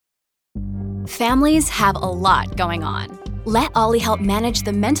Families have a lot going on. Let Ollie help manage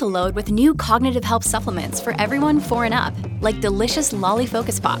the mental load with new cognitive help supplements for everyone 4 and up, like delicious Lolly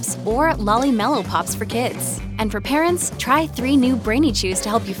Focus Pops or Lolly Mellow Pops for kids. And for parents, try 3 new Brainy Chews to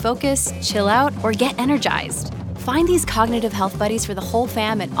help you focus, chill out, or get energized. Find these cognitive health buddies for the whole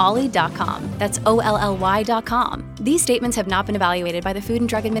fam at ollie.com. That's OLLY.com. These statements have not been evaluated by the Food and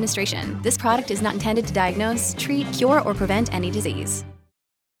Drug Administration. This product is not intended to diagnose, treat, cure, or prevent any disease.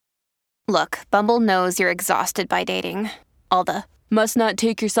 Look, Bumble knows you're exhausted by dating. All the, must not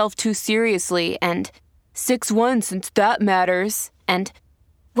take yourself too seriously, and 6'1" since that matters, and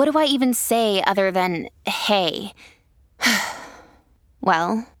what do I even say other than, hey?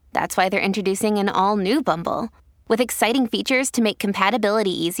 Well, that's why they're introducing an all-new Bumble, with exciting features to make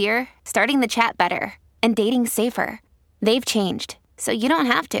compatibility easier, starting the chat better, and dating safer. They've changed, so you don't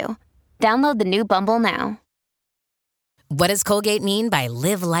have to. Download the new Bumble now. What does Colgate mean by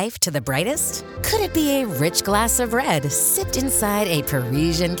live life to the brightest? Could it be a rich glass of red sipped inside a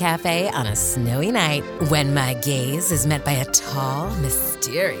Parisian cafe on a snowy night when my gaze is met by a tall,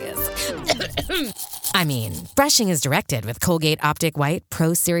 mysterious... I mean, brushing is directed with Colgate Optic White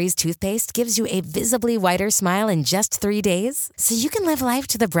Pro Series toothpaste gives you a visibly whiter smile in just 3 days, so you can live life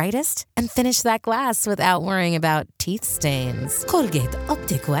to the brightest and finish that glass without worrying about teeth stains. Colgate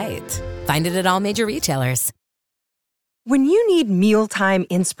Optic White. Find it at all major retailers. When you need mealtime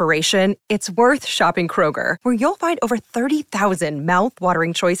inspiration, it's worth shopping Kroger, where you'll find over 30,000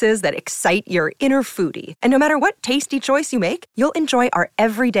 mouth-watering choices that excite your inner foodie. And no matter what tasty choice you make, you'll enjoy our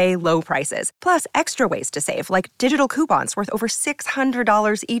everyday low prices, plus extra ways to save, like digital coupons worth over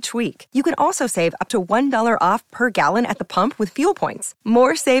 $600 each week. You can also save up to $1 off per gallon at the pump with fuel points.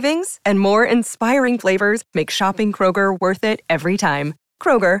 More savings and more inspiring flavors make shopping Kroger worth it every time.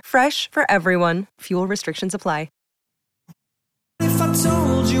 Kroger, fresh for everyone. Fuel restrictions apply. If I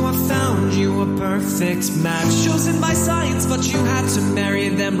told you I found you a perfect match, chosen by science, but you had to marry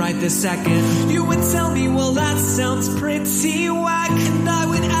them right this second, you would tell me, well, that sounds pretty whack. And I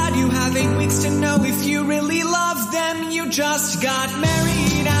would add, you have 8 weeks to know if you really love them. You just got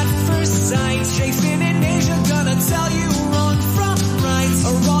married at first sight. Chafin and Asia gonna tell you wrong from right.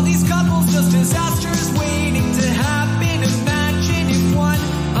 Are all these couples just disasters waiting to happen? Imagine if one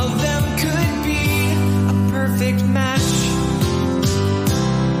of them could be a perfect match.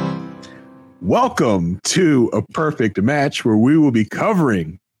 Welcome to A Perfect Match, where we will be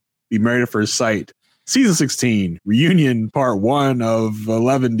covering the Married at First Sight Season 16 Reunion Part 1 of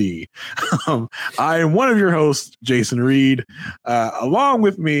 11D. I am one of your hosts, Jason Reed. Along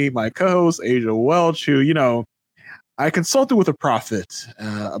with me, my co-host, Asia Welch, who, I consulted with a prophet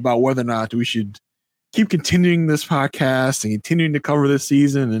about whether or not we should keep continuing this podcast and continuing to cover this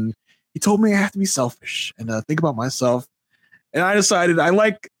season. And he told me I have to be selfish and think about myself. And I decided I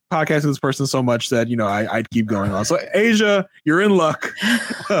like podcasting this person so much that I'd keep going on. So Asia, you're in luck.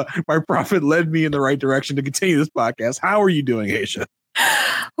 My prophet led me in the right direction to continue this podcast. How are you doing, Asia?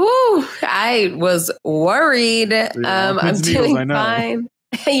 Ooh, I was worried. I'm doing fine.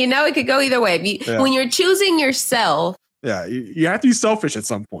 It could go either way. When you're choosing yourself. Yeah, you have to be selfish at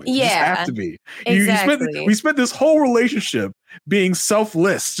some point. You just have to be. Exactly. We spent this whole relationship being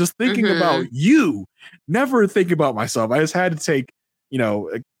selfless, just thinking about you, never thinking about myself. I just had to take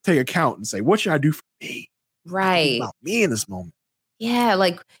account and say, what should I do for me? Right. About me in this moment. Yeah.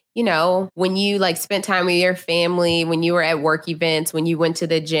 When you spent time with your family, when you were at work events, when you went to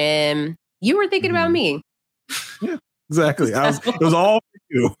the gym, you were thinking about me. Yeah, exactly. It was all for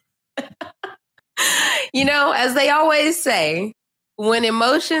you. As they always say, when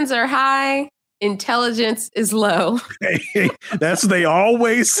emotions are high, intelligence is low. Hey, that's what they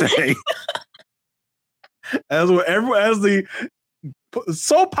always say. As the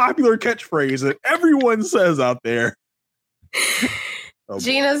so popular catchphrase that everyone says out there.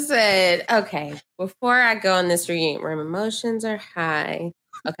 Gina said, okay, before I go on this reunion, when emotions are high,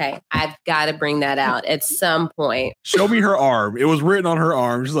 okay, I've got to bring that out at some point. Show me her arm. It was written on her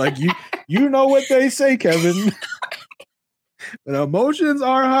arm. She's like, you know what they say, Kevin. When emotions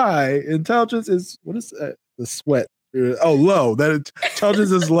are high, intelligence is, what is that? The sweat. Oh, low. That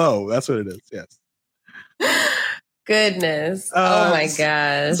intelligence is low. That's what it is. Yes. Goodness. Oh my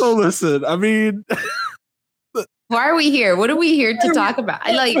gosh. So listen, I mean, why are we here? What are we here to talk about?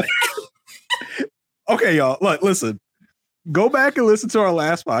 Okay, y'all. Look, listen. Go back and listen to our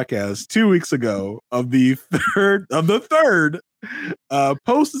last podcast 2 weeks ago of the third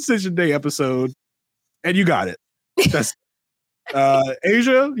post decision day episode, and you got it. That's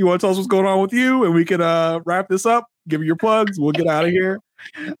Asia. You want to tell us what's going on with you, and we can wrap this up. Give me your plugs. We'll get out of here.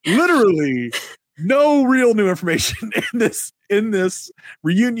 Literally, no real new information in this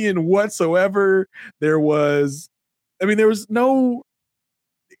reunion whatsoever. There was no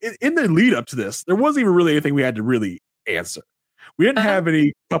in the lead up to this. There wasn't even really anything we had to really answer. We didn't have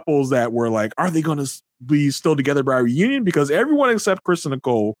any couples that were like, are they going to be still together by reunion? Because everyone except Chris and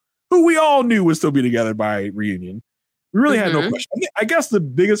Nicole, who we all knew would still be together by reunion, we really had no question. I guess the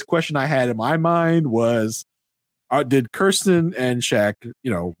biggest question I had in my mind was, did Kirsten and Shaq,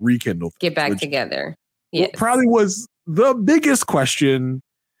 rekindle? Get back together. Yes. Probably was the biggest question,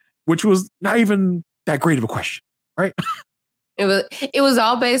 which was not even that great of a question, right? It was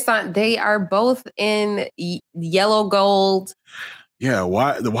all based on they are both in yellow gold. Yeah,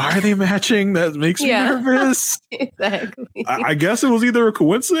 why are they matching? That makes me nervous. Exactly. I guess it was either a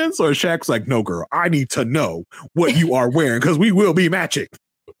coincidence or Shaq's like, no, girl, I need to know what you are wearing because we will be matching.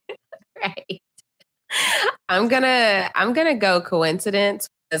 Right. I'm gonna go coincidence.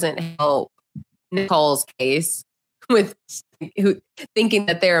 Doesn't help Nicole's case with thinking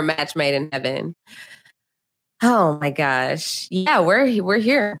that they're a match made in heaven. Oh my gosh. Yeah, we're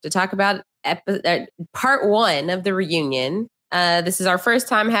here to talk about part 1 of the reunion. This is our first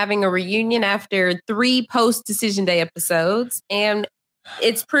time having a reunion after 3 post-decision day episodes, and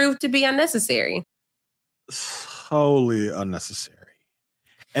it's proved to be unnecessary. Totally unnecessary.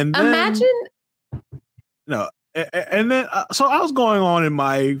 And then, and then so I was going on in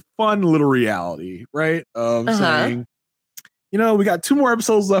my fun little reality, right? Of saying, we got 2 more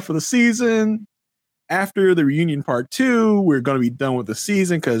episodes left for the season. After the reunion part 2, we're going to be done with the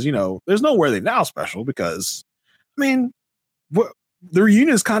season because, there's no Where They Now special because, the reunion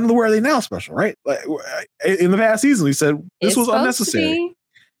is kind of the Where They Now special, right? Like in the past season, we said this was unnecessary.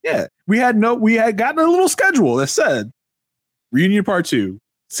 Yeah, we had gotten a little schedule that said reunion part 2,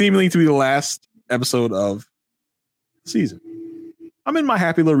 seemingly to be the last episode of the season. I'm in my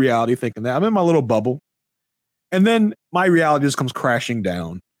happy little reality thinking that. I'm in my little bubble. And then my reality just comes crashing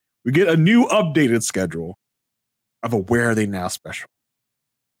down. We get a new updated schedule of a Where Are They Now special.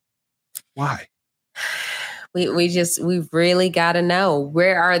 Why? We've really got to know,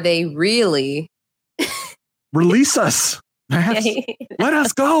 where are they really? Release us. Let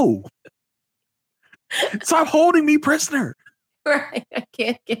us go. Stop holding me prisoner. Right. I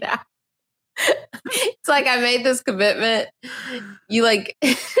can't get out. It's like I made this commitment. You I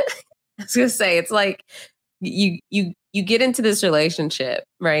was gonna say, it's like you get into this relationship,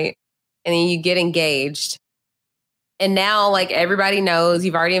 right? And then you get engaged. And now everybody knows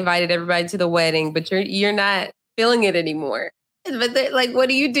you've already invited everybody to the wedding, but you're not feeling it anymore. But what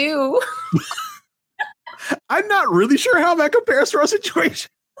do you do? I'm not really sure how that compares to our situation.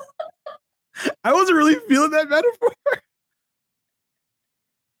 I wasn't really feeling that metaphor.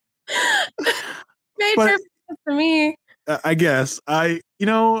 Made perfect sense for me. I guess how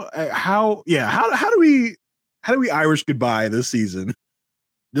do we Irish goodbye this season?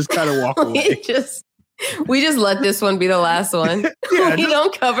 Just kind of walk away. We just let this one be the last one. We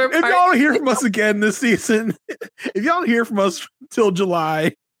don't cover. If y'all don't hear from us again this season, if y'all don't hear from us till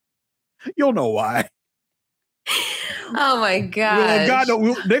July, you'll know why. Oh my god!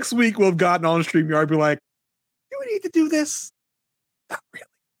 Next week we'll have gotten on StreamYard and be like, do we need to do this? Not really.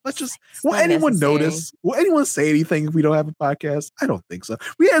 Let's just. Will anyone notice? Will anyone say anything if we don't have a podcast? I don't think so.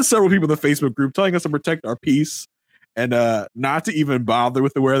 We had several people in the Facebook group telling us to protect our peace and not to even bother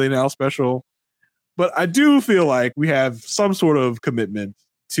with the Where Are They Now special. But I do feel like we have some sort of commitment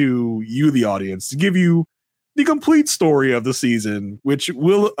to you, the audience, to give you the complete story of the season, which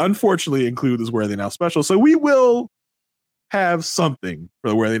will unfortunately include this Where Are They Now special. So we will have something for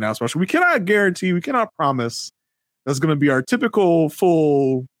the Where Are They Now special. We cannot guarantee, we cannot promise that's going to be our typical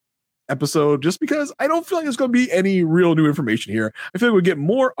full episode, just because I don't feel like there's going to be any real new information here. I feel like we'll get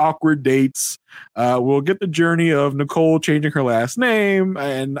more awkward dates. We'll get the journey of Nicole changing her last name,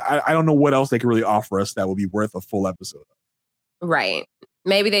 and I don't know what else they can really offer us that will be worth a full episode. Right.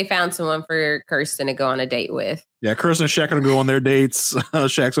 Maybe they found someone for Kirsten to go on a date with. Yeah, Kirsten and Shaq are going to go on their dates.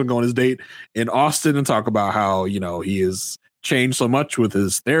 Shaq's going to go on his date in Austin and talk about how, he has changed so much with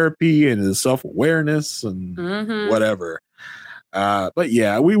his therapy and his self-awareness and whatever. But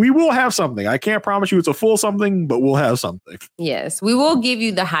yeah, we will have something. I can't promise you it's a full something, but we'll have something. Yes, we will give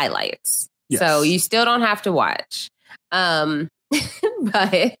you the highlights. Yes. So you still don't have to watch.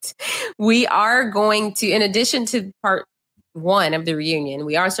 But we are going to, in addition to part 1 of the reunion,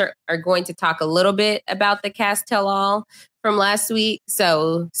 we are going to talk a little bit about the cast tell-all from last week.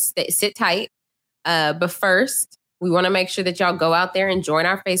 So sit tight. But first, we want to make sure that y'all go out there and join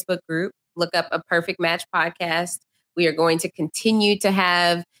our Facebook group. Look up A Perfect Match Podcast. We are going to continue to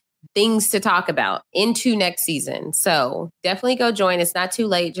have things to talk about into next season. So definitely go join. It's not too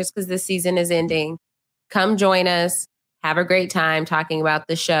late just because this season is ending. Come join us. Have a great time talking about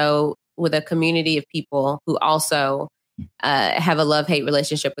the show with a community of people who also have a love-hate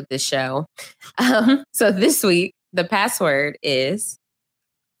relationship with this show. So this week, the password is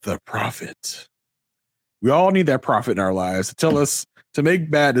the prophet. We all need that prophet in our lives to tell us to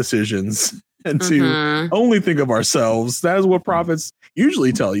make bad decisions and to only think of ourselves. That is what prophets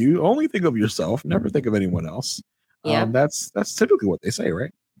usually tell you. Only think of yourself. Never think of anyone else. Yeah. That's typically what they say,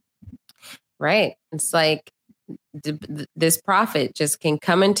 right? Right. It's like this prophet just can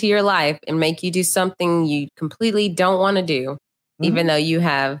come into your life and make you do something you completely don't want to do, even though you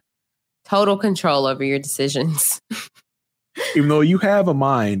have total control over your decisions. Even though you have a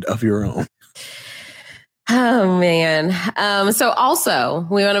mind of your own. Oh, man. So also,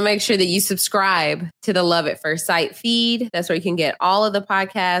 we want to make sure that you subscribe to the Love at First Sight feed. That's where you can get all of the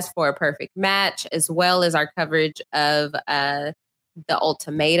podcasts for A Perfect Match, as well as our coverage of The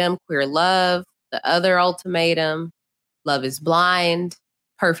Ultimatum, Queer Love, The Other Ultimatum, Love is Blind,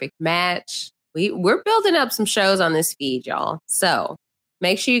 Perfect Match. We're building up some shows on this feed, y'all. So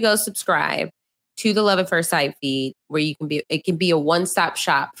make sure you go subscribe to the Love at First Sight feed, where it can be a one-stop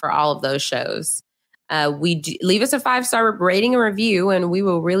shop for all of those shows. Leave us a 5-star rating and review, and we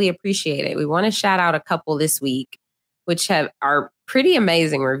will really appreciate it. We want to shout out a couple this week, which are pretty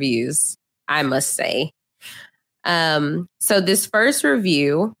amazing reviews, I must say. So this first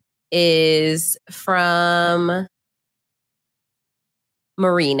review is from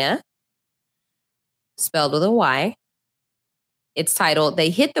Marina, spelled with a Y. It's titled, They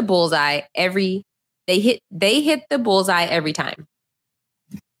hit the bullseye every time.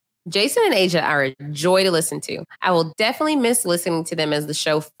 Jason and Asia are a joy to listen to. I will definitely miss listening to them as the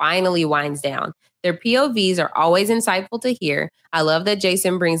show finally winds down. Their POVs are always insightful to hear. I love that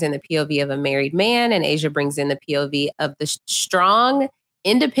Jason brings in the POV of a married man and Asia brings in the POV of the strong,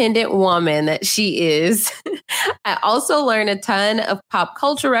 independent woman that she is. I also learned a ton of pop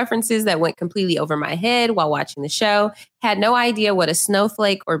culture references that went completely over my head while watching the show. Had no idea what a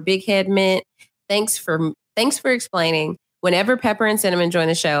snowflake or big head meant. Thanks for explaining. Whenever Pepper and Cinnamon join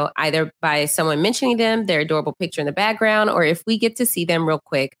the show, either by someone mentioning them, their adorable picture in the background, or if we get to see them real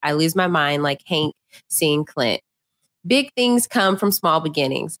quick, I lose my mind like Hank seeing Clint. Big things come from small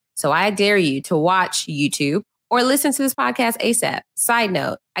beginnings. So I dare you to watch YouTube or listen to this podcast ASAP. Side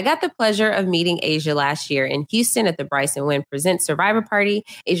note, I got the pleasure of meeting Asia last year in Houston at the Bryson Wynn Presents Survivor Party.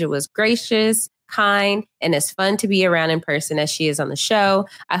 Asia was gracious, kind, and as fun to be around in person as she is on the show.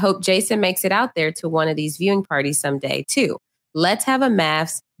 I hope Jason makes it out there to one of these viewing parties someday too. Let's have a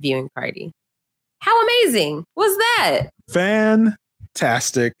MAFS viewing party. How amazing was that?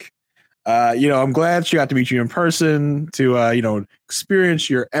 Fantastic. I'm glad she got to meet you in person to, experience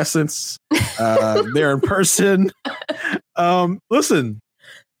your essence there in person. Listen,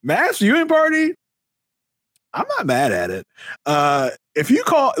 MAFS viewing party, I'm not mad at it. If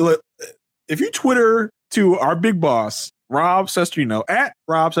you Twitter to our big boss, Rob Sestrino, at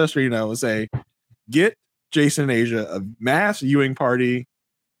Rob Sestrino, and say, get Jason and Asia a MAFS viewing party.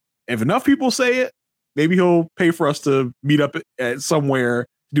 If enough people say it, maybe he'll pay for us to meet up at somewhere,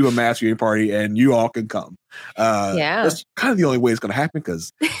 do a MAFS viewing party, and you all can come. That's kind of the only way it's going to happen,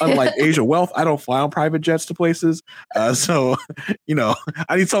 because unlike Asia Wealth, I don't fly on private jets to places. So,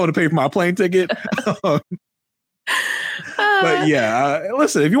 I need someone to pay for my plane ticket. But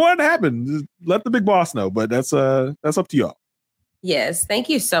listen, if you want it to happen, just let the big boss know. But that's up to y'all. Yes, thank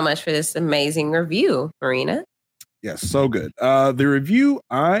you so much for this amazing review, Marina. Yes, so good. The review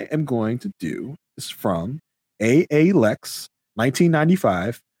I am going to do is from AA Lex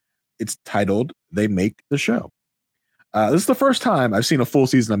 1995. It's titled "They Make the Show." This is the first time I've seen a full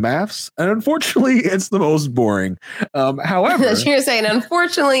season of MAFS, and unfortunately, it's the most boring. However, you're saying,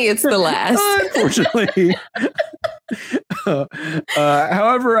 unfortunately, it's the last. Unfortunately.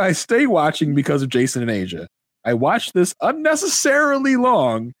 However, I stay watching because of Jason and Asia. I watched this unnecessarily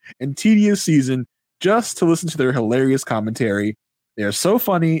long and tedious season just to listen to their hilarious commentary. They are so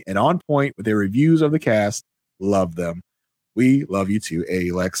funny and on point with their reviews of the cast. Love them. We love you too,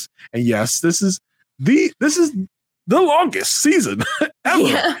 Alex. And yes, this is the longest season ever.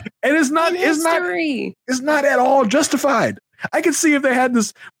 Yeah. And it's not at all justified. I can see if they had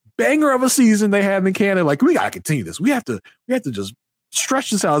this banger of a season they had in Canada, like, we gotta continue this. We have to just stretch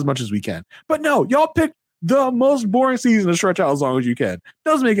this out as much as we can. But no, y'all picked the most boring season to stretch out as long as you can.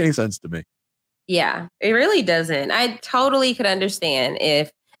 Doesn't make any sense to me. Yeah, it really doesn't. I totally could understand if,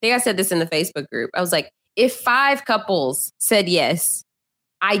 I think I said this in the Facebook group. I was like, if 5 couples said yes,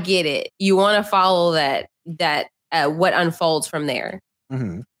 I get it. You want to follow that what unfolds from there.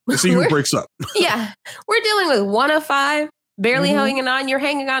 Mm-hmm. and see who breaks up. Yeah. We're dealing with 1 of 5, barely hanging on. You're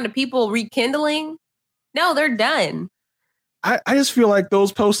hanging on to people rekindling. No, they're done. I just feel like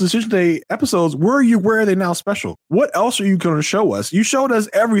those post-decision day episodes, where are they now special? What else are you going to show us? You showed us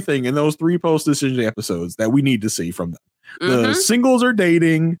everything in those 3 post-decision day episodes that we need to see from them. The singles are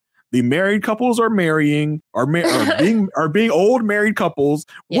dating, the married couples are marrying, are being old married couples.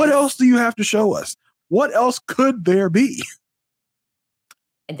 Yes. What else do you have to show us? What else could there be?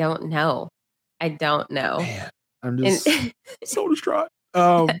 I don't know. Man, I'm just so distraught.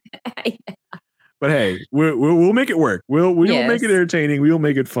 But hey, we'll make it work. We'll make it entertaining. We'll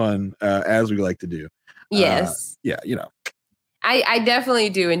make it fun as we like to do. Yes. Yeah, I definitely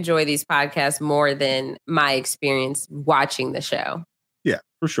do enjoy these podcasts more than my experience watching the show. Yeah,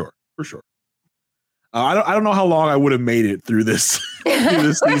 for sure. I don't know how long I would have made it through this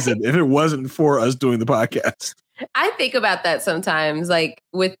season if it wasn't for us doing the podcast. I think about that sometimes, like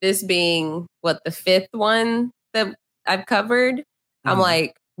with this being the 5th one that I've covered. I'm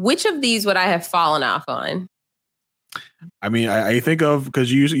like, which of these would I have fallen off on? I mean, I think of,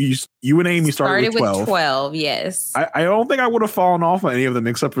 because you and Amy started with 12. Yes. I don't think I would have fallen off on any of them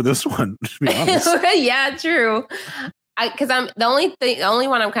except for this one, to be honest. Yeah, true. Because I'm the only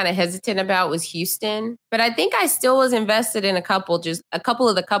one I'm kind of hesitant about was Houston, but I think I still was invested in a couple of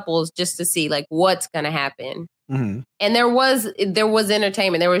the couples just to see like what's going to happen. And there was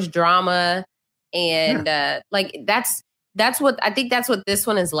entertainment, there was drama, and like that's what I think that's what this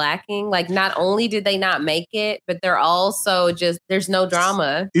one is lacking. Like, not only did they not make it, but they're also there's no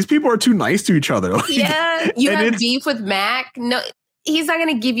drama. These people are too nice to each other. Yeah, you have beef with Mac. No, he's not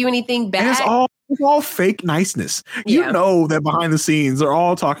going to give you anything back. It's all fake niceness. You know that behind the scenes, they're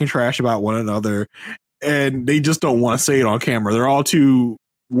all talking trash about one another, and they just don't want to say it on camera. They're all too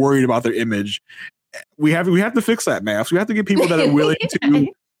worried about their image. We have to fix that, MAFS. We have to get people that are willing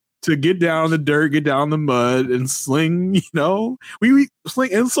to get down in the dirt, get down in the mud, and sling. We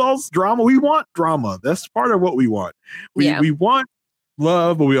sling insults, drama. We want drama. That's part of what we want. We want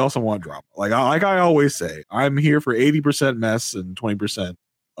love, but we also want drama. Like I always say, I'm here for 80% mess and 20%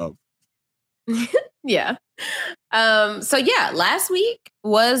 of. Yeah. So last week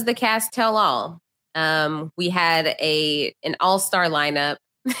was the cast tell all. We had an all-star lineup.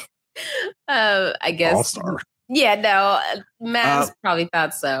 I guess all-star. Yeah, no, MAFS probably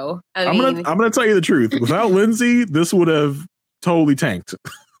thought so. I'm gonna tell you the truth. Without Lindsay, this would have totally tanked.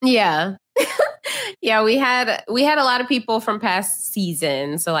 Yeah. Yeah, we had a lot of people from past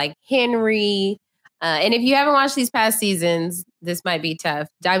seasons. So like Henry. And if you haven't watched these past seasons, this might be tough.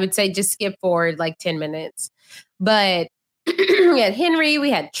 I would say just skip forward like 10 minutes. But we had Henry,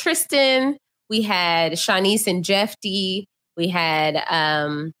 we had Tristan, we had Shanice and Jeff D, we had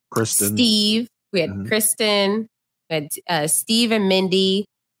Kristen. Steve, we had Kristen, we had Steve and Mindy,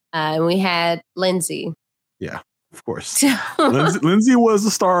 and we had Lindsay. Yeah, of course. Lindsay was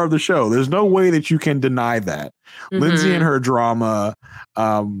the star of the show. There's no way that you can deny that. Lindsay and her drama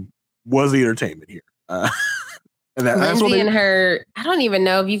was the entertainment here. Lindsay and her, I don't even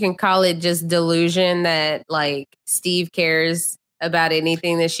know if you can call it just delusion that like Steve cares about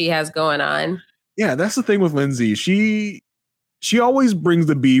anything that she has going on. Yeah, that's the thing with Lindsay. She always brings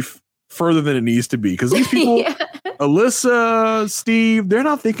the beef further than it needs to be, because these people, Alyssa, Steve, they're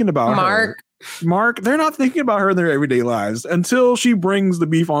not thinking about Mark, they're not thinking about her in their everyday lives until she brings the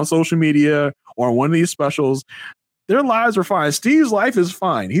beef on social media or on one of these specials. Their lives are fine. Steve's life is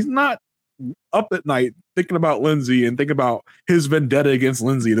fine. He's not up at night thinking about Lindsay and thinking about his vendetta against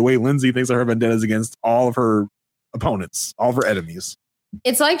Lindsay, the way Lindsay thinks of her vendettas against all of her opponents, all of her enemies.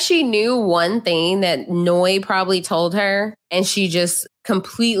 It's like she knew one thing that Noi probably told her, and she just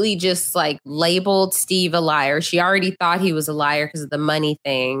completely just like labeled Steve a liar. She already thought he was a liar because of the money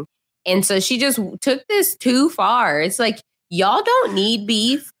thing. And so she just took this too far. It's like, y'all don't need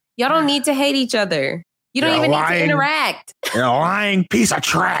beef. Y'all don't need to hate each other. You don't even need to interact. You're a lying piece of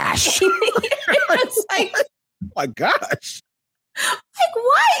trash. It's like, oh my gosh. Like,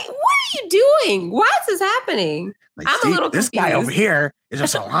 what? What are you doing? Why is this happening? Like, I'm Steve, a little this confused. guy over here is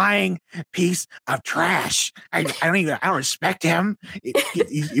just a lying piece of trash. I don't respect him.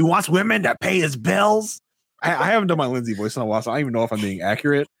 He wants women to pay his bills. I haven't done my Lindsay voice in a while, so I don't even know if I'm being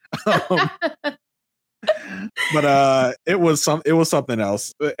accurate. But it was something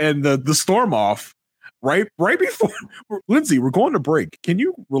else. And the storm off right before Lindsay, we're going to break. Can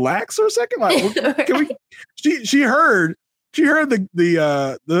you relax for a second? Like, can we? She heard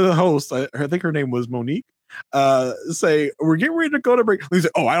the host. I think her name was Monique. Say we're getting ready to go to break. Lindsay,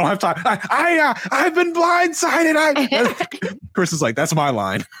 oh, I don't have time. I've been blindsided. Chris is like, that's my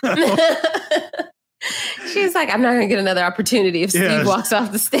line. She's like, I'm not going to get another opportunity if Steve walks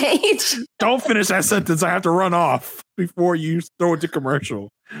off the stage. Don't finish that sentence. I have to run off before you throw it to commercial.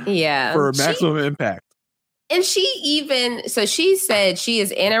 Yeah. For maximum impact. And she said she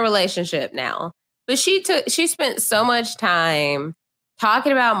is in a relationship now, but she spent so much time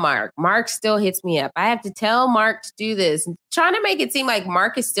talking about Mark. Mark still hits me up. I have to tell Mark to do this, trying to make it seem like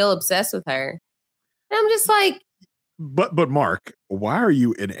Mark is still obsessed with her. And I'm just like, but Mark, why are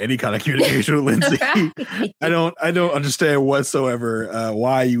you in any kind of communication with Lindsay? Right. I don't understand whatsoever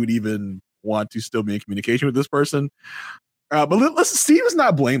why you would even want to still be in communication with this person. But listen, Steve is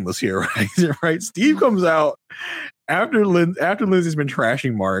not blameless here, right? Right? Steve comes out after Lindsay's been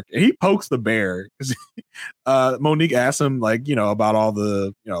trashing Mark, and he pokes the bear because Monique asks him, like, about all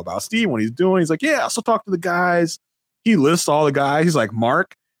the, about Steve, what he's doing. He's like, yeah, I still talk to the guys. He lists all the guys. He's like,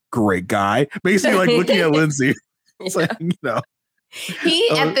 Mark, great guy. Basically, like looking at Lindsay. It's like, He,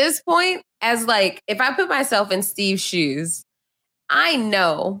 at this point, as like, if I put myself in Steve's shoes, I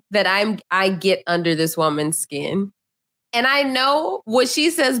know that I get under this woman's skin. And I know what she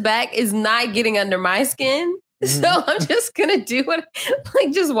says back is not getting under my skin. Mm-hmm. So I'm just going to do it.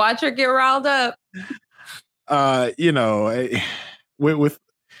 Like, just watch her get riled up. With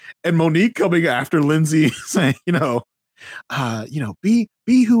and Monique coming after Lindsay saying, be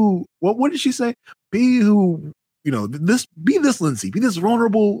who, what did she say? Be who, be this Lindsay, be this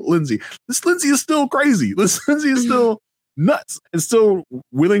vulnerable Lindsay. This Lindsay is still crazy. This Lindsay is still nuts and still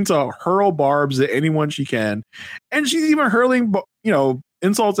willing to hurl barbs at anyone she can, and she's even hurling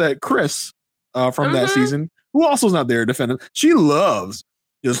insults at Chris from that season, who also is not there to defend him. She loves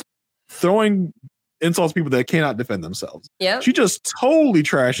just throwing insults to people that cannot defend themselves. She just totally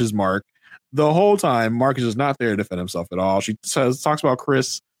trashes Mark the whole time. Mark is just not there to defend himself at all. She talks about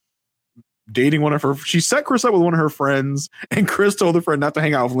Chris dating she set Chris up with one of her friends, and Chris told the friend not to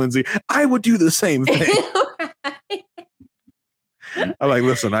hang out with Lindsay. I would do the same thing. I'm like,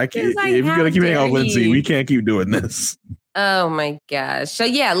 listen, I can't. Like, if you're gonna keep hanging out with Lindsay, we can't keep doing this. Oh my gosh! So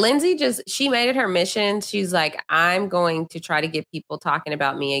yeah, Lindsay she made it her mission. She's like, I'm going to try to get people talking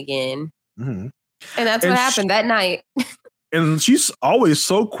about me again, and that's what happened that night. And she's always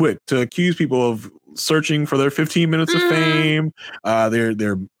so quick to accuse people of searching for their 15 minutes of fame.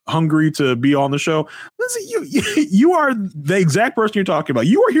 They're hungry to be on the show. Lindsay, you are the exact person you're talking about.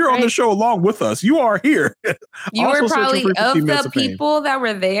 You are here on the show along with us. You are here. You were probably of the people that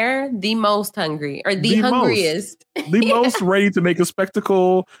were there, the most hungry, or the hungriest. Most ready to make a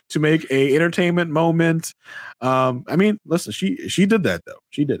spectacle, to make a entertainment moment. I mean, listen, she did that though.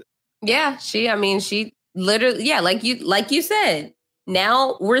 She did it. Yeah, she literally, yeah, like you said.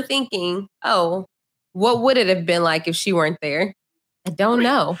 Now we're thinking, oh, what would it have been like if she weren't there? I don't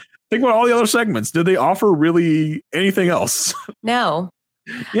know. Think about all the other segments. Did they offer really anything else? No.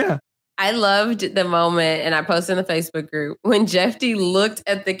 Yeah. I loved the moment, and I posted in the Facebook group, when Jeff D looked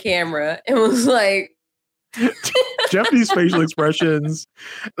at the camera and was like... Jeff D's facial expressions.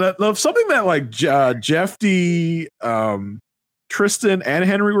 Something that like Jeff D, Tristan, and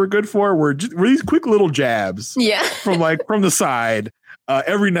Henry were good for were these quick little jabs. Yeah. from the side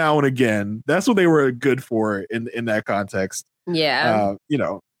every now and again. That's what they were good for in that context. Yeah.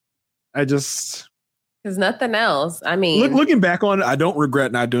 I just... Because nothing else. I mean... Looking back on it, I don't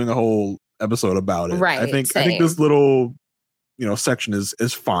regret not doing a whole episode about it. Right. I think this little, section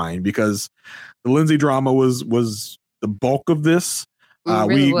is fine, because the Lindsay drama was the bulk of this.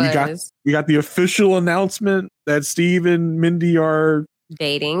 We got the official announcement that Steve and Mindy are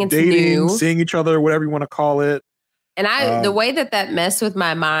dating. It's new. Seeing each other, whatever you want to call it. And the way that messed with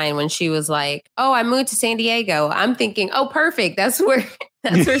my mind when she was like, "Oh, I moved to San Diego," I'm thinking, "Oh, perfect. That's where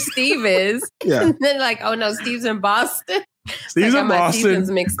Steve is." Yeah. And then like, "Oh no, Steve's in Boston." Steve's in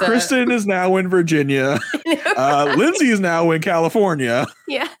Boston. Kristen is now in Virginia. Lindsay is now in California.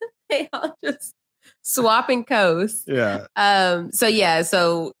 Yeah, they all just swapping coasts. Yeah.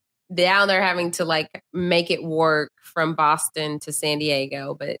 So down there having to like make it work from Boston to San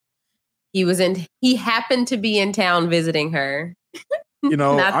Diego, but he happened to be in town visiting her.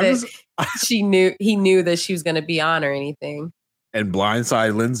 Not that he knew that she was going to be on or anything. And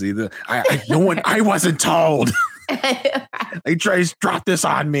blindside Lindsay. I wasn't told. They dropped this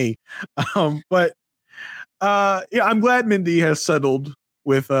on me. But I'm glad Mindy has settled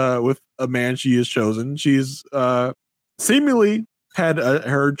with a man she has chosen. She's seemingly had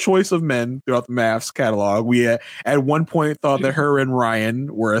her choice of men throughout the MAFS catalog. We at one point thought that her and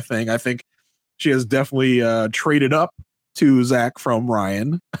Ryan were a thing. I think she has definitely traded up to Zach from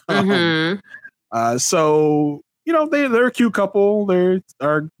Ryan. So they're a cute couple. They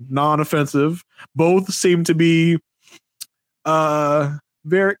are non-offensive. Both seem to be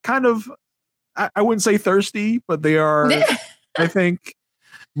very kind of I wouldn't say thirsty, but they are, I think,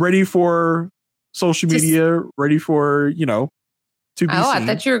 ready for social media, ready for, to be seen. I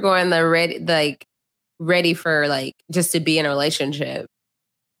thought you were going ready for like just to be in a relationship.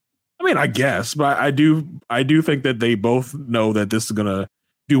 I mean, I guess, but I do think that they both know that this is gonna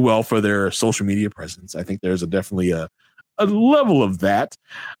do well for their social media presence. I think there's definitely a level of that.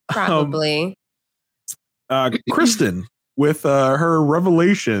 Probably. Kristen with her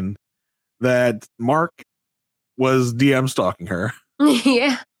revelation that Mark was DM stalking her.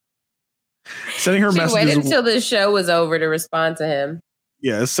 Yeah. Sending her messages. Waited until the show was over to respond to him.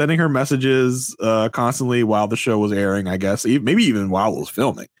 Yeah, sending her messages constantly while the show was airing, I guess. Maybe even while it was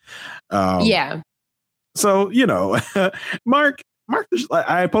filming. Yeah. So, Mark,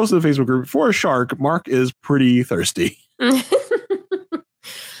 I posted a Facebook group for a shark. Mark is pretty thirsty.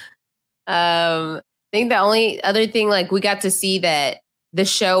 I think the only other thing, like, we got to see that the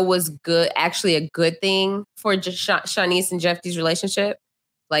show was good, actually a good thing for Shanice and Jeffy's relationship.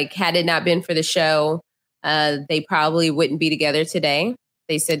 Like, had it not been for the show, they probably wouldn't be together today.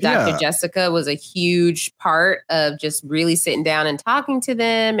 They said Dr. Jessica was a huge part of just really sitting down and talking to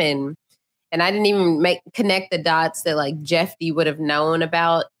them. And I didn't even connect the dots that like Jeffy would have known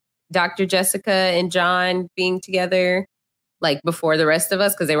about Dr. Jessica and John being together like before the rest of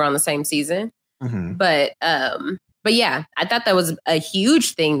us, because they were on the same season. Mm-hmm. But yeah, I thought that was a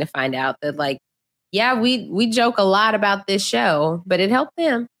huge thing to find out that like, yeah, we joke a lot about this show, but it helped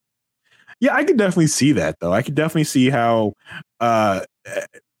them. Yeah, I could definitely see that, though. I could definitely see how,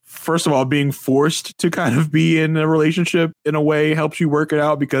 first of all, being forced to kind of be in a relationship in a way helps you work it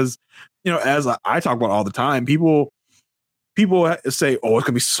out because, as I talk about all the time, people say, oh, it's going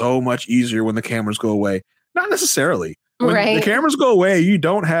to be so much easier when the cameras go away. Not necessarily. When the cameras go away, you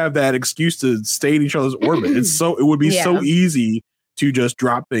don't have that excuse to stay in each other's orbit. It would be so easy to just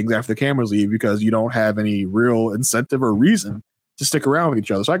drop things after the cameras leave because you don't have any real incentive or reason to stick around with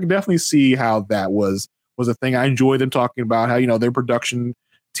each other. So I can definitely see how that was a thing. I enjoy them talking about how, their production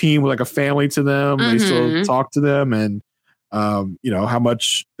team was like a family to them. Mm-hmm. They still talk to them and, how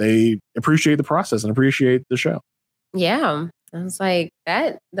much they appreciate the process and appreciate the show. Yeah. I was like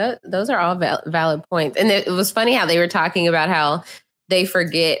those are all valid points. And it was funny how they were talking about how they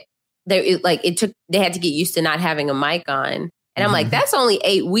forget they had to get used to not having a mic on. And I'm like, that's only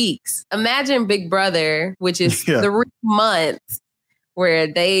 8 weeks. Imagine Big Brother, which is 3 months,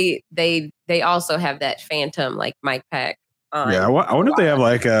 where they also have that phantom like mic pack on. Yeah, I wonder if they have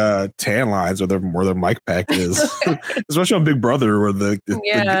like tan lines where their mic pack is, especially on Big Brother, where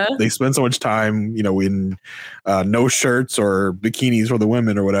they spend so much time, in no shirts or bikinis for the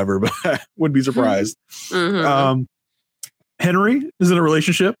women or whatever. But I wouldn't be surprised. Mm-hmm. Henry is in a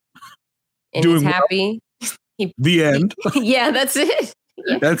relationship, and he's happy. The end. Yeah, that's it.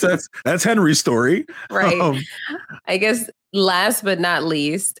 Yeah. That's Henry's story. Right. I guess last but not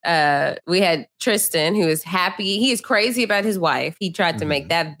least, we had Tristan, who is happy. He is crazy about his wife. He tried to make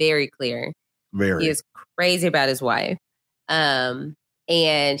that very clear. He is crazy about his wife. And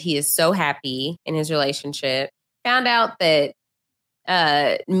he is so happy in his relationship. Found out that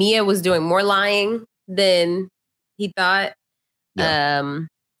Mia was doing more lying than he thought. Yeah.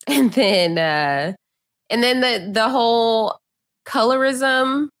 And then the whole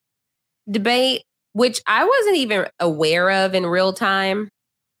colorism debate, which I wasn't even aware of in real time.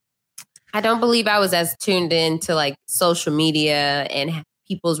 I don't believe I was as tuned in to like social media and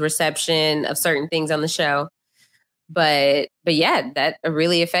people's reception of certain things on the show. But yeah, that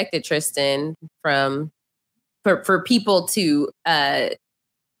really affected Tristan for people to have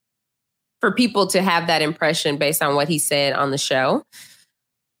that impression based on what he said on the show.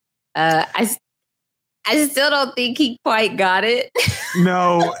 I still don't think he quite got it.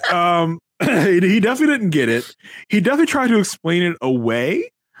 No, he definitely didn't get it. He definitely tried to explain it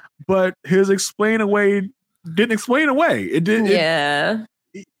away, but his explain away didn't explain away. It did. Yeah.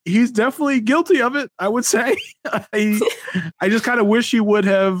 He's definitely guilty of it, I would say. I just kind of wish he would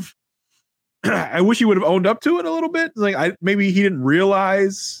have. I wish he would have owned up to it a little bit. Like maybe he didn't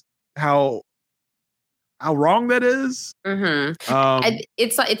realize how wrong that is. Mm-hmm.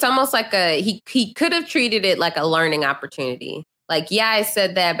 It's almost like he could have treated it like a learning opportunity. Like, yeah, I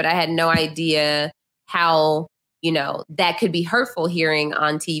said that, but I had no idea how, that could be hurtful hearing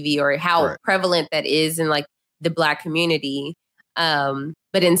on TV or how prevalent that is in like the Black community.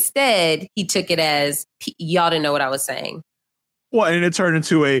 But instead he took it as y'all didn't know what I was saying. Well, and it turned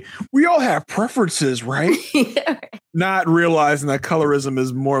into we all have preferences, right? Yeah. Not realizing that colorism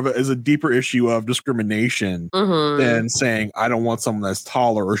is a deeper issue of discrimination than saying, I don't want someone that's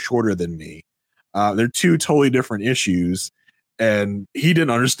taller or shorter than me. They're two totally different issues. And he didn't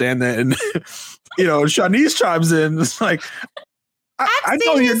understand that. And, Shanice chimes in. It's like, I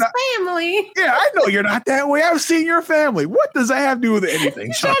know you're not family. Yeah, I know you're not that way. I've seen your family. What does that have to do with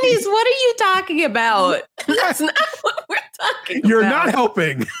anything? Shanice, what are you talking about? That's not what we're talking about. You're not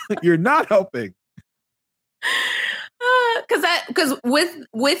helping. You're not helping. Because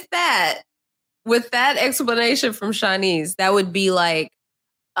with that explanation from Shanice, that would be like,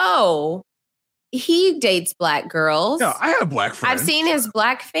 oh, he dates black girls. Yeah, I have black friends. I've seen his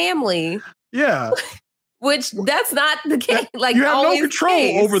black family. Yeah. Which that's not the case. Like, you have no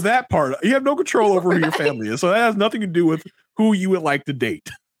control over that part. You have no control over who your family is. So that has nothing to do with who you would like to date.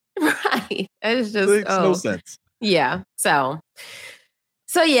 Right. It's just it makes no sense. Yeah. So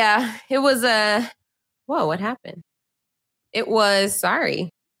yeah, it was whoa, what happened? It was sorry.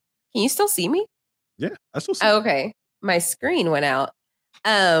 Can you still see me? Yeah, I still see. Okay. My screen went out.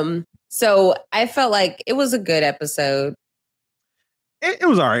 So I felt like it was a good episode. It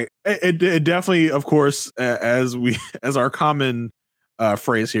was all right. It definitely, of course, as our common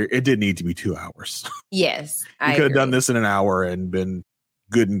phrase here, it did need to be 2 hours. Yes. You could have done this in an hour and been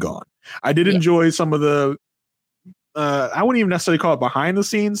good and gone. I did enjoy some of the, I wouldn't even necessarily call it behind the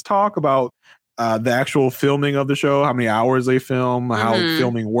scenes talk about the actual filming of the show, how many hours they film, how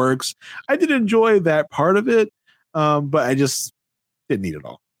filming works. I did enjoy that part of it, but I just didn't need it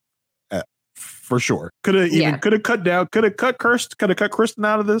all. For sure. Could have cut Kristen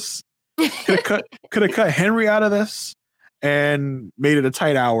out of this. Could have cut Henry out of this and made it a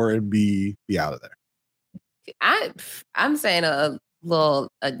tight hour and be out of there. I'm saying that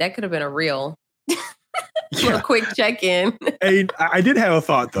could have been a real quick check-in. And I did have a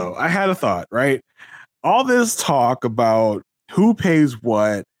thought though. I had a thought, right? All this talk about who pays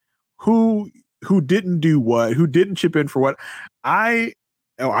what, who didn't do what, who didn't chip in for what.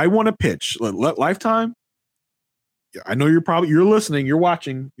 I want to pitch. Lifetime. I know you're listening, you're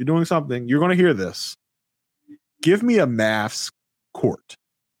watching, you're doing something. You're going to hear this. Give me a MAFS court.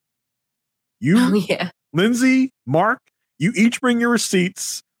 Lindsay, Mark, you each bring your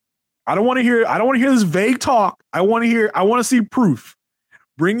receipts. I don't want to hear this vague talk. I want to see proof.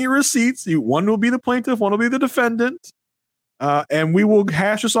 Bring your receipts. One will be the plaintiff, one will be the defendant. And we will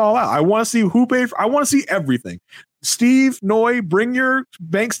hash this all out. I want to see who paid for. I want to see everything. Steve, Noy, bring your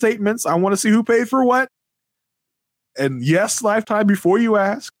bank statements. I want to see who paid for what. And yes, Lifetime, before you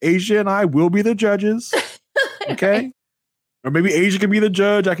ask, Asia and I will be the judges. Okay? Or maybe Asia can be the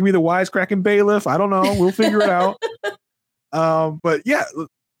judge. I can be the wisecracking bailiff. I don't know. We'll figure it out. But yeah,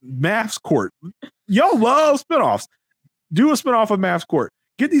 MAFS Court. Y'all love spinoffs. Do a spinoff of MAFS Court.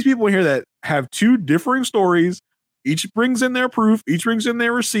 Get these people in here that have two differing stories. Each brings in their proof. Each brings in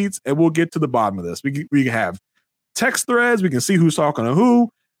their receipts. And we'll get to the bottom of this. We can have text threads. We can see who's talking to who.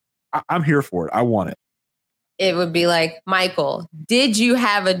 I'm here for it. I want it. It would be like, Michael, did you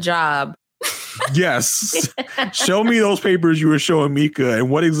have a job? Yes. Show me those papers you were showing Mika and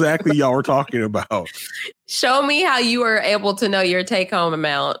what exactly y'all were talking about. Show me how you were able to know your take-home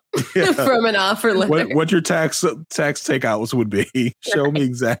amount from an offer letter. What your tax takeouts would be. Show me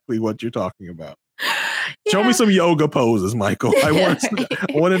exactly what you're talking about. Yeah. Show me some yoga poses, Michael. I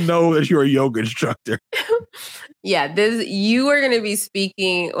want to know that you're a yoga instructor. Yeah, you are going to be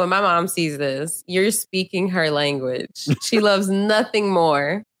speaking. When my mom sees this, you're speaking her language. She loves nothing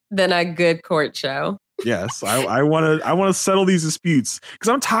more than a good court show. Yes, I want to settle these disputes because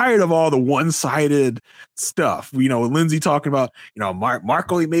I'm tired of all the one-sided stuff. Lindsay talking about,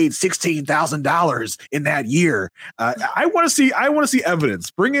 Mark only made $16,000 in that year. I want to see evidence.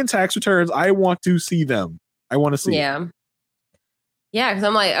 Bring in tax returns. I want to see them. I want to see. Yeah. Yeah, because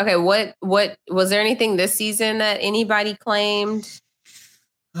I'm like, okay, what was there anything this season that anybody claimed?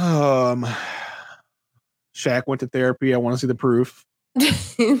 Shaq went to therapy. I want to see the proof.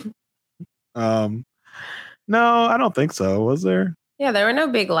 No, I don't think so. Was there? Yeah, there were no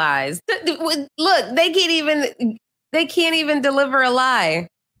big lies. Look, they can't even deliver a lie.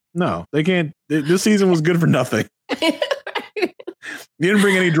 No, they can't. This season was good for nothing. You didn't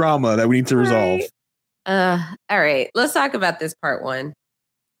bring any drama that we need to resolve. All right, let's talk about this part one.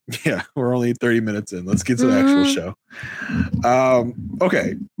 Yeah, we're only 30 minutes in. Let's get to the actual show.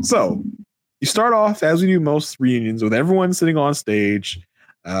 Okay, so you start off, as we do most reunions, with everyone sitting on stage.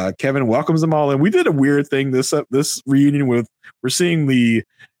 Kevin welcomes them all in. We did a weird thing this reunion with. We're seeing the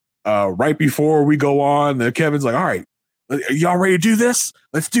right before we go on. Kevin's like, "All right, y'all ready to do this?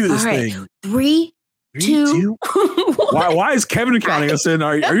 Let's do this thing." 3, 2. Why is Kevin counting us in?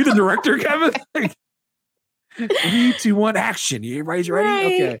 Are you the director, Kevin? 3, 2, 1, action! Everybody's ready.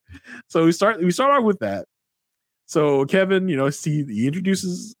 Right. Okay, so we start off with that. So Kevin, he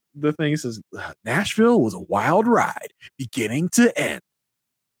introduces the thing. He says, Nashville was a wild ride, beginning to end.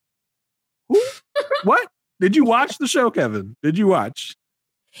 Who? What? Did you watch the show, Kevin? Did you watch?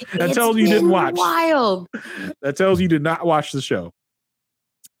 That tells you didn't watch. Wild. That tells you did not watch the show.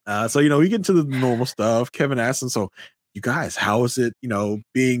 So, we get into the normal stuff. Kevin asks him, so you guys, how is it,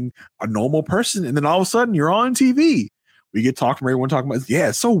 being a normal person? And then all of a sudden you're on TV. We get talking from everyone talking about,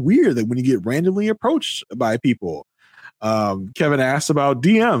 it's so weird that when you get randomly approached by people. Kevin asks about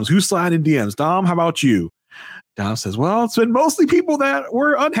DMs. Who's sliding DMs? Dom, how about you? Dom says, well, it's been mostly people that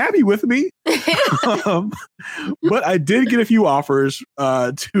were unhappy with me. But I did get a few offers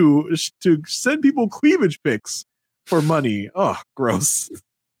to send people cleavage pics for money. Oh, gross.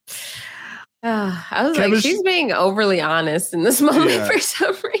 I was Kev like, she's being overly honest in this moment for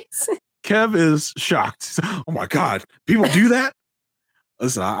some reason. Kev is shocked. Oh my God, people do that?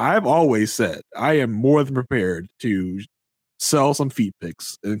 Listen, I've always said I am more than prepared to sell some feet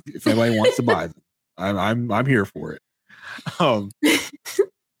pics if anybody wants to buy them. I'm here for it.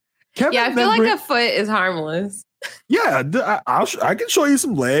 Kevin, I feel like a foot is harmless. Yeah, I can show you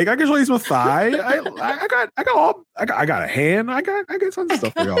some leg. I can show you some thigh. I got a hand. I got tons of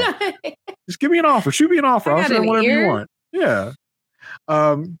stuff for y'all. Just give me an offer. Shoot me an offer. I'll send whatever you want. Yeah.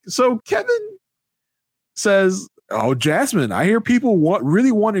 So Kevin says, "Oh, Jasmine, I hear people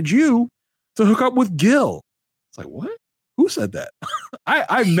really wanted you to hook up with Gil." It's like, what? Who said that?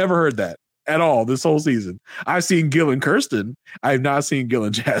 I've never heard that at all this whole season. I've seen Gil and Kirsten. I have not seen Gil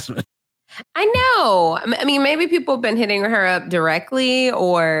and Jasmine. I know. I mean, maybe people have been hitting her up directly,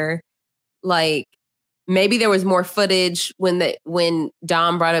 or like maybe there was more footage when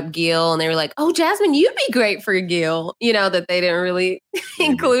Dom brought up Gil and they were like, "Oh, Jasmine, you'd be great for Gil," that they didn't really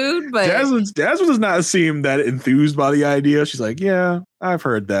include. But Jasmine does not seem that enthused by the idea. She's like, "Yeah, I've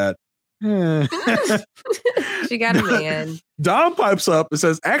heard that." She got a man. Dom pipes up and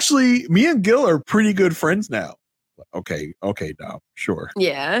says, "Actually, me and Gil are pretty good friends now." Okay, Dom, sure.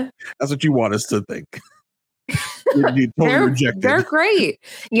 Yeah. That's what you want us to think. You totally rejected. They're great.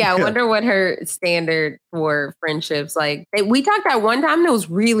 Yeah, I wonder what her standard for friendships like. We talked that one time and it was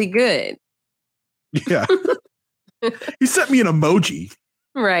really good. Yeah. He sent me an emoji.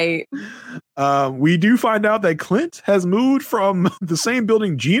 Right. We do find out that Clint has moved from the same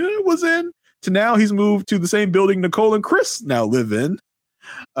building Gina was in to now he's moved to the same building Nicole and Chris now live in.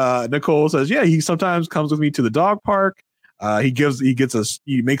 Nicole says, yeah, he sometimes comes with me to the dog park. He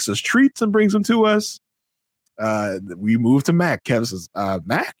makes us treats and brings them to us. We moved to Mac. Kevin says,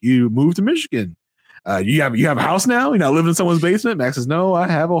 Mac, you moved to Michigan. You have a house now? You're not living in someone's basement? Max says, no, I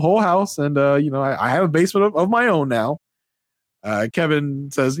have a whole house, and I have a basement of my own now. Kevin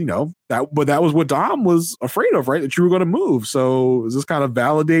says, that was what Dom was afraid of, right? That you were going to move. So is this kind of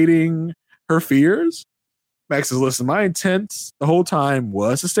validating her fears? Max says, listen, my intent the whole time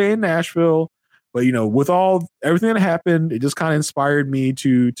was to stay in Nashville, but with everything that happened, it just kind of inspired me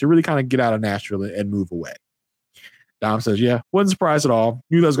to really kind of get out of Nashville and move away. Dom says, yeah, wasn't surprised at all.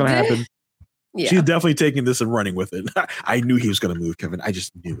 Knew that was going to happen. Yeah. She's definitely taking this and running with it. I knew he was going to move, Kevin. I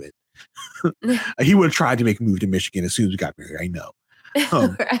just knew it. He would have tried to make a move to Michigan as soon as we got married. I know.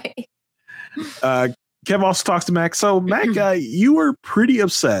 Right. Kevin also talks to Mac. So, Mac, you were pretty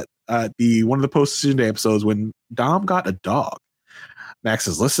upset at one of the post-decision day episodes when Dom got a dog. Max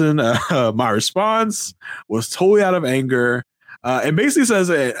says, listen, my response was totally out of anger. And basically says,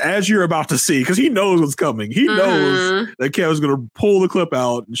 as you're about to see, because he knows what's coming. He knows that Kevin's going to pull the clip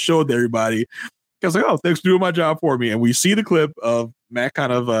out and show it to everybody. Kevin's like, oh, thanks for doing my job for me. And we see the clip of Mac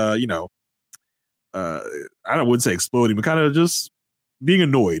kind of, I wouldn't say exploding, but kind of just being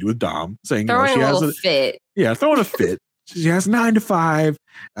annoyed with Dom, saying, throwing she has a fit. Yeah, throwing a fit. She has 9 to 5.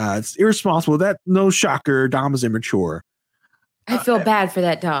 It's irresponsible. That no shocker. Dom is immature. I feel bad for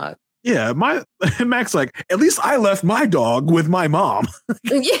that dog. Yeah, Mac's like, at least I left my dog with my mom.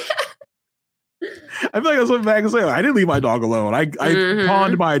 Yeah. I feel like that's what Mac is saying. I didn't leave my dog alone. I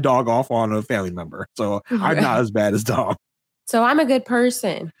pawned my dog off on a family member. So I'm not as bad as Dom. So I'm a good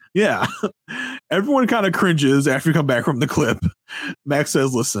person. Yeah. Everyone kind of cringes after you come back from the clip. Max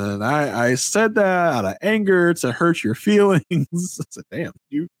says, listen, I said that out of anger to hurt your feelings. I said, damn,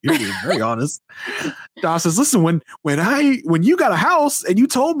 you're being very honest. Dom says, listen, when you got a house and you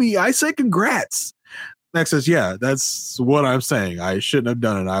told me, I said congrats. Max says, yeah, that's what I'm saying. I shouldn't have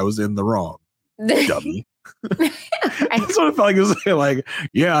done it. I was in the wrong. Dummy. That's what it felt like. It was like,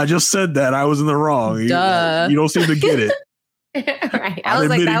 yeah, I just said that. I was in the wrong. You don't seem to get it. Right. I was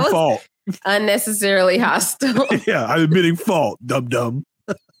like, that was fault. Unnecessarily hostile. Yeah, I'm admitting fault, dum-dum.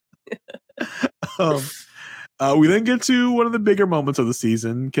 We then get to one of the bigger moments of the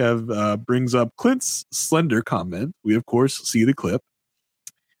season. Kev brings up Clint's slender comment. We, of course, see the clip.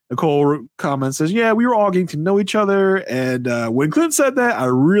 Nicole comments, says, yeah, we were all getting to know each other. And when Clint said that, I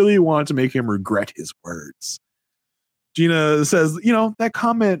really wanted to make him regret his words. Gina says, that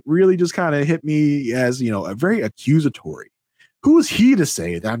comment really just kind of hit me as, a very accusatory. Who is he to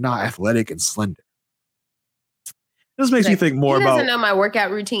say that I'm not athletic and slender? This makes me think more about. He doesn't know my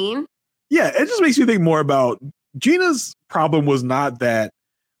workout routine. Yeah, it just makes me think more about Gina's problem was not that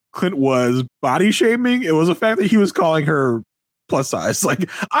Clint was body shaming. It was the fact that he was calling her plus size. Like,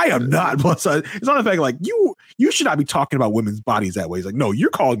 I am not plus size. It's not the fact like you should not be talking about women's bodies that way. He's like, no, you're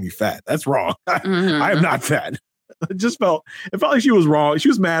calling me fat. That's wrong. I am not fat. It felt like she was wrong. She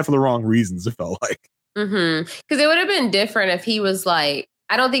was mad for the wrong reasons. It felt like. Because it would have been different if he was like,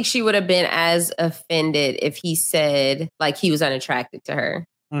 I don't think she would have been as offended if he said like he was unattracted to her.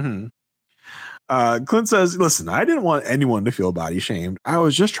 Clint says, listen, I didn't want anyone to feel body shamed. I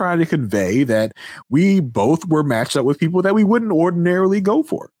was just trying to convey that we both were matched up with people that we wouldn't ordinarily go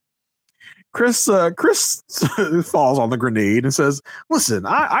for. Chris falls on the grenade and says, listen,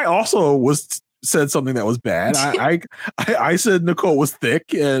 I also said something that was bad. I said Nicole was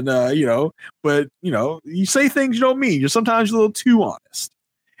thick and, but you say things you don't mean. You're sometimes a little too honest.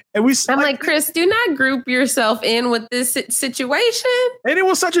 And I'm like, Chris, do not group yourself in with this situation. And it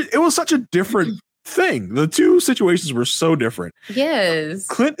was such a different thing. The two situations were so different. Yes.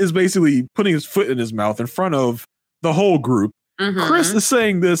 Clint is basically putting his foot in his mouth in front of the whole group. Chris is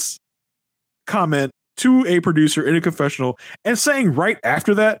saying this comment to a producer in a confessional and saying right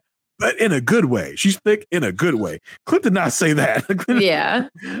after that, but in a good way. She's thick in a good way. Clint did not say that. Yeah.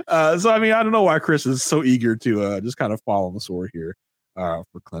 So, I mean, I don't know why Chris is so eager to just kind of fall on the sword here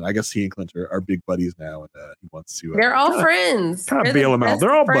for Clint. I guess he and Clint are big buddies now, and he wants to. They're all friends. Kind of bail him out.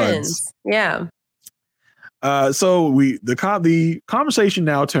 They're all buds. Yeah. So the conversation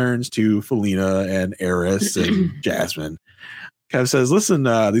now turns to Felina and Eris and Jasmine. Kev says, listen,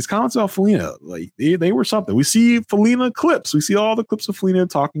 these comments about Felina, like they were something. We see Felina clips. We see all the clips of Felina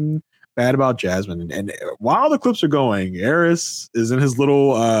talking bad about Jasmine. And while the clips are going, Eris is in his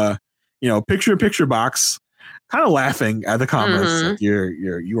little, picture box, kind of laughing at the comments. Like,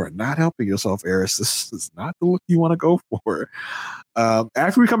 you are not helping yourself, Eris. This is not the look you want to go for.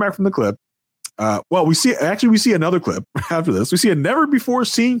 After we come back from the clip, we see another clip after this. We see a never before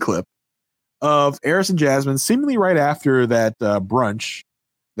seen clip of Eris and Jasmine seemingly right after that brunch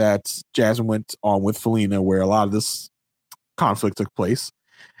that Jasmine went on with Felina, where a lot of this conflict took place.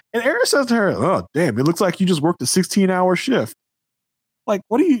 And Eris says to her, oh, damn, it looks like you just worked a 16-hour shift. Like,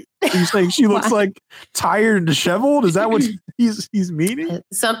 what are you saying? She looks like tired and disheveled? Is that what he's meaning?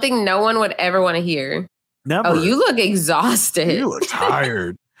 Something no one would ever want to hear. Never. Oh, you look exhausted. You look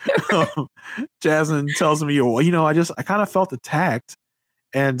tired. Jasmine tells me, I kind of felt attacked.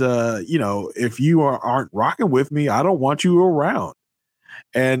 And, if you aren't rocking with me, I don't want you around.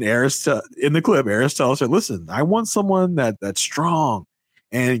 And Eris, in the clip, Eris tells her, listen, I want someone that's strong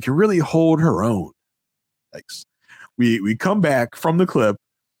and can really hold her own. Thanks. We come back from the clip.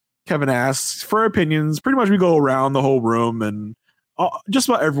 Kevin asks for opinions. Pretty much we go around the whole room and just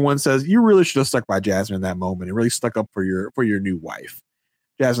about everyone says, you really should have stuck by Jasmine in that moment and really stuck up for your new wife.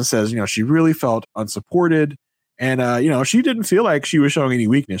 Jasmine says, she really felt unsupported. And, she didn't feel like she was showing any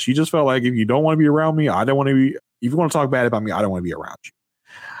weakness. She just felt like if you don't want to be around me, I don't want to be. If you want to talk bad about me, I don't want to be around you.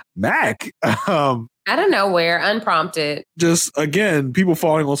 Mac. Out of nowhere, unprompted. Just, again, people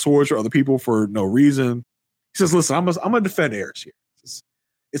falling on swords for other people for no reason. He says, listen, I'm going to defend Eris here.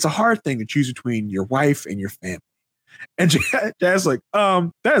 It's a hard thing to choose between your wife and your family. And Jazz like,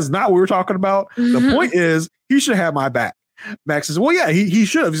 that is not what we're talking about. The point is, he should have my back. Max says, well, yeah, he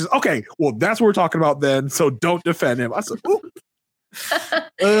should have. He says, okay, well, that's what we're talking about then. So don't defend him. I said, ooh.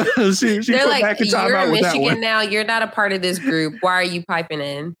 She They're put like, Mac in you're timeout in with that one. Michigan now. You're not a part of this group. Why are you piping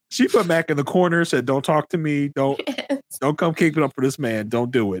in? She put Mac in the corner, said, don't talk to me. Don't come keeping up for this man. Don't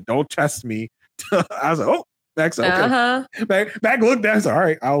do it. Don't test me. I was like, oh, Max, okay. Mac looked down and said, all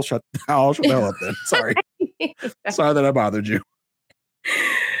right, I'll shut the hell up then. Sorry. Sorry that I bothered you.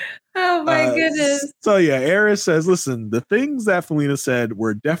 Oh my goodness. So yeah, Eris says, listen, the things that Felina said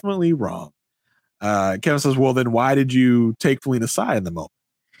were definitely wrong. Kevin says, well, then why did you take Felina's side in the moment?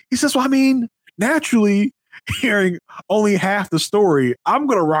 He says, well, I mean, naturally, hearing only half the story, I'm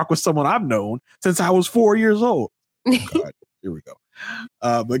going to rock with someone I've known since I was 4 years old. God, here we go.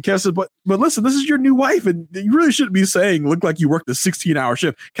 But Kevin says, but listen, this is your new wife, and you really shouldn't be saying, look like you worked a 16-hour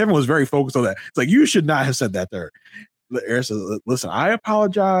shift. Kevin was very focused on that. It's like, you should not have said that to her. Eris says, listen, I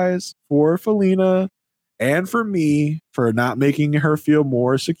apologize for Felina and for me for not making her feel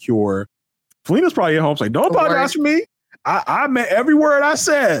more secure. Felina's probably at home saying, don't apologize for me. I meant every word I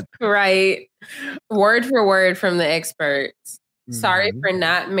said. Right. Word for word from the experts. Sorry for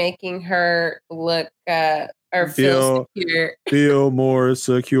not making her look or feel secure. Feel more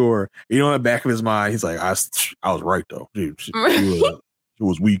secure. You know, in the back of his mind, he's like, I was right though. She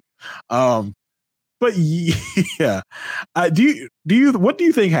was weak. But yeah. What do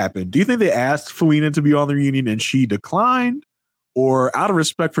you think happened? Do you think they asked Felina to be on the reunion and she declined? Or out of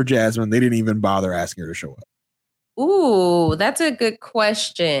respect for Jasmine, they didn't even bother asking her to show up? Ooh, that's a good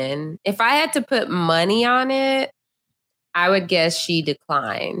question. If I had to put money on it, I would guess she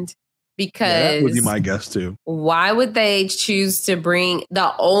declined. Because that would be my guess too. Why would they choose to bring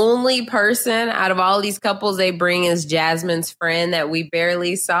the only person out of all these couples they bring is Jasmine's friend that we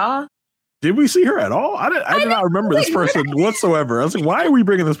barely saw? Did we see her at all? I did not remember this person whatsoever. I was like, why are we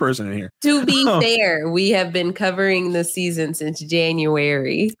bringing this person in here? To be fair, we have been covering the season since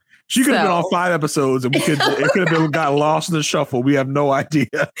January. She could have been on 5 episodes and it could have got lost in the shuffle. We have no idea.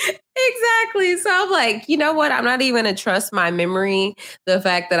 Exactly. So I'm like, you know what? I'm not even going to trust my memory. The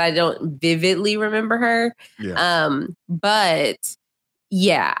fact that I don't vividly remember her. Yeah. But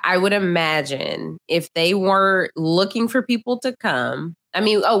yeah, I would imagine if they were looking for people to come. I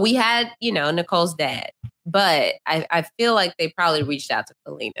mean, we had, Nicole's dad, but I feel like they probably reached out to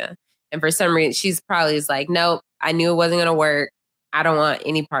Felina. And for some reason, she's probably like, nope, I knew it wasn't going to work. I don't want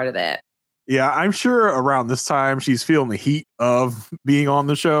any part of that. Yeah, I'm sure around this time she's feeling the heat of being on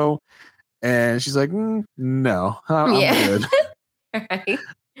the show. And she's like, no, I'm good.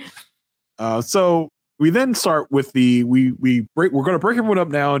 Right. So we then start with we're going to break everyone up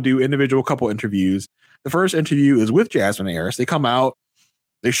now and do individual couple interviews. The first interview is with Jasmine and Eris. They come out,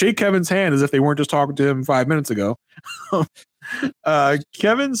 they shake Kevin's hand as if they weren't just talking to him 5 minutes ago.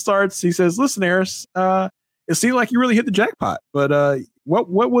 Kevin starts, he says, listen, Eris, it seemed like you really hit the jackpot, but what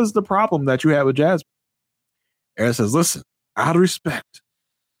was the problem that you had with Jasmine? Eris says, listen, out of respect,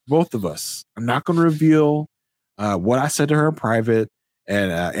 both of us, I'm not going to reveal what I said to her in private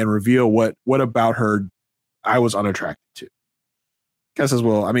and reveal what about her I was unattracted to. Kev says,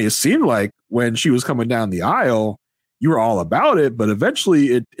 well, I mean, it seemed like when she was coming down the aisle, you were all about it, but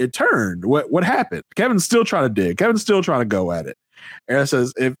eventually it turned. What happened? Kevin's still trying to dig. Kevin's still trying to go at it. Eris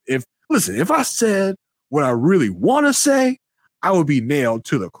says, if I said what I really want to say, I would be nailed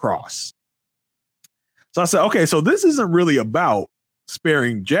to the cross. So I said, okay, so this isn't really about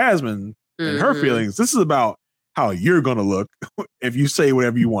sparing Jasmine and her feelings. This is about how you're going to look if you say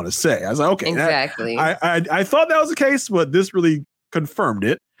whatever you want to say. I was like, okay, exactly. I thought that was the case, but this really confirmed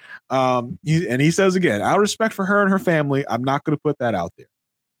it. He says again, out of respect for her and her family, I'm not going to put that out there.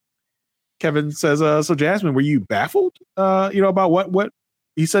 Kevin says, so Jasmine, were you baffled, about what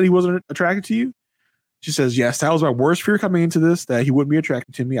he said he wasn't attracted to you? She says, yes, that was my worst fear coming into this, that he wouldn't be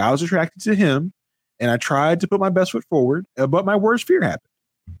attracted to me. I was attracted to him, and I tried to put my best foot forward, but my worst fear happened.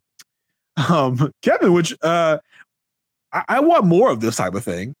 Kevin, which I want more of this type of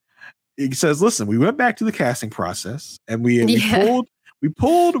thing. He says, listen, we went back to the casting process, and we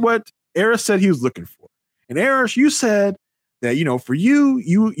pulled what Eris said he was looking for. And Eris, you said that, for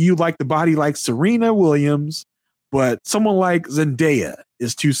you like the body like Serena Williams, but someone like Zendaya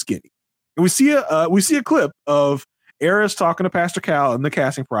is too skinny. And we see a clip of Eris talking to Pastor Cal in the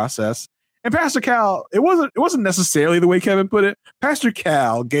casting process. And Pastor Cal, it wasn't necessarily the way Kevin put it. Pastor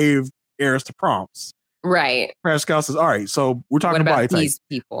Cal gave Eris the prompts. Right. Pastor Cal says, all right, so we're talking about these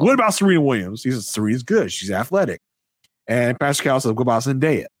people. What about Serena Williams? He says, Serena's good. She's athletic. And Pastor Cal says, what about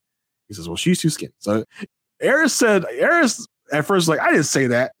Zendaya? He says, well, she's too skinny. So Eris at first was like, I didn't say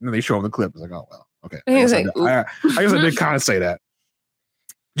that. And then they show him the clip. It's like, oh, well, okay. I guess I did kind of say that.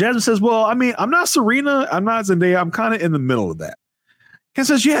 Jasmine says, well, I mean, I'm not Serena. I'm not Zendaya. I'm kind of in the middle of that. Ken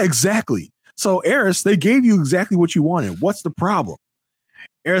says, yeah, exactly. So Eris, they gave you exactly what you wanted. What's the problem?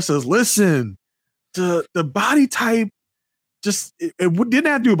 Eris says, listen, the body type, it didn't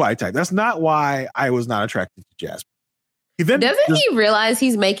have to do a body type. That's not why I was not attracted to Jasmine. Doesn't he realize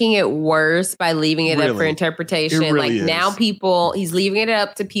he's making it worse by leaving it up for interpretation? Now he's leaving it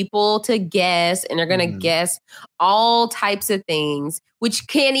up to people to guess, and they're going to guess all types of things, which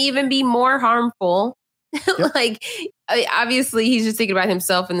can even be more harmful. Yep. Obviously he's just thinking about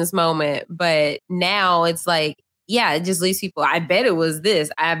himself in this moment, but now it's like, yeah, it just leaves people. I bet it was this.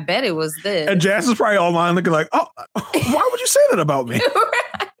 I bet it was this. And Jazz is probably online looking like, oh, why would you say that about me?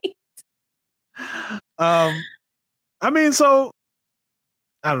 Right. I mean, so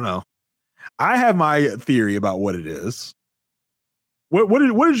I don't know. I have my theory about what it is.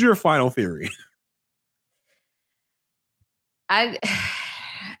 What is your final theory? I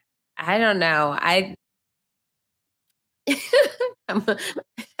don't know. I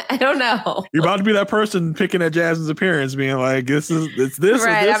don't know. You're about to be that person picking at Jasmine's appearance, being like, it's this,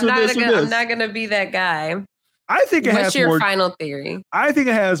 right? or this, I'm not gonna be that guy. I think it What's has your more. final theory? I think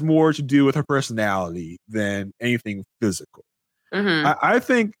it has more to do with her personality than anything physical. Mm-hmm. I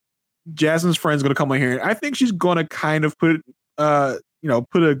think Jasmine's friend's going to come in here, and I think she's going to kind of put a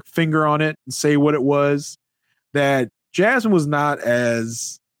finger on it and say what it was. That Jasmine was not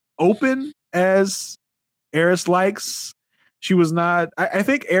as open as Eris likes. She was not. I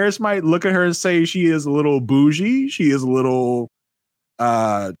think Eris might look at her and say she is a little bougie. She is a little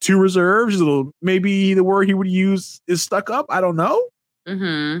too reserved. She's a little. Maybe the word he would use is stuck up. I don't know.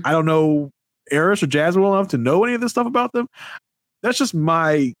 Mm-hmm. I don't know Eris or Jasmine well enough to know any of this stuff about them. That's just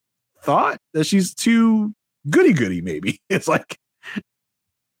my thought. That she's too goody. Maybe it's like.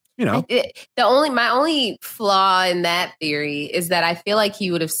 My only flaw in that theory is that I feel like he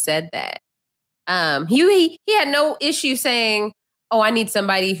would have said that. He had no issue saying, "Oh, I need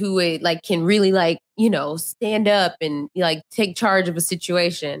somebody who would can really stand up and take charge of a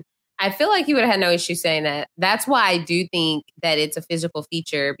situation." I feel like he would have had no issue saying that. That's why I do think that it's a physical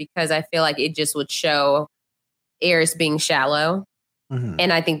feature, because I feel like it just would show Eris being shallow,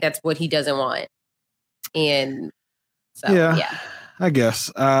 and I think that's what he doesn't want. And so, yeah. I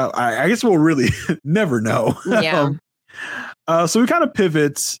guess. I guess we'll really never know. Yeah. So we kind of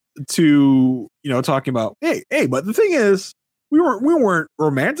pivot to talking about hey, but the thing is, we weren't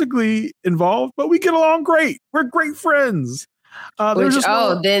romantically involved, but we get along great. We're great friends.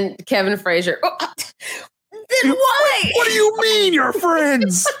 Then Kevin Frazier. Oh, then why? What do you mean you're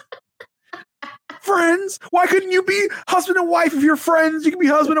friends? Friends? Why couldn't you be husband and wife if you're friends? You can be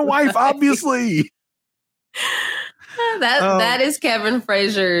husband and wife, obviously. That is Kevin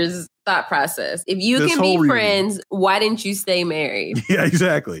Frazier's thought process. If you can be friends, why didn't you stay married? Yeah,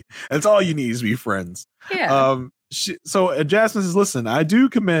 exactly. That's all you need is to be friends. Yeah. So Jasmine says, listen, I do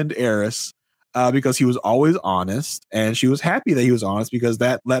commend Eris because he was always honest, and she was happy that he was honest because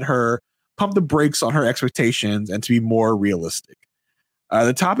that let her pump the brakes on her expectations and to be more realistic.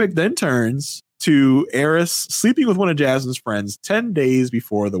 The topic then turns to Eris sleeping with one of Jasmine's friends 10 days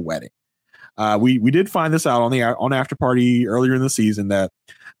before the wedding. We did find this out on After Party earlier in the season that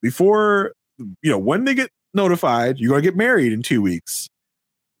before, when they get notified, you're going to get married in 2 weeks.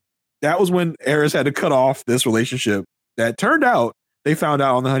 That was when Eris had to cut off this relationship that turned out, they found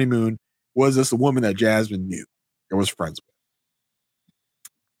out on the honeymoon, was this a woman that Jasmine knew or was friends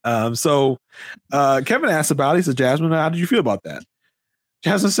with. So Kevin asked about it. He said, Jasmine, how did you feel about that?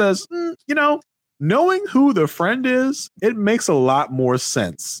 Jasmine says, knowing who the friend is, it makes a lot more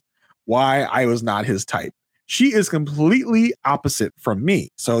sense why I was not his type. She is completely opposite from me.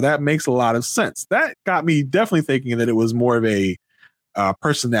 So that makes a lot of sense. That got me definitely thinking that it was more of a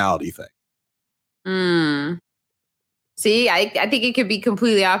personality thing. See, I think it could be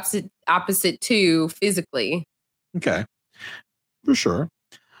completely opposite too, physically. Okay. For sure.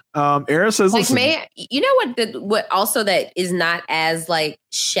 Eris says, listen, what also that is not as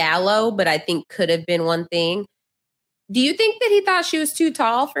shallow, but I think could have been one thing. Do you think that he thought she was too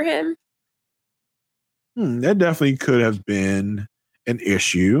tall for him? That definitely could have been an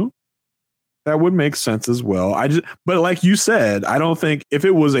issue. That would make sense as well. But like you said, I don't think if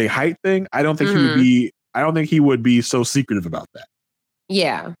it was a height thing, I don't think he would be so secretive about that.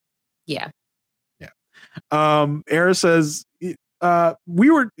 Yeah. Eris says, we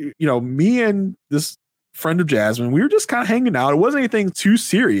were, me and this friend of Jasmine, we were just kind of hanging out. It wasn't anything too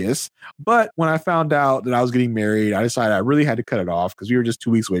serious. But when I found out that I was getting married, I decided I really had to cut it off because we were just 2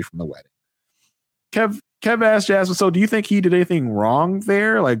 weeks away from the wedding. Kev asked Jasmine, so do you think he did anything wrong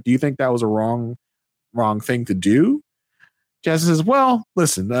there? Do you think that was a wrong thing to do? Jasmine says, well,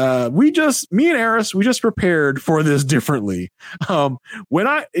 listen, me and Eris, we just prepared for this differently.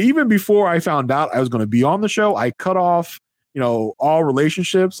 Even before I found out I was going to be on the show, I cut off all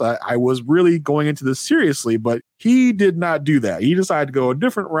relationships. I was really going into this seriously, but he did not do that. He decided to go a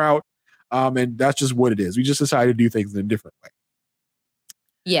different route. And that's just what it is. We just decided to do things in a different way.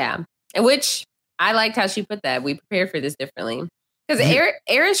 Yeah. Which I liked how she put that. We prepared for this differently. Because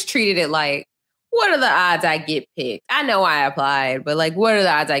Eris treated it like, what are the odds I get picked? I know I applied, but what are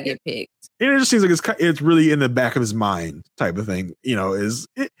the odds I get picked? And it just seems like it's really in the back of his mind type of thing,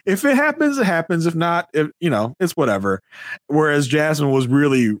 if it happens, it happens. If not, it's whatever. Whereas Jasmine was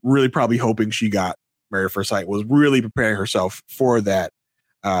really, really probably hoping she got married at first sight, was really preparing herself for that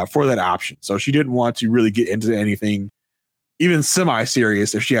option. So she didn't want to really get into anything even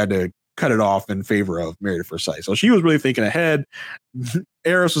semi-serious if she had to cut it off in favor of married at first sight. So she was really thinking ahead.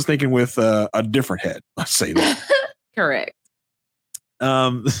 Eris was thinking with a different head. Let's say that. Correct.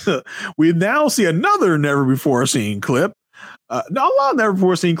 We now see another never before seen clip Now, a lot of never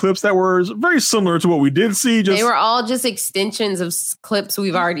before seen clips that were very similar to what we did see. They were all just extensions of clips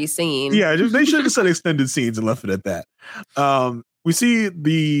we've already seen. Yeah, they should have said extended scenes and left it at that. We see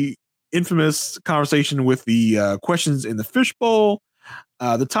the infamous conversation with the questions in the fishbowl.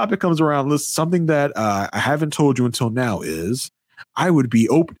 The topic comes around. Something that I haven't told you until now is I would be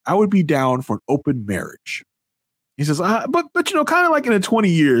down for an open marriage. He says, but kind of like in a 20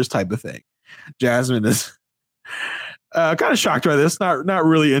 years type of thing. Jasmine is kind of shocked by this, not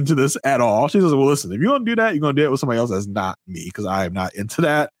really into this at all. She says, well, listen, if you're going to do that, you're going to do it with somebody else that's not me, because I am not into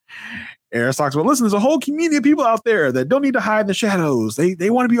that. Eris talks about, listen, there's a whole community of people out there that don't need to hide in the shadows. They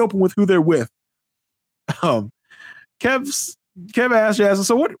want to be open with who they're with. Kev asked Jasmine,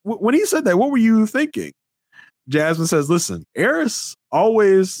 so when he said that, what were you thinking? Jasmine says, listen, Eris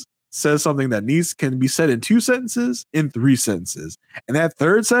always says something that can be said in 2 sentences, in 3 sentences. And that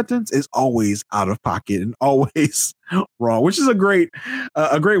third sentence is always out of pocket and always wrong, which is a great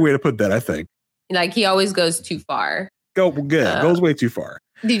way to put that, I think. Like he always goes too far. Goes way too far.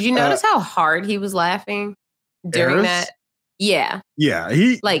 Did you notice how hard he was laughing during Eris? that? Yeah. Yeah.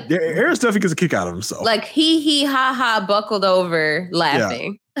 Eris definitely gets a kick out of himself. Like he ha ha buckled over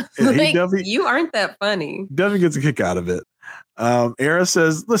laughing. Yeah, you aren't that funny. Definitely gets a kick out of it. Eris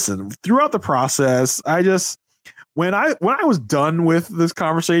says, listen, throughout the process, when I was done with this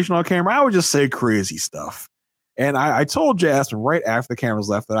conversation on camera, I would just say crazy stuff. And I told Jasmine right after the cameras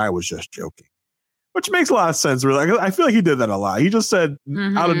left that I was just joking, which makes a lot of sense. Really, I feel like he did that a lot. He just said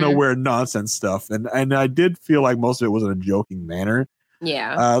out of nowhere nonsense stuff. And I did feel like most of it was in a joking manner.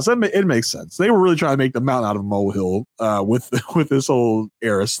 Yeah. So it makes sense. They were really trying to make the mountain out of a molehill with this whole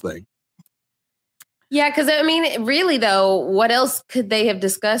Eris thing. Yeah, because I mean, really though, what else could they have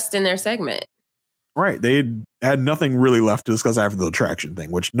discussed in their segment? Right. They had nothing really left to discuss after the attraction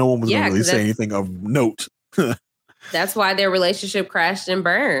thing, which no one was going to really say anything of note. That's why their relationship crashed and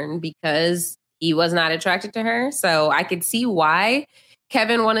burned, because he was not attracted to her. So I could see why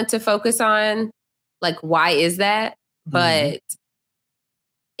Kevin wanted to focus on, like, why is that? But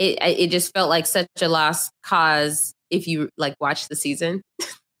it just felt like such a lost cause if you like watch the season.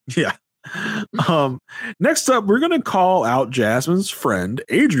 Yeah. Next up, we're going to call out Jasmine's friend,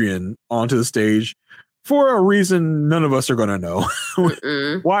 Adrian, onto the stage for a reason none of us are going to know.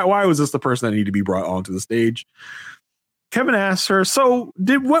 Why was this the person that needed to be brought onto the stage? Kevin asks her, so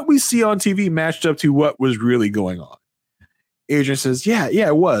did what we see on TV matched up to what was really going on? Adrian says, yeah,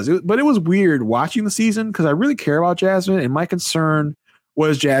 it was. But it was weird watching the season because I really care about Jasmine, and my concern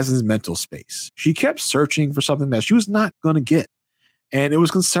was Jasmine's mental space. She kept searching for something that she was not going to get. And it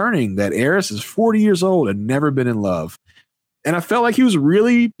was concerning that Eris is 40 years old and never been in love. And I felt like he was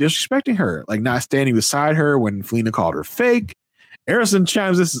really disrespecting her, like not standing beside her when Felina called her fake. Eris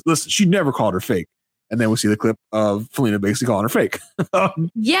chimes this, listen, she never called her fake. And then we see the clip of Felina basically calling her fake.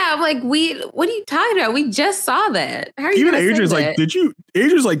 Yeah, I'm like, what are you talking about? We just saw that. How are you even Adrian's like, did you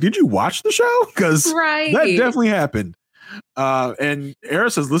watch the show? Because that definitely happened. And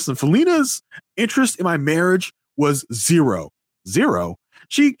Eris says, listen, Felina's interest in my marriage was zero.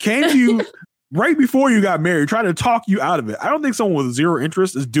 She came to you right before you got married, trying to talk you out of it. I don't think someone with zero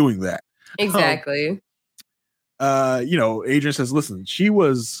interest is doing that. Exactly. Adrian says, listen, she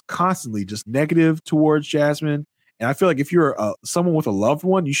was constantly just negative towards Jasmine. And I feel like if you're someone with a loved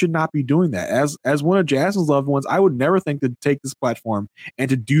one, you should not be doing that. As one of Jasmine's loved ones, I would never think to take this platform and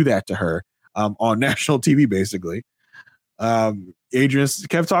to do that to her on national TV, basically.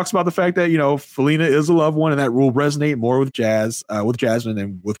 Kev talks about the fact that, Felina is a loved one and that will resonate more with Jasmine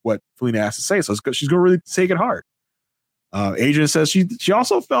and with what Felina has to say. So she's going to really take it hard. Adrian says she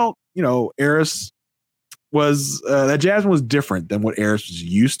also felt, Eris that Jasmine was different than what Eris was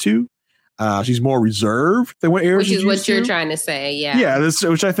used to. She's more reserved than what Eris was used to. Which is what you're trying to say. Yeah. Yeah.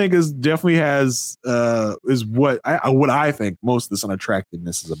 Which I think is definitely is what I think most of this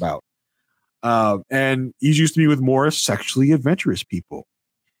unattractiveness is about. And he's used to be with more sexually adventurous people.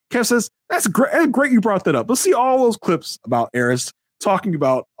 Kev says, that's great you brought that up. Let's see all those clips about Eris talking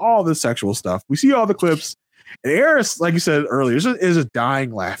about all this sexual stuff. We see all the clips, and Eris, like you said earlier, is just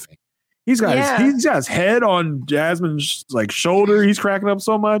dying laughing. He's got his head on Jasmine's shoulder. He's cracking up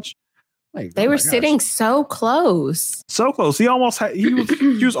so much. They were sitting so close. So close. He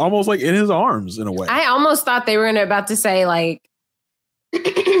was almost like in his arms in a way. I almost thought they were about to say well,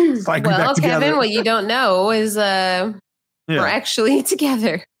 Kevin, what you don't know is we're actually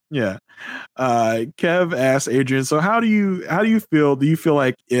together. Yeah. Kev asked Adrian, so how do you feel? Do you feel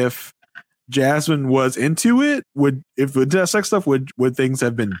like if Jasmine was into it, if the sex stuff would things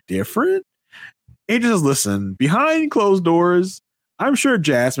have been different? Adrian says, listen, behind closed doors, I'm sure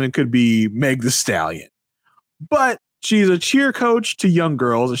Jasmine could be Meg the Stallion. But she's a cheer coach to young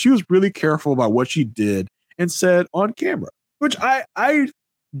girls, and she was really careful about what she did and said on camera, which I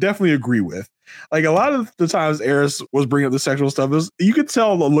definitely agree with. Like a lot of the times Eris was bringing up the sexual stuff, you could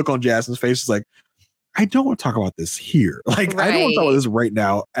tell the look on Jasmine's face is like, I don't want to talk about this here. Like, I don't want to talk about this right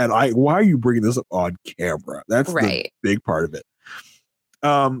now. And why are you bringing this up on camera? That's the big part of it.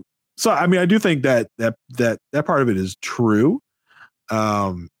 So, I mean, I do think that part of it is true.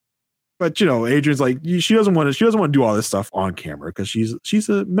 But you know, Adrian's like, she doesn't want to do all this stuff on camera because she's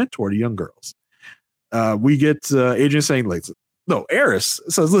a mentor to young girls. We get Adrian saying, like, no, Eris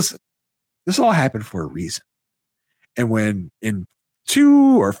says, listen, this all happened for a reason. And when in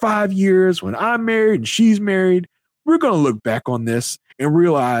 2 or 5 years, when I'm married and she's married, we're going to look back on this and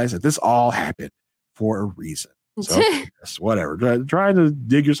realize that this all happened for a reason. So, yes, whatever. Trying to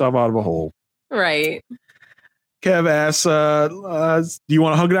dig yourself out of a hole. Right. Kev asks, do you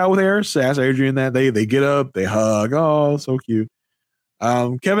want to hug it out with Eris? Asks Adrian that. They get up, they hug. Oh, so cute.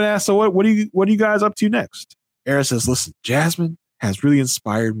 Kevin asks, so what are you guys up to next? Eris says, listen, Jasmine has really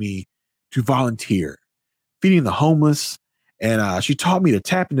inspired me to volunteer, feeding the homeless, and she taught me to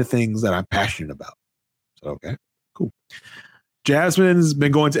tap into things that I'm passionate about. So, okay, cool. Jasmine's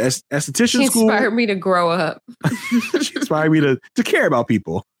been going to esthetician school. She inspired me to grow up. She inspired me to care about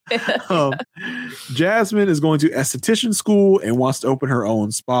people. Jasmine is going to esthetician school and wants to open her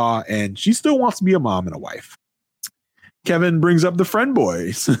own spa, and she still wants to be a mom and a wife. Kevin brings up the friend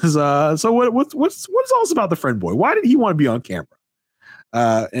boy. Says, so what's all this about the friend boy? Why did he want to be on camera?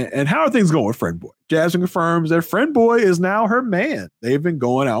 And how are things going with friend boy? Jasmine confirms that friend boy is now her man. They've been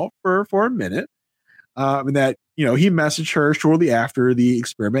going out for a minute. And that, you know, he messaged her shortly after the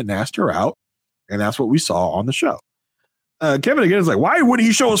experiment and asked her out. And that's what we saw on the show. Kevin again is like, why wouldn't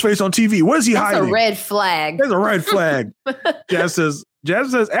he show his face on TV? What is he hiding? That's a red flag. There's a red flag. Jasmine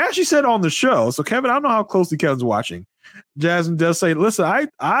says, as she said on the show. So Kevin, I don't know how closely Kevin's watching. Jasmine does say, listen,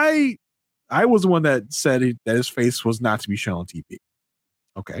 I was the one that said that his face was not to be shown on TV.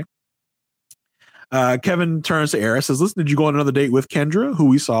 Okay. Kevin turns to Eris, says, listen, did you go on another date with Kendra, who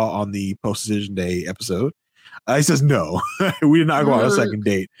we saw on the post-decision day episode? He says, no, we did not go on a second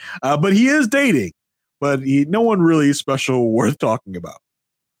date. But he is dating, but no one really special worth talking about.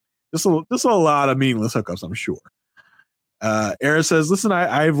 Just a lot of meaningless hookups, I'm sure. Eris says, listen,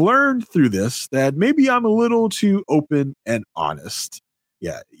 I've learned through this that maybe I'm a little too open and honest.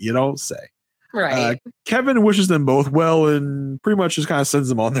 Yeah, you don't say. Right. Kevin wishes them both well and pretty much just kind of sends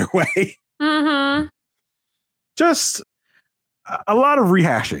them on their way. Mm-hmm. Just a lot of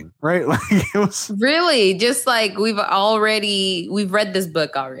rehashing, right? Like it was really just like we've read this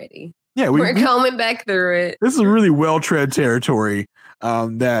book already. Yeah, we're coming back through it. This is really well-tread territory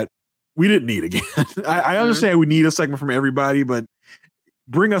that we didn't need again. I understand we need a segment from everybody, but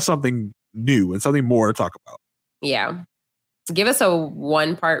bring us something new and something more to talk about. Yeah. Give us a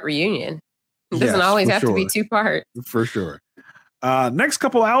 1-part reunion. It doesn't always have to be 2 parts. For sure. Next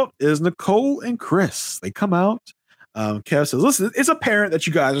couple out is Nicole and Chris. They come out. Kev says, listen, it's apparent that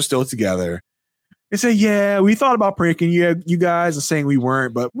you guys are still together. They say, yeah, we thought about pranking you guys and saying we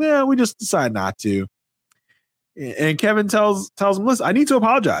weren't, but well, we just decided not to. And Kevin tells him, listen, I need to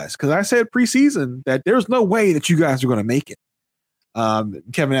apologize because I said preseason that there's no way that you guys are going to make it.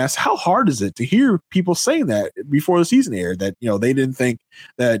 Kevin asks, how hard is it to hear people saying that before the season aired, that, you know, they didn't think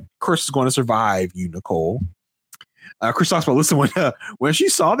that Chris is going to survive you, Nicole. Chris talks about, listen, when she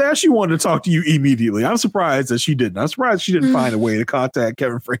saw that, she wanted to talk to you immediately. I'm surprised that she didn't. I'm surprised she didn't find a way to contact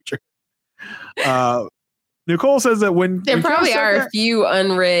Kevin Frazier. Nicole says that when there probably are a few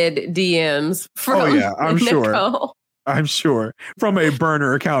unread DMs from I'm Nicole. I'm sure from a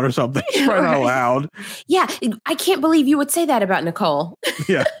burner account or something. She's probably not allowed. Yeah, I can't believe you would say that about Nicole.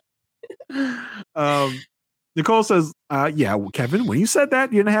 Yeah. Nicole says, yeah, well, Kevin, when you said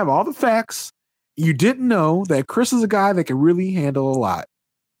that, you didn't have all the facts. You didn't know that Chris is a guy that can really handle a lot.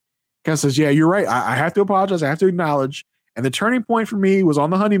 Kevin says, yeah, you're right. I have to apologize. I have to acknowledge. And the turning point for me was on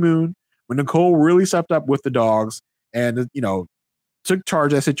the honeymoon when Nicole really stepped up with the dogs and, you know, took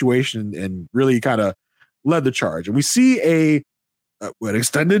charge of that situation and really kind of led the charge. And we see an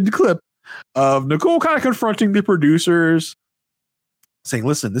extended clip of Nicole kind of confronting the producers, saying,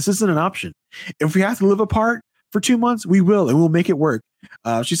 listen, this isn't an option. If we have to live apart for 2 months, we will, and we'll make it work.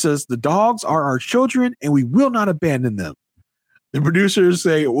 She says, the dogs are our children and we will not abandon them. The producers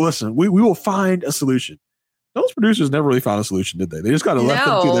say, well, listen, we will find a solution. Those producers never really found a solution, did they? They just got to left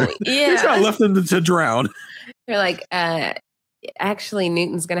them to they just got left them to drown. They're like, actually,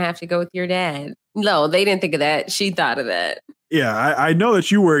 Newton's going to have to go with your dad. No, they didn't think of that. She thought of that. Yeah, I know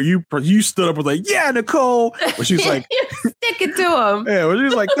that you stood up with like, yeah, Nicole. But she's like, stick it to him. Yeah, well,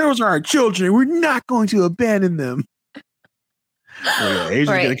 she's like, those are our children. We're not going to abandon them. Asia's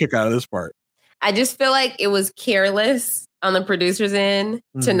getting a kick out of this part. I just feel like it was careless on the producer's end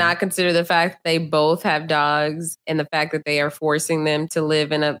to not consider the fact that they both have dogs and the fact that they are forcing them to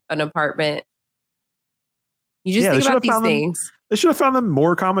live in an apartment. You just think about these things. They should have found them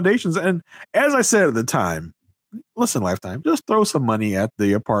more accommodations. And as I said at the time, listen, Lifetime, just throw some money at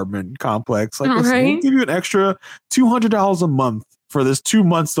the apartment complex. Like, listen, we'll give you an extra $200 a month for this 2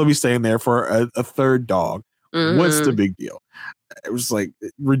 months they'll be staying there for a third dog. What's the big deal? It was like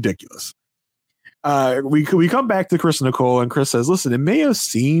ridiculous. We come back to Chris and Nicole, and Chris says, listen, it may have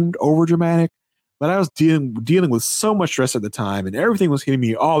seemed overdramatic, but I was dealing with so much stress at the time, and everything was hitting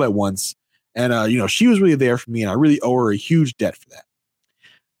me all at once. And, she was really there for me, and I really owe her a huge debt for that.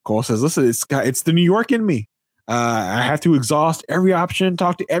 Nicole says, listen, it's the New York in me. I have to exhaust every option,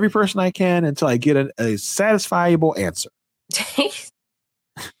 talk to every person I can until I get a satisfiable answer.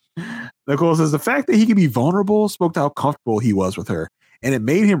 Nicole says the fact that he could be vulnerable spoke to how comfortable he was with her, and it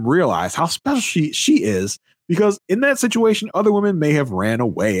made him realize how special she is, because in that situation, other women may have ran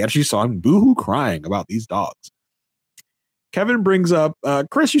away as she saw him boohoo crying about these dogs. Kevin brings up,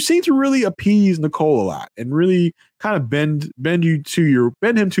 Chris, you seem to really appease Nicole a lot and really kind of bend him to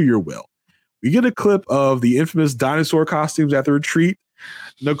your will. We get a clip of the infamous dinosaur costumes at the retreat.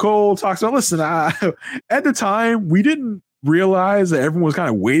 Nicole talks about, listen, at the time, we didn't realize that everyone was kind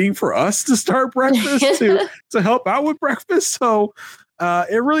of waiting for us to start breakfast to help out with breakfast. So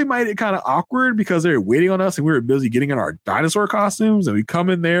it really made it kind of awkward because they were waiting on us and we were busy getting in our dinosaur costumes, and we come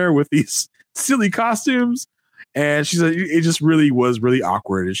in there with these silly costumes. And she said it just really was really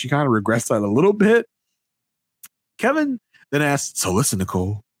awkward, and she kind of regrets that a little bit. Kevin then asked, so listen,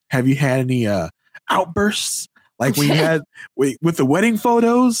 Nicole, have you had any outbursts like when you had with the wedding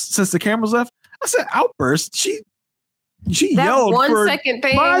photos since the cameras left? I said outbursts. She yelled 1 for second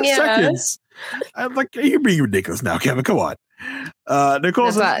thing, 5 seconds. I'm like, you're being ridiculous now, Kevin. Come on.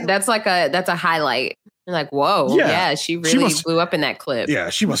 Nicole says, that's a highlight. You're like, whoa, yeah, she really blew up in that clip. Yeah,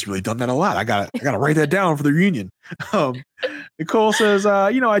 she must have really done that a lot. I gotta write that down for the reunion. Nicole says,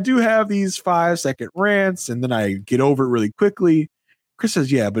 I do have these 5-second rants, and then I get over it really quickly. Chris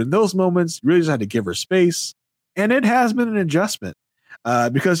says, yeah, but in those moments, you really just had to give her space, and it has been an adjustment.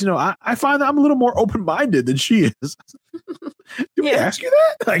 Because I find that I'm a little more open-minded than she is. Did we ask you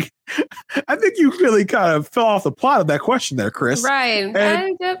that? Like, I think you really kind of fell off the plot of that question there, Chris. Right.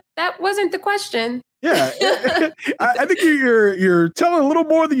 That wasn't the question. Yeah, I think you're telling a little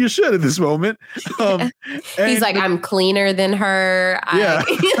more than you should at this moment. He's like, I'm cleaner than her. Yeah.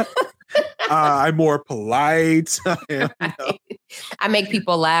 I'm more polite. I make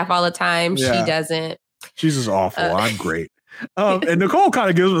people laugh all the time. Yeah. She doesn't. She's just awful. I'm great. And Nicole kind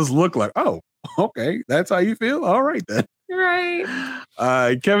of gives this look like, oh, okay, that's how you feel? All right, then. Right.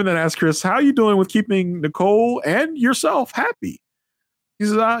 Kevin then asks Chris, how are you doing with keeping Nicole and yourself happy? He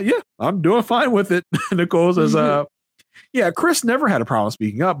says, yeah, I'm doing fine with it. Nicole says, yeah, Chris never had a problem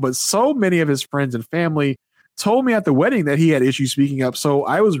speaking up, but so many of his friends and family told me at the wedding that he had issues speaking up. So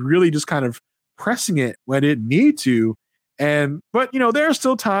I was really just kind of pressing it when I didn't need to. But there are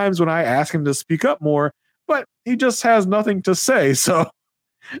still times when I ask him to speak up more, but he just has nothing to say. So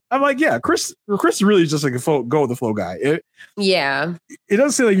I'm like, yeah, Chris is really just like a go with the flow guy. It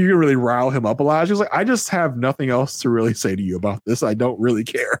doesn't seem like you can really rile him up a lot. She's like, I just have nothing else to really say to you about this. I don't really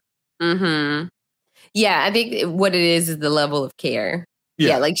care. Mm-hmm. Yeah, I think what it is the level of care.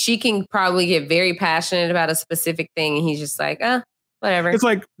 Yeah, like she can probably get very passionate about a specific thing, and he's just like, whatever. It's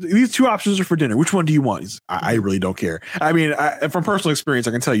like, these two options are for dinner. Which one do you want? I really don't care. I mean, from personal experience,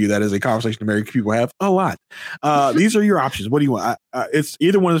 I can tell you that is a conversation married people have a lot. These are your options. What do you want? It's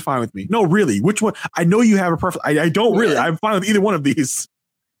either one is fine with me. No, really. Which one? I know you have a perfect. I don't really. I'm fine with either one of these.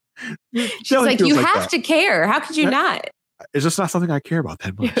 She's like, you have to care. How could you not? It's just not something I care about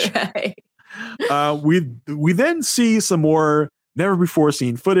that much. Right. We then see some more never before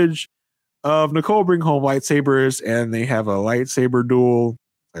seen footage of Nicole bring home lightsabers, and they have a lightsaber duel.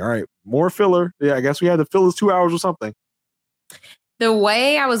 All right, more filler. Yeah, I guess we had to fill this 2 hours or something. The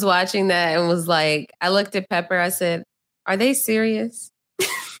way I was watching that and was like, I looked at Pepper. I said, are they serious?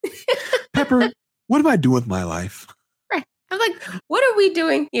 Pepper, what am I doing with my life? Right. I'm like, what are we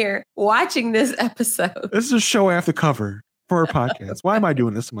doing here watching this episode? This is a show I have to cover for our podcast. Why am I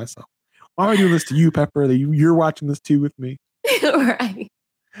doing this to myself? Why am I doing this to you, Pepper? That you're watching this too with me? Right.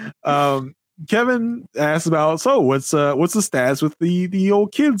 Kevin asks about, so what's the status with the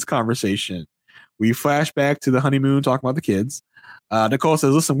old kids conversation? We flash back to the honeymoon talking about the kids. Nicole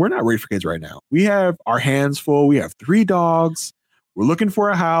says, listen, we're not ready for kids right now. We have our hands full. We have 3 dogs. We're looking for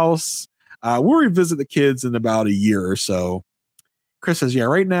a house. We'll revisit the kids in about a year or so. Chris says, yeah,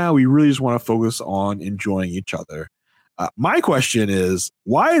 right now we really just want to focus on enjoying each other. My question is,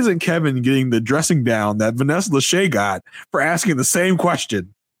 why isn't Kevin getting the dressing down that Vanessa Lachey got for asking the same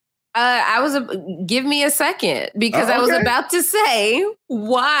question? Give me a second, because I was about to say,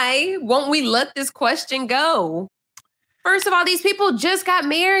 why won't we let this question go? First of all, these people just got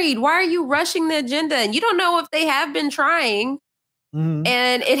married. Why are you rushing the agenda? And you don't know if they have been trying. Mm-hmm.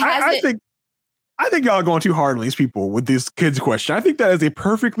 And it hasn't. I think y'all are going too hard on these people with this kids question. I think that is a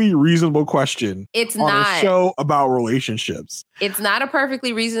perfectly reasonable question. It's on not a show about relationships. It's not a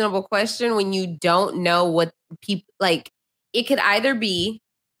perfectly reasonable question when you don't know what people like. It could either be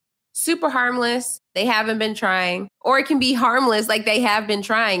super harmless, they haven't been trying, or it can be harmless, like they have been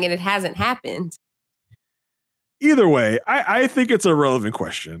trying and it hasn't happened. Either way, I think it's a relevant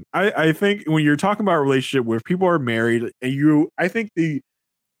question. I think when you're talking about a relationship where people are married and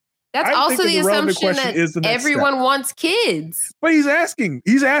that's also the assumption that everyone wants kids. But he's asking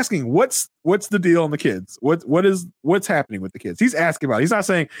what's the deal on the kids? What's happening with the kids? He's asking about it. He's not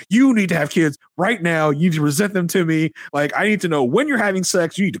saying you need to have kids right now. You need to present them to me. Like, I need to know when you're having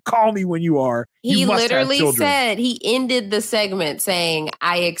sex. You need to call me when you are. He literally said, he ended the segment saying,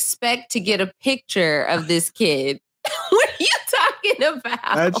 I expect to get a picture of this kid. What are you talking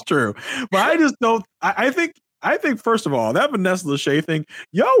about? That's true. But I just don't, I think, first of all, that Vanessa Lachey thing,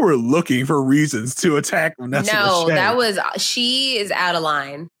 y'all were looking for reasons to attack Vanessa Lachey. No, she is out of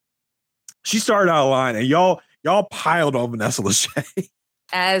line. She started out of line, and y'all piled on Vanessa Lachey.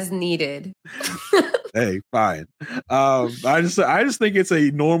 As needed. Hey, fine. I just think it's a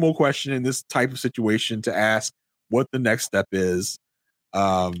normal question in this type of situation to ask what the next step is.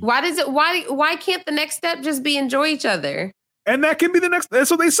 Why can't the next step just be enjoy each other? And that can be the next.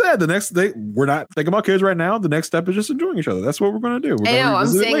 That's what they said. We're not thinking about kids right now. The next step is just enjoying each other. That's what we're going to do. I'm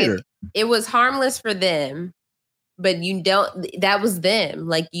saying it was harmless for them, but that was them.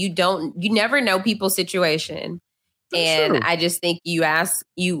 Like, you never know people's situation. That's true. I just think if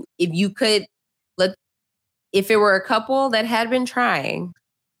it were a couple that had been trying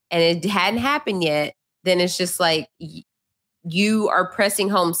and it hadn't happened yet, then it's just like you are pressing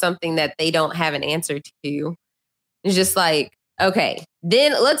home something that they don't have an answer to. It's just like, okay,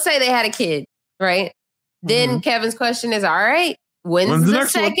 then let's say they had a kid, right? Then Kevin's question is, all right, when's the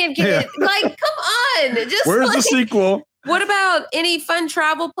second kid? Yeah. Like, come on. Where's the sequel? What about any fun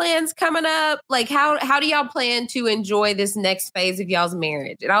travel plans coming up? Like, how do y'all plan to enjoy this next phase of y'all's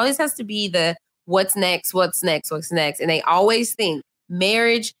marriage? It always has to be the what's next. And they always think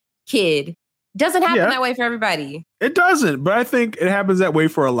marriage, kid. Doesn't happen that way for everybody. It doesn't, but I think it happens that way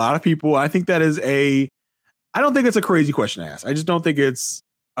for a lot of people. I think that is I don't think it's a crazy question to ask. I just don't think it's.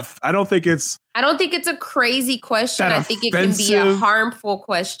 I don't think it's a crazy question. I think it can be a harmful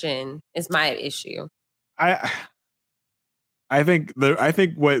question. Is my issue. I think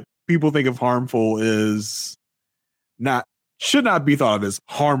what people think of harmful should not be thought of as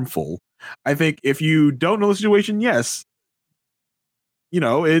harmful. I think if you don't know the situation, yes,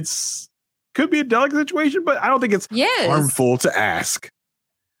 could be a delicate situation, but I don't think it's harmful to ask.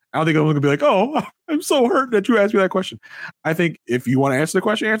 I don't think I'm going to be like, oh, I'm so hurt that you asked me that question. I think if you want to answer the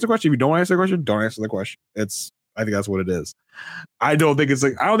question, answer the question. If you don't want to answer the question, don't answer the question. I think that's what it is. I don't think it's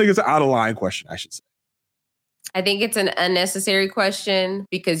an out of line question, I should say. I think it's an unnecessary question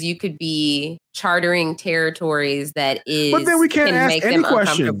because you could be chartering territories but then we can't ask any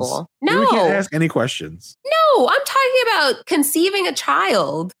questions. No, we can't ask any questions. No, I'm talking about conceiving a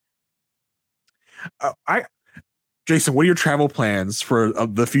child. Jason, what are your travel plans for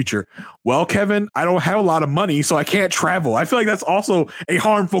the future? Well, Kevin, I don't have a lot of money, so I can't travel. I feel like that's also a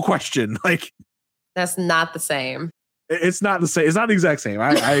harmful question. Like, that's not the same. It's not the same. It's not the exact same.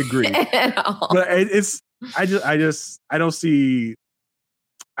 I agree. At all. But I don't see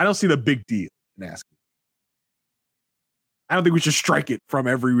the big deal in asking. I don't think we should strike it from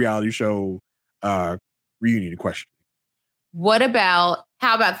every reality show reunion question. How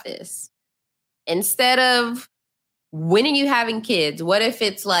about this? Instead of when are you having kids? What if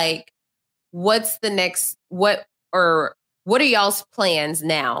it's like, what's the next, what are y'all's plans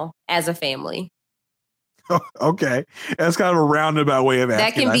now as a family? Okay. That's kind of a roundabout way of asking,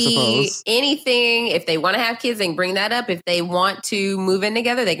 that can be anything. If they want to have kids, they can bring that up. If they want to move in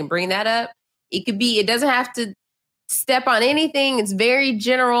together, they can bring that up. It doesn't have to step on anything. It's very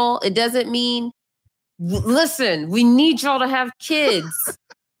general. It doesn't mean, listen, we need y'all to have kids.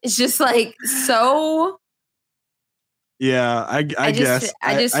 It's just like, so. Yeah, I guess.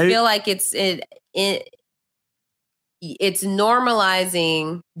 I just feel like it's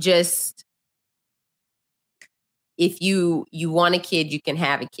normalizing just, if you want a kid, you can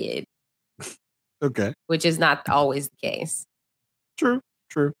have a kid. Okay. Which is not always the case. True.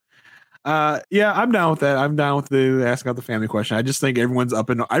 Yeah, I'm down with that. I'm down with the asking out the family question. I just think everyone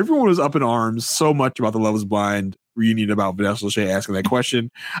was up in arms so much about the Love Is Blind reunion about Vanessa Lachey asking that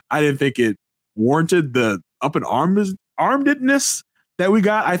question. I didn't think it warranted the up in armedness that we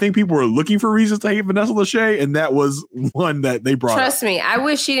got. I think people were looking for reasons to hate Vanessa Lachey, and that was one that they brought. Trust me, I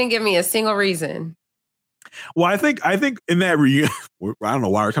wish she didn't give me a single reason. Well, I think in that reunion, I don't know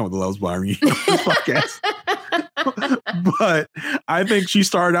why we're talking about the Love Is Blind reunion on this podcast, but I think she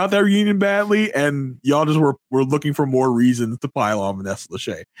started out that reunion badly, and y'all just were looking for more reasons to pile on Vanessa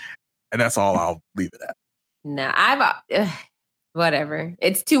Lachey, and that's all I'll leave it at. No, whatever.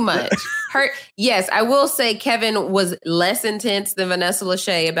 It's too much. Yes, I will say Kevin was less intense than Vanessa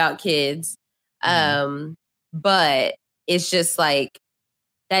Lachey about kids, but it's just like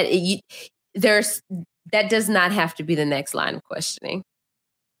that. That does not have to be the next line of questioning.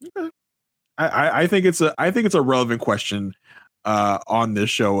 Okay. I think it's a relevant question on this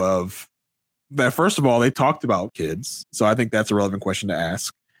show of that. First of all, they talked about kids, so I think that's a relevant question to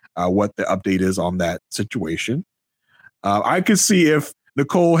ask. What the update is on that situation. I could see if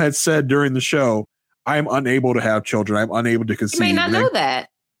Nicole had said during the show, "I am unable to have children. I'm unable to conceive." You may not know that,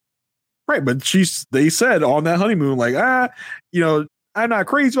 right? But they said on that honeymoon, like, I'm not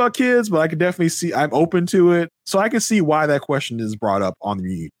crazy about kids, but I could definitely see I'm open to it. So I can see why that question is brought up on the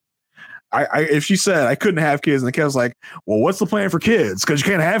reunion. If she said I couldn't have kids, and the kid was like, "Well, what's the plan for kids? Because you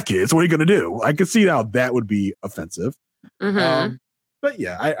can't have kids. What are you going to do?" I could see how that would be offensive. Mm-hmm. But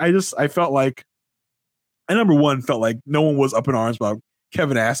yeah, I felt like, I number one felt like no one was up in arms about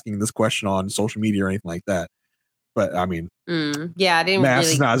Kevin asking this question on social media or anything like that. But I mean, yeah, I didn't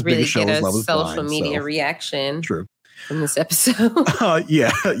really get a social media reaction. True. From this episode.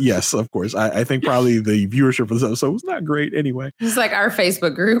 Yes, of course. I think probably the viewership for this episode was not great anyway. It's like our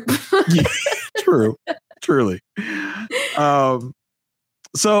Facebook group. Yeah, true. Truly.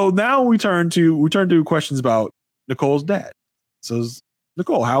 So now we turn to questions about Nicole's dad. So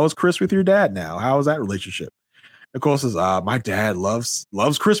Nicole, how is Chris with your dad now? How is that relationship? Nicole says, my dad loves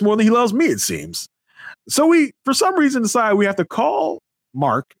Chris more than he loves me, it seems. So we, for some reason, decide we have to call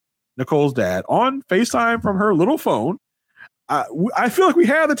Mark, Nicole's dad, on FaceTime from her little phone. I feel like we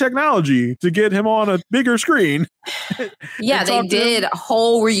have the technology to get him on a bigger screen. Yeah, they did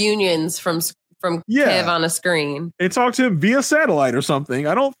whole reunions from Kev on a screen. They talked to him via satellite or something.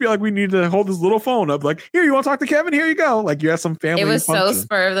 I don't feel like we need to hold this little phone up like, here, you want to talk to Kevin? Here you go. Like you have some family. It was function. so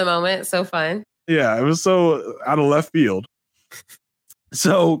spur of the moment. So fun. Yeah, it was so out of left field.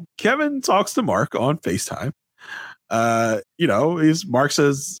 So Kevin talks to Mark on FaceTime. Mark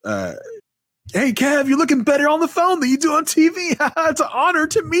says, "Hey Kev, you're looking better on the phone than you do on TV. It's an honor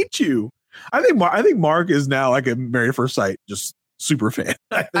to meet you." I think Mark is now like a Married at First Sight, just super fan.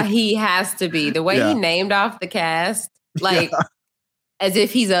 He has to be. The way he named off the cast, as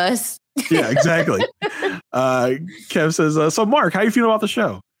if he's us. Yeah, exactly. Kev says, "So Mark, how you feeling about the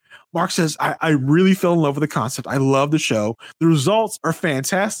show?" Mark says, I really fell in love with the concept. I love the show. The results are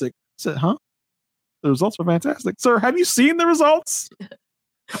fantastic. I said, huh? The results are fantastic. Sir, have you seen the results?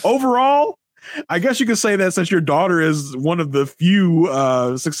 Overall, I guess you could say that since your daughter is one of the few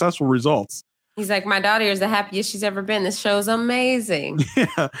successful results. He's like, my daughter is the happiest she's ever been. This show's amazing.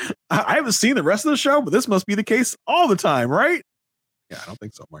 Yeah. I haven't seen the rest of the show, but this must be the case all the time, right? Yeah, I don't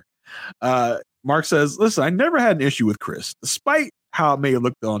think so, Mark. Mark says, listen, I never had an issue with Chris, despite how it may have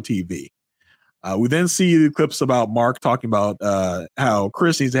looked on TV. We then see the clips about Mark talking about how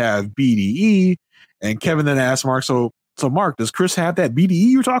Chris needs to have BDE. And Kevin then asks Mark, so Mark, does Chris have that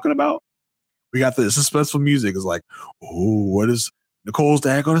BDE you're talking about? We got the suspenseful music. It's like, oh, what is Nicole's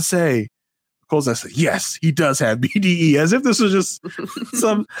dad going to say? Nicole's dad says, yes, he does have BDE, as if this was just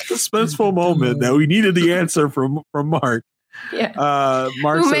some suspenseful moment that we needed the answer from Mark. Yeah.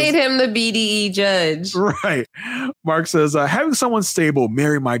 Mark Who made him the BDE judge? Right. Mark says, having someone stable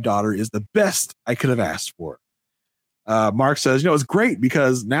marry my daughter is the best I could have asked for. Mark says, it's great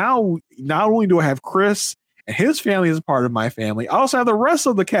because now not only do I have Chris and his family as part of my family, I also have the rest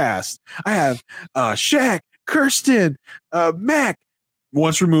of the cast. I have Shaq, Kirsten, Mac,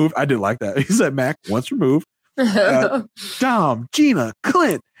 once removed. I did like that. He said Mac, once removed. Dom, Gina,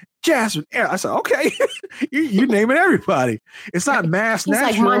 Clint, Jasmine. I said, okay, you're naming everybody. It's not MAFS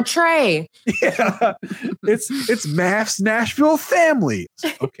Nashville. Like Montre. Yeah, it's MAFS Nashville family.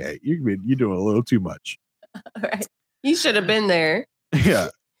 Okay, you're doing a little too much. All right, you should have been there. Yeah.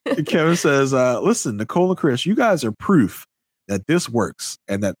 Kevin says, listen, Nicole and Chris, you guys are proof that this works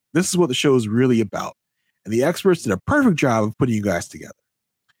and that this is what the show is really about. And the experts did a perfect job of putting you guys together.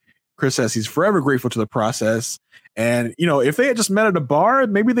 Chris says he's forever grateful to the process. And, if they had just met at a bar,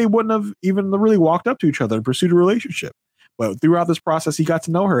 maybe they wouldn't have even really walked up to each other and pursued a relationship. But throughout this process, he got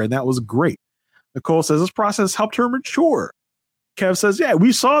to know her, and that was great. Nicole says this process helped her mature. Kev says, yeah,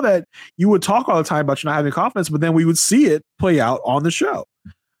 we saw that you would talk all the time about you not having confidence, but then we would see it play out on the show.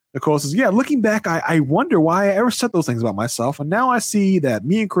 Nicole says, yeah, looking back, I wonder why I ever said those things about myself. And now I see that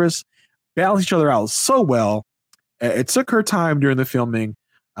me and Chris balance each other out so well. It took her time during the filming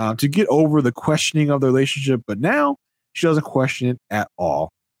to get over the questioning of the relationship, but now she doesn't question it at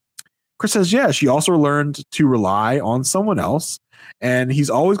all. Chris says, yeah, she also learned to rely on someone else, and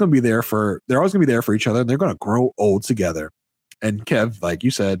they're always going to be there for each other, and they're going to grow old together. And Kev, like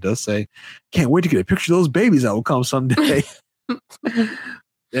you said, does say, can't wait to get a picture of those babies that will come someday.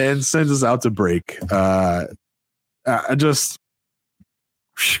 And sends us out to break. I just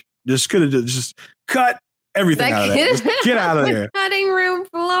could have just cut everything out of there. Just get out of there. Cutting room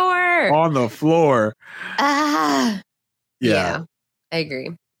floor. On the floor. Yeah, I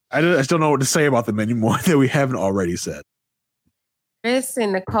agree. I just don't know what to say about them anymore that we haven't already said. Chris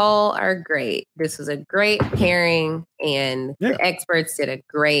and Nicole are great. This was a great pairing, and the experts did a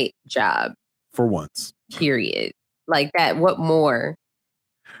great job. For once. Period. Like that, what more?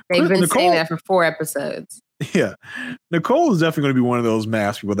 They've been saying that for 4 episodes. Yeah. Nicole is definitely going to be one of those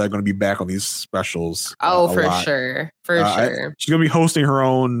MAFS people that are going to be back on these specials. For sure. For sure. She's going to be hosting her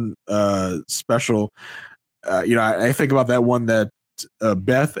own special. I think about that one that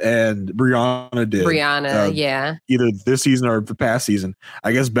Beth and Brianna did. Yeah. Either this season or the past season.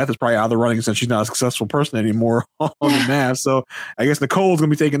 I guess Beth is probably out of the running since she's not a successful person anymore on the MAFS. So I guess Nicole's going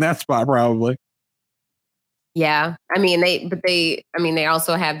to be taking that spot probably. Yeah. I mean, they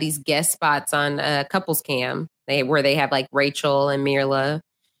also have these guest spots on Couples Cam where they have like Rachel and Mirla.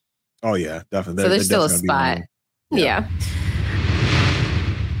 Oh yeah, definitely. So there's still a spot. Yeah.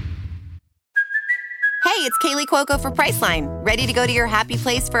 Hey, it's Kaylee Cuoco for Priceline. Ready to go to your happy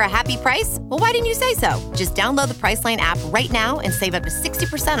place for a happy price? Well, why didn't you say so? Just download the Priceline app right now and save up to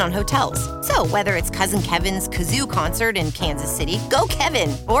 60% on hotels. So whether it's Cousin Kevin's Kazoo Concert in Kansas City, go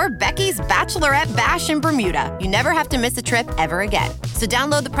Kevin, or Becky's Bachelorette Bash in Bermuda, you never have to miss a trip ever again. So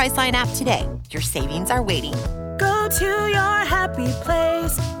download the Priceline app today. Your savings are waiting. Go to your happy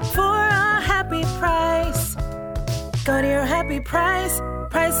place for a happy price. Go to your happy price,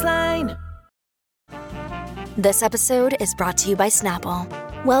 Priceline. This episode is brought to you by Snapple.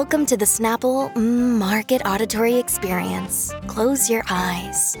 Welcome to the Snapple Market Auditory Experience. Close your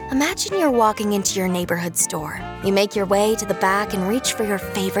eyes. Imagine you're walking into your neighborhood store. You make your way to the back and reach for your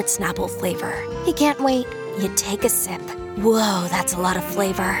favorite Snapple flavor. You can't wait. You take a sip. Whoa, that's a lot of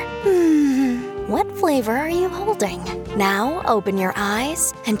flavor. What flavor are you holding? Now open your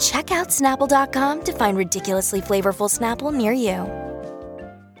eyes and check out Snapple.com to find ridiculously flavorful Snapple near you.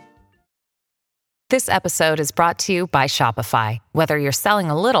 This episode is brought to you by Shopify. Whether you're selling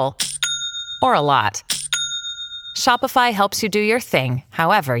a little or a lot, Shopify helps you do your thing,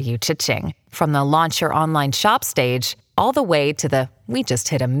 however you cha-ching. From the launch your online shop stage, all the way to the we just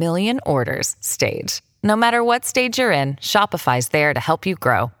hit 1 million orders stage. No matter what stage you're in, Shopify's there to help you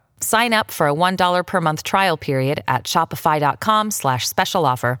grow. Sign up for a $1 per month trial period at shopify.com/special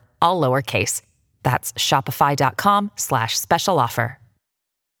offer, all lowercase. That's shopify.com/special offer.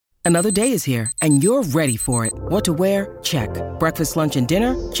 Another day is here, and you're ready for it. What to wear? Check. Breakfast, lunch, and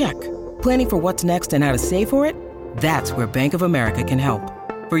dinner? Check. Planning for what's next and how to save for it? That's where Bank of America can help.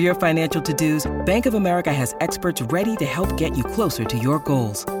 For your financial to-dos, Bank of America has experts ready to help get you closer to your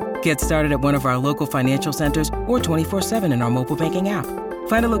goals. Get started at one of our local financial centers or 24/7 in our mobile banking app.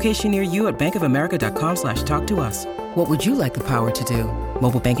 Find a location near you at bankofamerica.com/talktous. What would you like the power to do?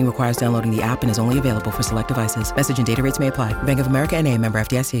 Mobile banking requires downloading the app and is only available for select devices. Message and data rates may apply. Bank of America NA, member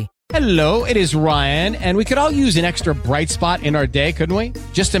FDIC. Hello, it is Ryan, and we could all use an extra bright spot in our day, couldn't we?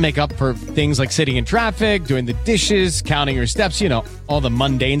 Just to make up for things like sitting in traffic, doing the dishes, counting your steps, all the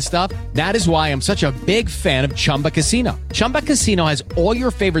mundane stuff. That is why I'm such a big fan of Chumba Casino. Chumba Casino has all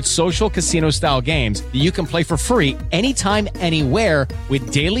your favorite social casino-style games that you can play for free anytime, anywhere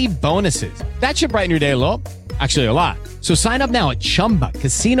with daily bonuses. That should brighten your day a little. Actually, a lot. So sign up now at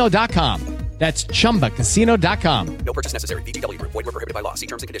ChumbaCasino.com. That's ChumbaCasino.com. No purchase necessary. VGW Group. Void where prohibited by law. See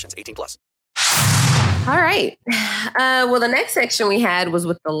terms and conditions. 18+. All right. Well, the next section we had was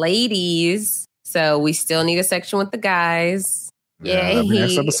with the ladies. So we still need a section with the guys. Yay.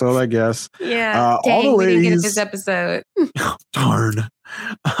 Next episode, I guess. Yeah. All the ladies. We didn't get this episode. Darn.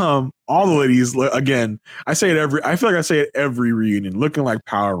 All the ladies, again, I feel like I say it every reunion, looking like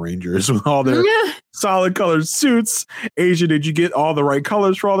Power Rangers with all their solid colored suits. Asia, did you get all the right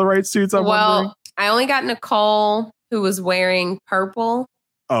colors for all the right suits? I'm wondering. I only got Nicole, who was wearing purple.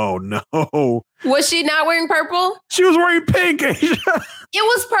 Oh no. Was she not wearing purple? She was wearing pink, Asia. It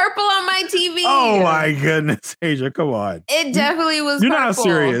was purple on my TV. Oh my goodness, Asia, come on. It definitely was You're purple. not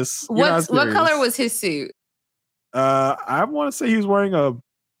serious. What color was his suit? I want to say he was wearing a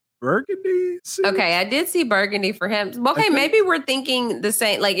burgundy suit. Okay, I did see burgundy for him. Okay, maybe we're thinking the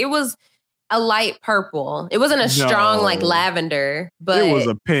same. Like, it was a light purple. It wasn't a strong like lavender, but it was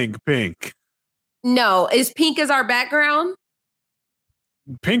a pink. No, is pink as our background?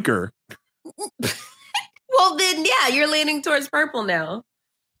 Pinker. Well, then, yeah, you're leaning towards purple now.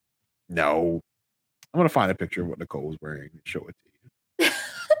 No. I'm going to find a picture of what Nicole was wearing and show it to you.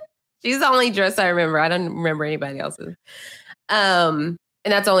 She's the only dress I remember. I don't remember anybody else's. And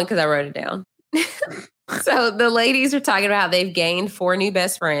that's only because I wrote it down. So the ladies are talking about how they've gained 4 new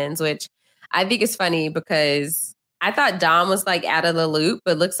best friends, which I think is funny because I thought Dom was like out of the loop,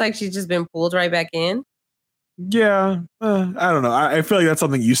 but looks like she's just been pulled right back in. Yeah, I don't know. I feel like that's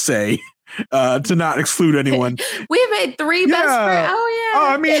something you say to not exclude anyone. We've made 3 best friends. Oh, yeah. Oh,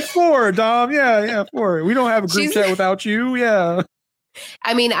 I mean 4, Dom. Yeah, 4. We don't have a group chat without you. Yeah.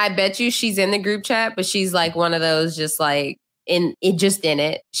 I mean, I bet you she's in the group chat, but she's like one of those just like in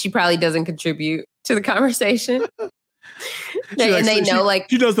it. She probably doesn't contribute to the conversation. They know, like,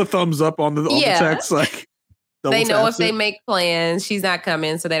 she does the thumbs up on the text, like. They know if they make plans, she's not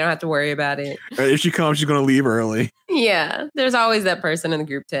coming, so they don't have to worry about it. If she comes, she's going to leave early. Yeah, there's always that person in the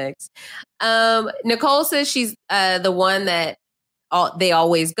group text. Nicole says she's the one that they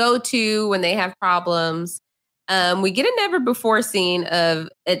always go to when they have problems. We get a never before scene of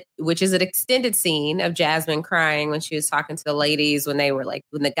it, which is an extended scene of Jasmine crying when she was talking to the ladies when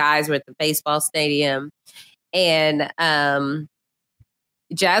the guys were at the baseball stadium. And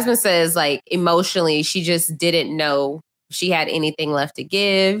Jasmine says, like, emotionally, she just didn't know she had anything left to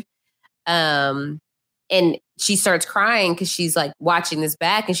give. And she starts crying because she's like watching this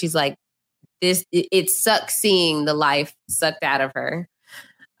back and she's like, it sucks seeing the life sucked out of her.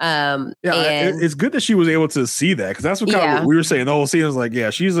 It's good that she was able to see that because that's what kind of what we were saying. The whole scene was like, yeah,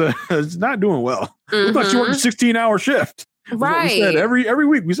 she's not doing well. Looks like she worked a 16-hour shift. Right. We said every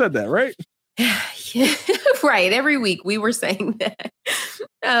week we said that, right? Right. Every week we were saying that.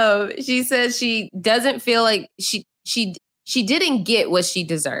 She says she doesn't feel like she didn't get what she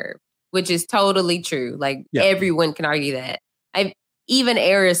deserved, which is totally true. Like everyone can argue that. Even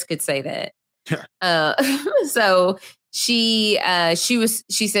Eris could say that. So she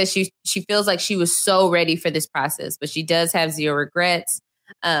says she feels like she was so ready for this process, but she does have 0 regrets.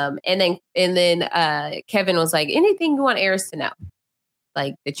 And then Kevin was like, anything you want Eris to know?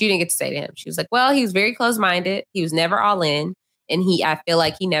 Like that you didn't get to say to him. She was like, well, he was very close-minded. He was never all in. And I feel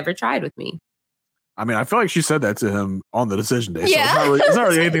like he never tried with me. I mean, I feel like she said that to him on the decision day. Yeah. So it's not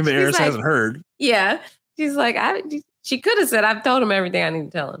really anything that Eris hasn't heard. Yeah. She's like, she could have said, I've told him everything I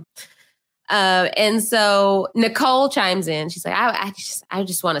need to tell him. And so Nicole chimes in. She's like, I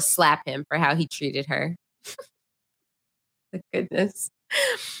just want to slap him for how he treated her. The goodness.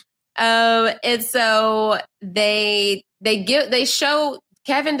 And so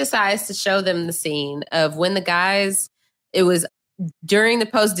Kevin decides to show them the scene of when the guys, it was during the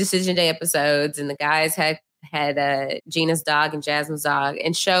post-decision day episodes, and the guys had Gina's dog and Jasmine's dog,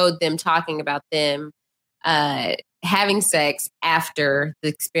 and showed them talking about them having sex after the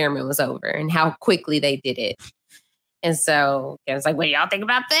experiment was over and how quickly they did it. And so Kevin's like, what do y'all think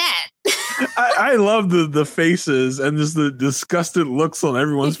about that? I love the faces and just the disgusted looks on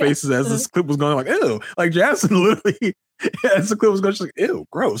everyone's faces as this clip was going, like, ew. Like Jasmine literally, as the clip was going, she's like, ew,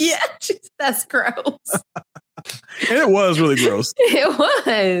 gross. Yeah, that's gross. And it was really gross. It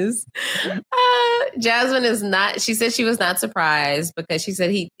was. Jasmine is not, she said she was not surprised because she said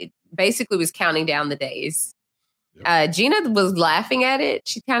he basically was counting down the days. Gina was laughing at it.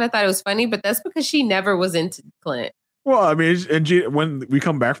 She kind of thought it was funny, but that's because she never was into Clint. Well, I mean, and when we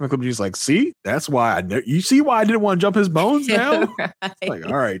come back from the clip, she's like, see, that's why you see why I didn't want to jump his bones now? Right. It's like,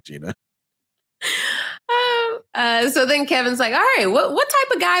 all right, Gina. So then Kevin's like, all right, what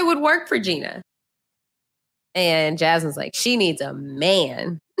type of guy would work for Gina? And Jasmine's like, she needs a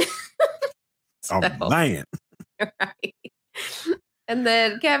man. A man. Right. And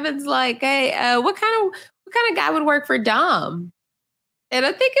then Kevin's like, hey, what kind of guy would work for Dom? And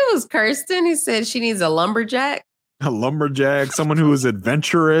I think it was Kirsten who said she needs a lumberjack. A lumberjack, someone who is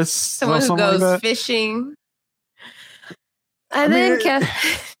adventurous. Someone who goes like fishing. And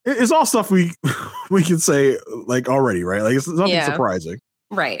it's all stuff we can say like already, right? Like it's nothing surprising.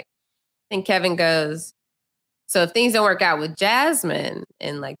 Right. And Kevin goes, so if things don't work out with Jasmine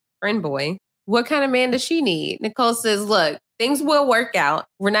and like friend boy, what kind of man does she need? Nicole says, look, things will work out.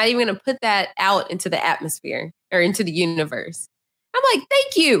 We're not even going to put that out into the atmosphere or into the universe. I'm like,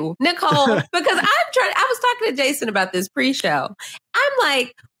 thank you, Nicole, because I was talking to Jason about this pre-show. I'm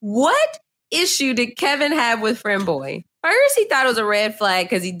like, what issue did Kevin have with Friend Boy? First, he thought it was a red flag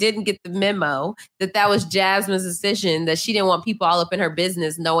because he didn't get the memo that was Jasmine's decision, that she didn't want people all up in her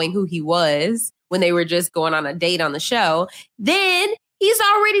business knowing who he was when they were just going on a date on the show. Then he's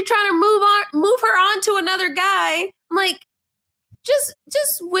already trying to move her on to another guy. I'm like, just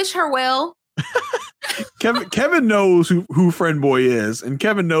wish her well. Kevin knows who Friend Boy is, and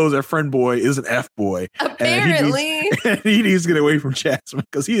Kevin knows that Friend Boy is an F boy. Apparently, and he needs to get away from Jasmine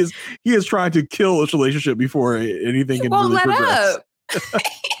because he is trying to kill this relationship before anything can really progress. He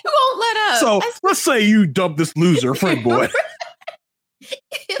won't let up. So let's say you dump this loser, Friend Boy.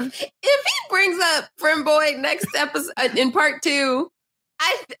 If he brings up Friend Boy next episode in part 2,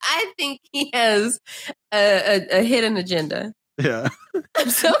 I think he has a hidden agenda. Yeah. I'm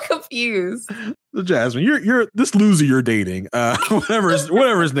so confused. So Jasmine, you're this loser you're dating, whatever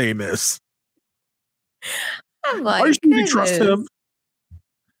his name is. I'm like, are you sure you trust him?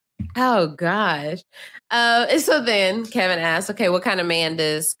 Oh gosh. So then Kevin asks, okay, what kind of man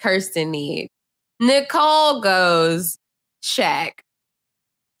does Kirsten need? Nicole goes, Shaq.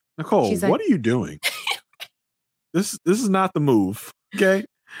 Nicole, She's like, what are you doing? This is not the move. Okay.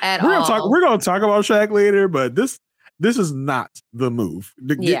 At we're all. gonna talk about Shaq later, but this is not the move.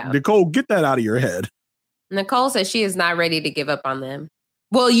 Nicole, get that out of your head. Nicole says she is not ready to give up on them.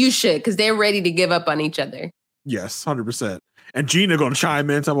 Well, you should, because they're ready to give up on each other. Yes, 100%. And Gina gonna chime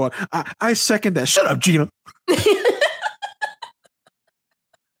in. Talking about, I second that. Shut up, Gina.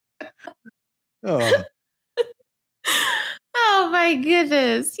 Oh my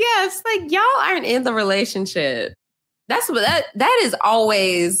goodness. Yes, like y'all aren't in the relationship. That's what that is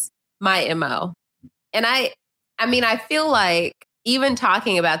always my MO. And I mean, I feel like even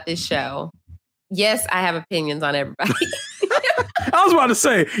talking about this show, yes, I have opinions on everybody. I was about to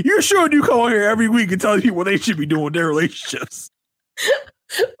say, you're sure you come on here every week and tell people what they should be doing in their relationships.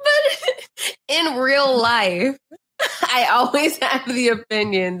 But in real life, I always have the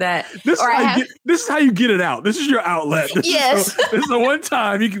opinion that this is how you get it out. This is your outlet. This is the one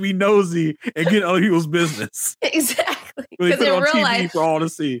time you can be nosy and get other people's business. Exactly. Because in real TV life, for all to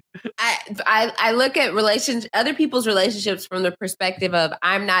see. I look at other people's relationships from the perspective of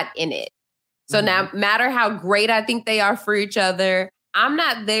I'm not in it. So no matter how great I think they are for each other, I'm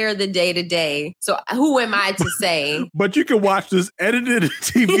not there the day to day. So who am I to say? But you can watch this edited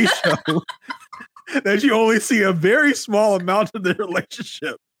TV show that you only see a very small amount of the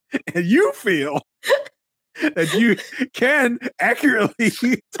relationship, and you feel that you can accurately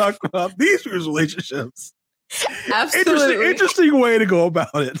talk about these relationships. Absolutely. Interesting way to go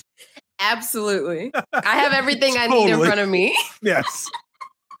about it. Absolutely. I have everything I need in front of me. Yes.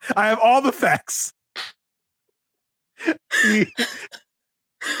 I have all the facts. Oh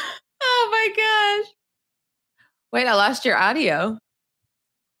my gosh. Wait, I lost your audio.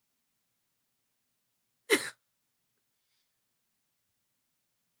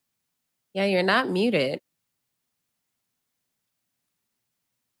 Yeah, you're not muted.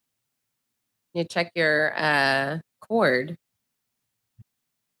 You check your cord.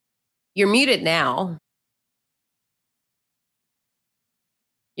 You're muted now.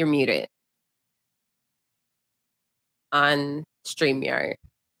 You're muted on StreamYard.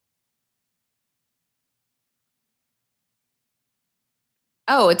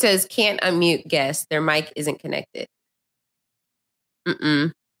 Oh, it says can't unmute guest. Their mic isn't connected.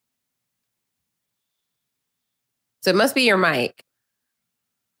 So it must be your mic.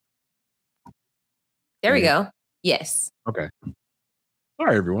 There we go. Yes. Okay.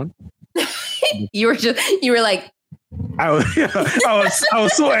 Sorry, everyone. You were like, I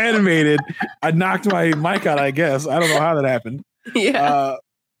was so animated. I knocked my mic out, I guess. I don't know how that happened. Yeah.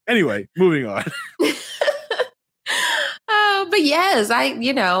 Anyway, moving on. But yes, I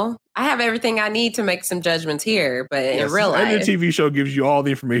have everything I need to make some judgments here, but in real life. And the TV show gives you all the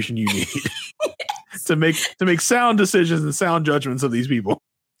information you need to make sound decisions and sound judgments of these people.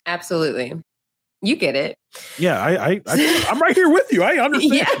 Absolutely. You get it. Yeah, I'm right here with you. I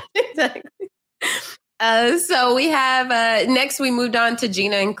understand. Yeah, exactly. So we have next we moved on to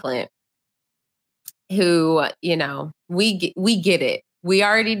Gina and Clint, who, we get it. We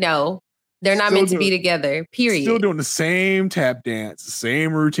already know they're not meant to be together, period. Still doing the same tap dance, the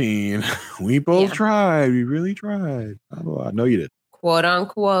same routine. We both tried. We really tried. No, you did. Quote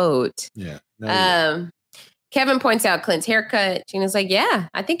unquote. Yeah. Kevin points out Clint's haircut. Gina's like, yeah,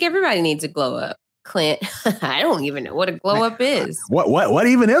 I think everybody needs a glow up. Clint, I don't even know what a glow up is. What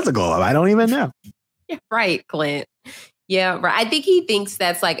even is a glow up? I don't even know. Yeah, right, Clint. Yeah, right. I think he thinks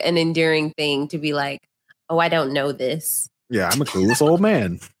that's like an endearing thing to be like, oh, I don't know this. Yeah, I'm a clueless old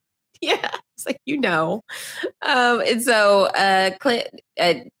man. Yeah, it's like, and so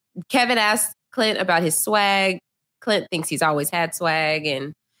Kevin asked Clint about his swag. Clint thinks he's always had swag,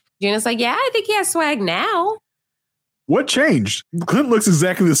 and Gina's like, yeah, I think he has swag now. What changed? Clint looks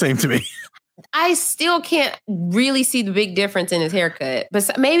exactly the same to me. I still can't really see the big difference in his haircut, but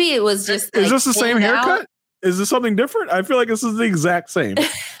maybe it was just. Is this the same haircut? Is this something different? I feel like this is the exact same.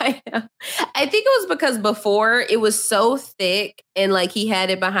 I know. I think it was because before it was so thick and like he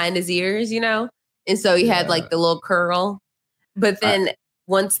had it behind his ears, and so he had like the little curl. But then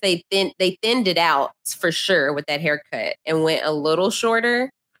once they thinned it out for sure with that haircut and went a little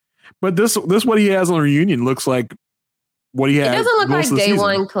shorter. But this what he has on the reunion looks like what he has. It doesn't look like day season.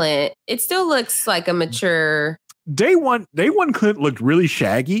 one Clint. It still looks like a mature. Day one Clint looked really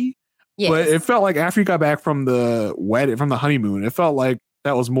shaggy. Yes. But it felt like after he got back from the honeymoon, it felt like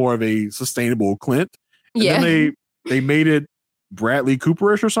that was more of a sustainable Clint. And then they made it Bradley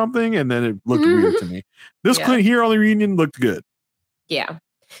Cooperish or something, and then it looked weird to me. This Clint here on the reunion looked good. Yeah.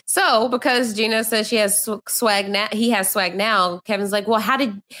 So because Gina says she has swag now, he has swag now. Kevin's like, well, how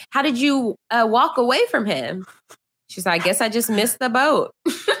did you walk away from him? She's like, I guess I just missed the boat.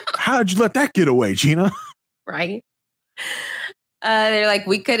 How did you let that get away, Gina? Right. They're like,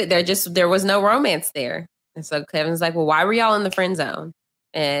 there was no romance there. And so Kevin's like, well, why were y'all in the friend zone?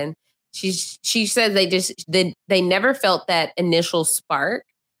 And she says they never felt that initial spark.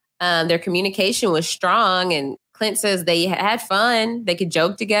 Their communication was strong, and Clint says they had fun. They could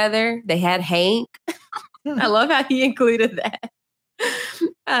joke together. They had Hank. I love how he included that.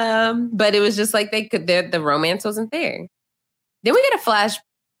 But it was just like the romance wasn't there. Then we get a flash.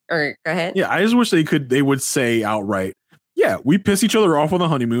 Or go ahead. Yeah, I just wish they would say outright, yeah, we pissed each other off on the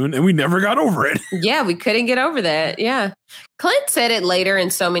honeymoon and we never got over it. Yeah, we couldn't get over that. Yeah. Clint said it later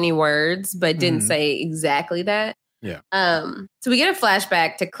in so many words, but didn't say exactly that. Yeah. So we get a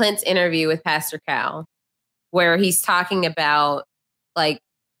flashback to Clint's interview with Pastor Cal, where he's talking about like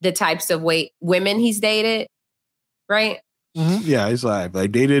the types of women he's dated, right? Mm-hmm. Yeah, he's like, I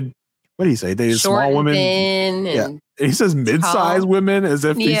dated, what did he say? Dated short small women. And yeah. He says mid-sized women as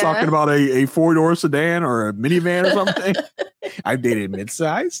if he's talking about a four-door sedan or a minivan or something. I've dated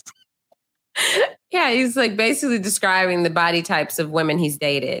mid-sized. Yeah, he's like basically describing the body types of women he's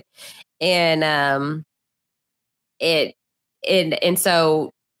dated. And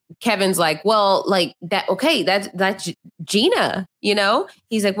so Kevin's like, well, like that, okay, that's Gina,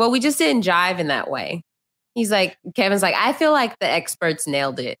 He's like, well, we just didn't jive in that way. He's like, Kevin's like, I feel like the experts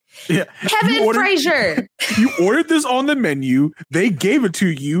nailed it. Yeah. Kevin Frazier. You ordered this on the menu. They gave it to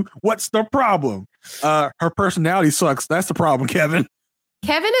you. What's the problem? Her personality sucks. That's the problem, Kevin.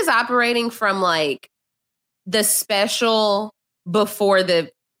 Kevin is operating from like the special before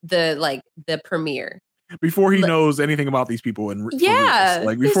the premiere. Before he knows anything about these people.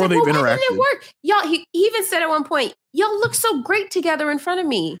 Like before they've interacted. Why didn't it work? Y'all, he even said at one point, y'all look so great together in front of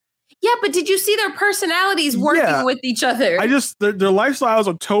me. Yeah, but did you see their personalities working with each other? Their lifestyles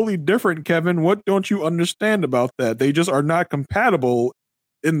are totally different, Kevin. What don't you understand about that? They just are not compatible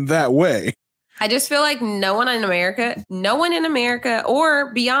in that way. I just feel like no one in America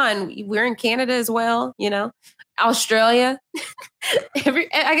or beyond, we're in Canada as well, Australia.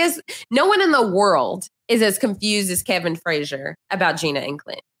 I guess no one in the world is as confused as Kevin Frazier about Gina and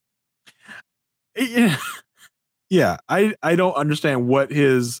Clint. Yeah, I don't understand why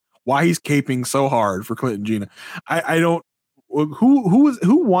he's caping so hard for Clint and Gina. I don't.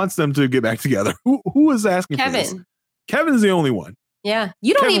 Who wants them to get back together? Who is asking for this? Kevin is the only one. Yeah,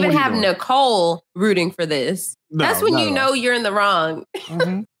 you don't even have Nicole rooting for this. No, that's when you know you're in the wrong.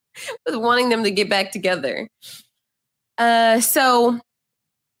 Mm-hmm. With wanting them to get back together. So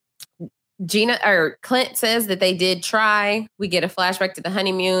Gina or Clint says that they did try. We get a flashback to the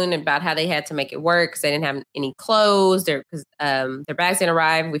honeymoon about how they had to make it work because they didn't have any clothes. Their bags didn't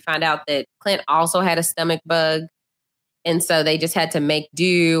arrive. We find out that Clint also had a stomach bug, and so they just had to make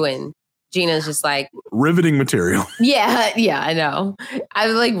do. And Gina's just like riveting material. Yeah, I know. I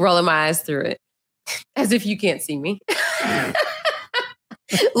was like rolling my eyes through it as if you can't see me.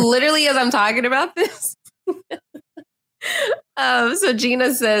 Literally, as I'm talking about this. So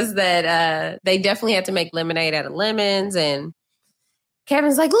Gina says that they definitely had to make lemonade out of lemons, and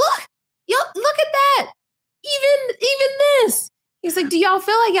Kevin's like, look at that. Even this. He's like, do y'all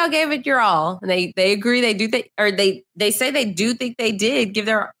feel like y'all gave it your all? And they agree they say they do think they did give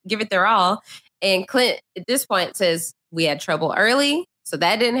it their all. And Clint at this point says we had trouble early, so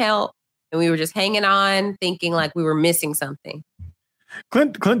that didn't help. And we were just hanging on, thinking like we were missing something.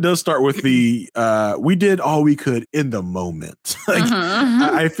 Clint does start with the we did all we could in the moment.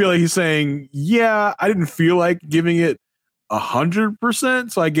 I feel like he's saying, yeah, I didn't feel like giving it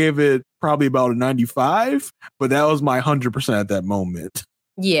 100%, so I gave it probably about a 95, but that was my 100% at that moment.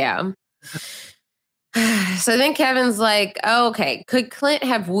 Yeah. So then Kevin's like, oh, okay, could Clint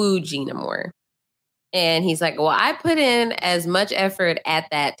have wooed Gina more? And he's like, well, I put in as much effort at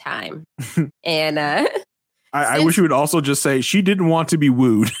that time. And I wish you would also just say she didn't want to be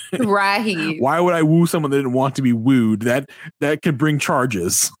wooed. Right. Why would I woo someone that didn't want to be wooed? That could bring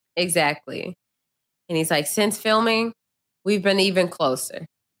charges. Exactly. And he's like, since filming, we've been even closer.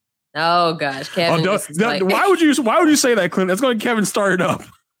 Oh gosh, Kevin. Why would you say that, Clint? That's going to get Kevin started up.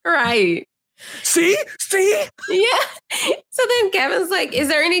 Right. See? Yeah. So then Kevin's like, is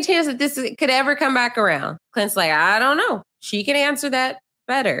there any chance that this could ever come back around? Clint's like, I don't know. She can answer that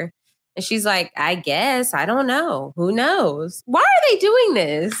better. And she's like, I guess. I don't know. Who knows? Why are they doing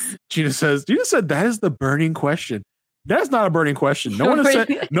this? Gina said that is the burning question. That's not a burning question. No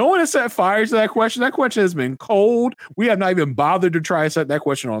one has set fire to that question. That question has been cold. We have not even bothered to try to set that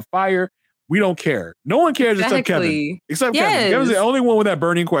question on fire. We don't care. No one cares except Kevin. Except Kevin. Kevin's the only one with that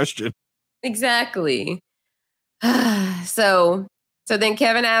burning question. Exactly. So then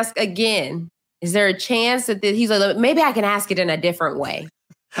Kevin asked again, is there a chance that he's like, maybe I can ask it in a different way?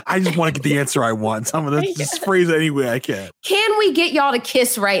 I just want to get the answer I want. So I'm going to just phrase it any way I can. Can we get y'all to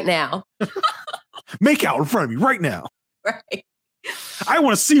kiss right now? Make out in front of me right now. Right. I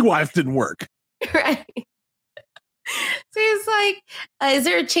want to see why it didn't work. Right. So he's like, is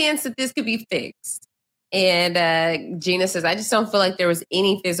there a chance that this could be fixed? And Gina says, I just don't feel like there was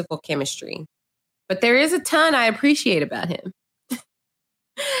any physical chemistry. But there is a ton I appreciate about him. And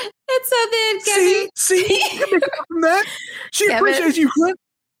so then Kevin... See? From that? She appreciates you, Clint.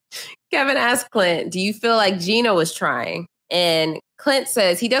 Kevin asked Clint, do you feel like Gina was trying? And Clint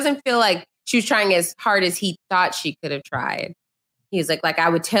says he doesn't feel like she was trying as hard as he thought she could have tried. He's like I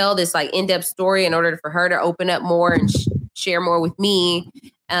would tell this like in-depth story in order for her to open up more and share more with me.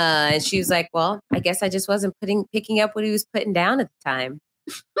 And she was like, well, I guess I just wasn't picking up what he was putting down at the time.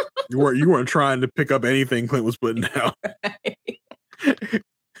 You weren't trying to pick up anything Clint was putting down. Right.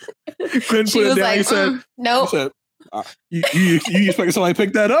 Clint put it down. Like, he said, nope. He said, you expect somebody to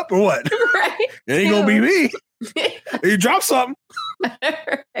pick that up or what? Right. It ain't gonna be me. You dropped something.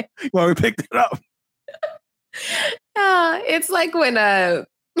 Right. Well, we picked it up. It's like when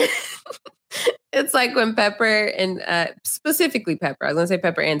it's like when Pepper and specifically Pepper, I was gonna say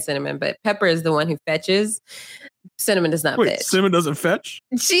Pepper and Cinnamon, but Pepper is the one who fetches. Cinnamon does not fetch. Cinnamon doesn't fetch?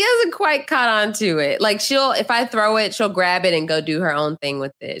 She hasn't quite caught on to it. Like if I throw it, she'll grab it and go do her own thing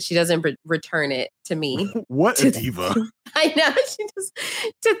with it. She doesn't return it to me. What a diva. I know, she just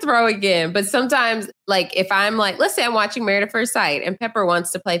to throw again. But sometimes, like if I'm like, let's say I'm watching Married at First Sight and Pepper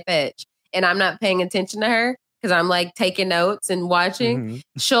wants to play fetch and I'm not paying attention to her because I'm like taking notes and watching,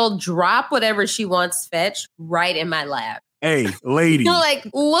 she'll drop whatever she wants fetch right in my lap. Hey, lady. You're like,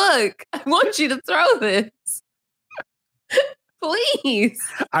 look, I want you to throw this. Please.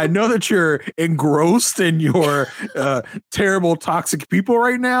 I know that you're engrossed in your terrible, toxic people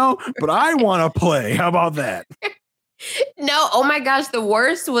right now, but I want to play. How about that? No. Oh my gosh. The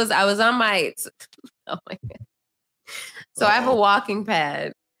worst was I was on my. Oh my God. So I have a walking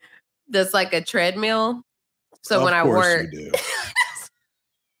pad that's like a treadmill. So when I work, you do.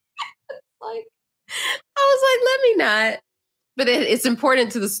 I was like, let me not. But it's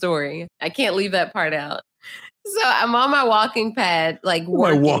important to the story. I can't leave that part out. So I'm on my walking pad, like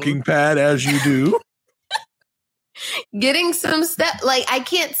working. My walking pad, as you do. Getting some stuff. Like I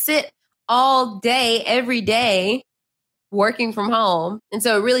can't sit all day, every day, working from home, and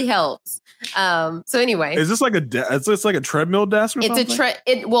so it really helps. So anyway, is this like a treadmill desk or something?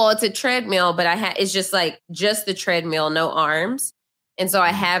 It's a treadmill, but it's just the treadmill, no arms, and so I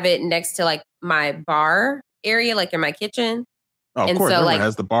have it next to like my bar area, like in my kitchen. Oh, of course, everyone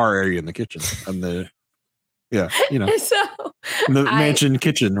has the bar area in the kitchen and the. Yeah, So the mansion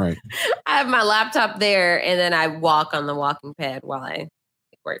kitchen, right? I have my laptop there, and then I walk on the walking pad while I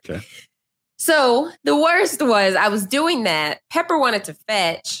work. Okay. So the worst was I was doing that. Pepper wanted to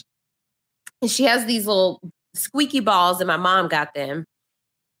fetch, and she has these little squeaky balls, and my mom got them,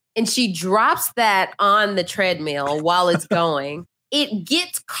 and she drops that on the treadmill while it's going. It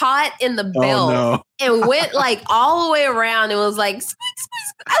gets caught in the belt and went like all the way around. It was like, squeak, squeak,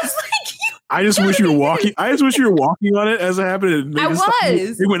 squeak. I was like, I just wish you were walking. I just wish you were walking on it as it happened. I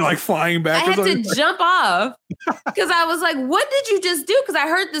was. It went like flying back. I had to jump off because I was like, "What did you just do?" Because I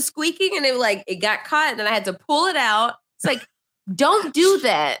heard the squeaking and it got caught, and then I had to pull it out. It's like, don't do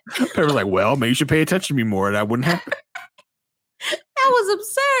that. Pepper's like, "Well, maybe you should pay attention to me more, and that wouldn't happen." That was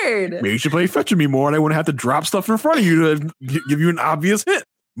absurd. Maybe you should play fetch with me more, and I wouldn't have to drop stuff in front of you to give you an obvious hit,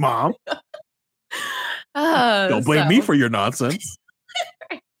 Mom. Don't blame me for your nonsense.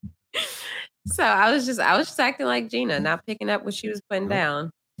 So I was just acting like Gina, not picking up what she was putting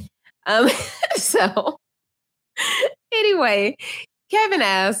down. So anyway, Kevin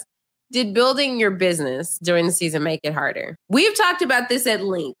asked, did building your business during the season make it harder? We've talked about this at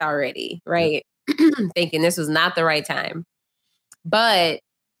length already, right? Thinking this was not the right time. But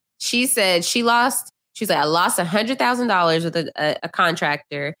she said she's like, I lost $100,000 with a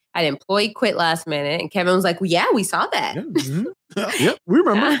contractor. An employee quit last minute. And Kevin was like, well, yeah, we saw that. Yep, we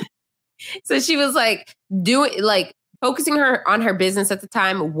remember. So she was like, focusing on her business at the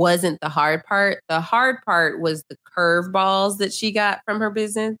time wasn't the hard part. The hard part was the curveballs that she got from her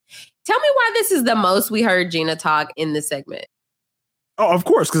business. Tell me why this is the most we heard Gina talk in this segment. Oh, of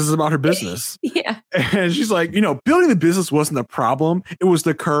course, because it's about her business. Yeah. And she's like, building the business wasn't the problem. It was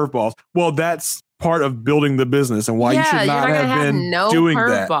the curveballs. Well, that's part of building the business and why you should not have been doing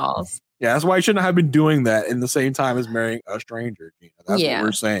that. Yeah, that's why you shouldn't have been doing that in the same time as marrying a stranger, Gina. That's what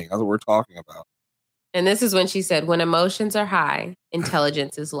we're saying. That's what we're talking about. And this is when she said, when emotions are high,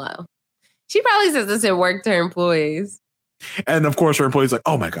 intelligence is low. She probably says this at work to her employees. And of course, her employees like,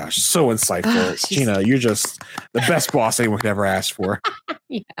 oh my gosh, so insightful. Gina, you're just the best boss anyone could ever ask for.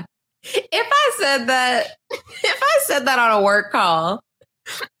 Yeah. If I said that on a work call,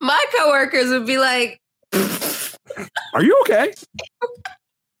 my coworkers would be like, are you okay?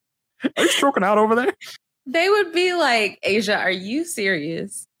 Are you stroking out over there? They would be like, Asia, are you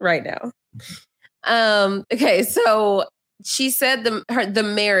serious right now? Okay, so she said the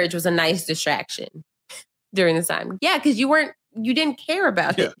marriage was a nice distraction during this time. Yeah, because you didn't care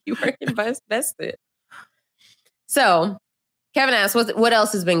about it. You weren't invested. So Kevin asked, what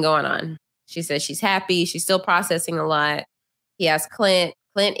else has been going on? She says she's happy. She's still processing a lot. He asked Clint.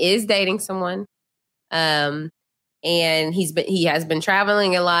 Clint is dating someone. And he has been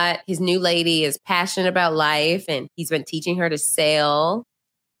traveling a lot. His new lady is passionate about life, and he's been teaching her to sail.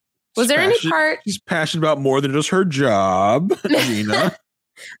 Was there any part? He's passionate about more than just her job, Gina.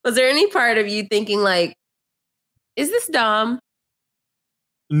 Was there any part of you thinking like, is this Dom?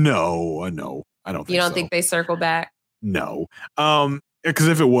 No, I don't think so. You don't think they circle back? No. Because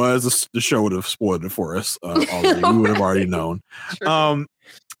if it was, the show would have spoiled it for us already. We would have already known. True.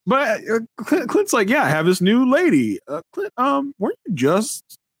 But Clint's like, yeah, I have this new lady. Clint, weren't you just,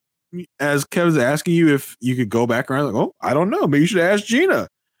 as Kevin's asking you if you could go back around, like, oh, I don't know. Maybe you should ask Gina.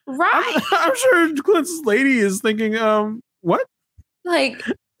 Right. I'm sure Clint's lady is thinking, what? Like,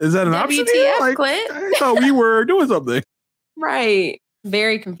 is that an option? Like, Clint? I thought we were doing something. Right.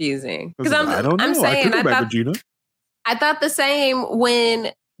 Very confusing. Because I don't know. I'm saying, I thought the same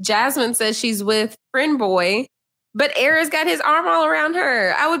when Jasmine says she's with Friend Boy, but Aris got his arm all around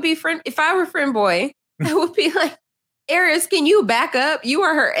her. I would be if I were Friend Boy, I would be like, Aris, can you back up? You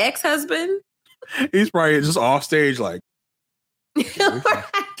are her ex-husband. He's probably just off stage, like,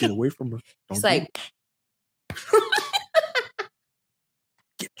 get away from her. It's like,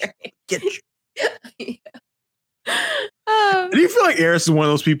 get you. Do you feel like Aris is one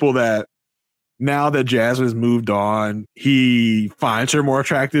of those people that now that Jasmine has moved on, he finds her more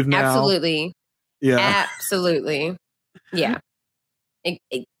attractive now? Absolutely. Yeah. Absolutely. Yeah.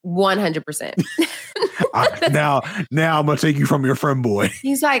 100%. Now I'm gonna take you from your friend boy.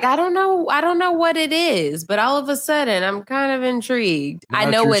 He's like, I don't know what it is, but all of a sudden I'm kind of intrigued. Now I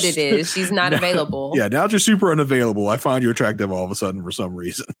know what it is. She's not available. Yeah, now you're super unavailable. I find you attractive all of a sudden for some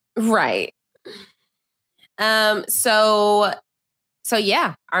reason. Right. So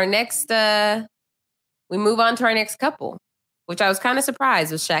yeah, our next we move on to our next couple, which I was kind of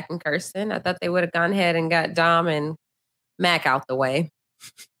surprised with Shaq and Kirsten. I thought they would have gone ahead and got Dom and Mac out the way.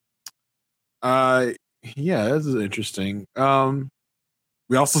 Yeah, this is interesting.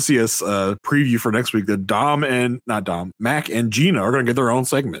 We also see a preview for next week that Mac and Gina are going to get their own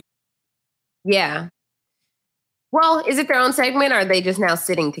segment. Yeah. Well, is it their own segment or are they just now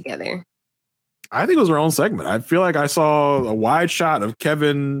sitting together? I think it was their own segment. I feel like I saw a wide shot of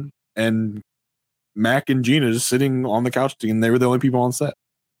Kevin and Mac and Gina just sitting on the couch and they were the only people on set.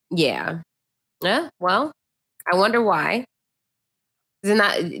 Yeah. Yeah. Well, I wonder why. Is it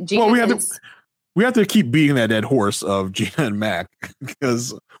not Gina? Well, we have to keep beating that dead horse of Gina and Mac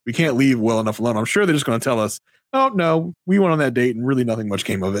because we can't leave well enough alone. I'm sure they're just going to tell us, oh, no, we went on that date and really nothing much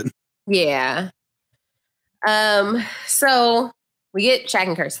came of it. Yeah. So we get Shaq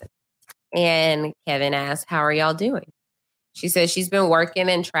and Kirsten. And Kevin asks, how are y'all doing? She says she's been working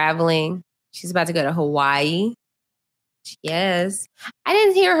and traveling. She's about to go to Hawaii. Yes. I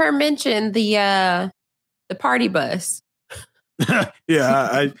didn't hear her mention the party bus.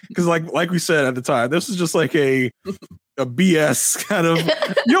 Yeah, because like we said at the time, this is just like a a BS kind of,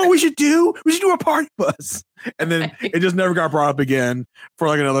 you know what we should do? We should do a party bus. And then it just never got brought up again for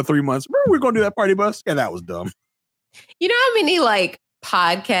like another 3 months. Remember we were going to do that party bus? Yeah, that was dumb. You know how many like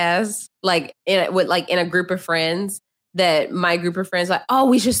podcasts, like in a group of friends that my group of friends like, oh,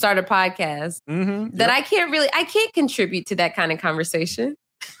 we should start a podcast. That I can't contribute to that kind of conversation.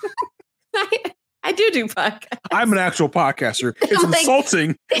 I do podcasts. I'm an actual podcaster. It's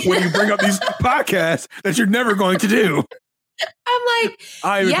insulting when you bring up these podcasts that you're never going to do. I'm like,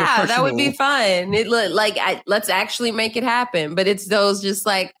 yeah, that would be fun. It like let's actually make it happen. But it's those just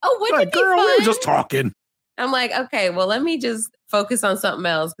like, oh, wouldn't it be fun? We were just talking. I'm like, okay, well, let me just focus on something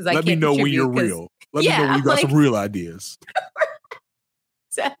else because let me know when you're real. Let me know when you got some real ideas.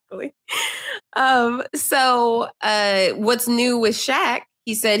 Exactly. So what's new with Shaq?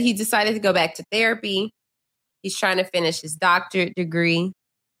 He said he decided to go back to therapy. He's trying to finish his doctorate degree.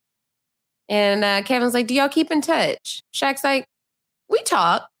 And Kevin's like, do y'all keep in touch? Shaq's like, we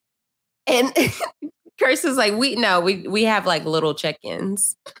talk. And Kirsten's like, we have like little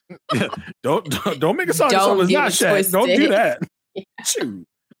check-ins. Yeah, don't make it sound like something's not Shaq. Don't do that. Yeah. Shoot.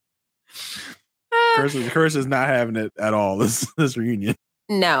 Kirsten's not having it at all, this reunion.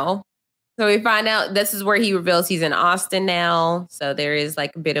 No. So we find out this is where he reveals he's in Austin now. So there is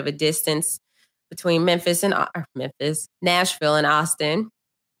like a bit of a distance between Nashville and Austin.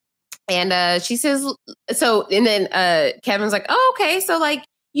 And she says, so, and then Kevin's like, oh, okay. So like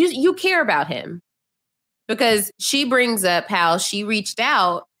you care about him because she brings up how she reached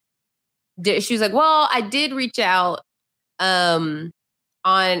out. She was like, well, I did reach out on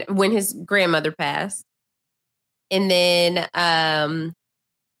when his grandmother passed. And then,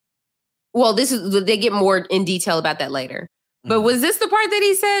 well, they get more in detail about that later. But was this the part that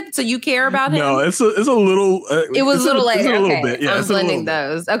he said? So you care about him? No, it's a little. It was a little later. It's a little okay. bit. Yeah, I'm blending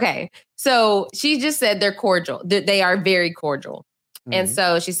those. Okay. So she just said they're cordial. They are very cordial. Mm-hmm. And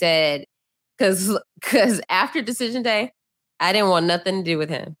so she said, because after decision day, I didn't want nothing to do with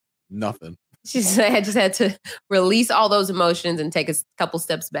him. Nothing. She said I just had to release all those emotions and take a couple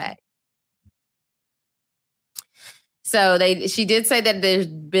steps back. So she did say that there's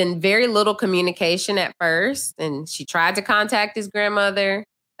been very little communication at first, and she tried to contact his grandmother.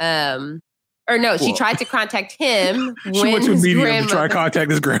 She tried to contact him. She went to a medium to try to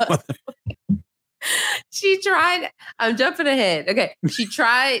contact his grandmother. She tried. I'm jumping ahead. Okay, she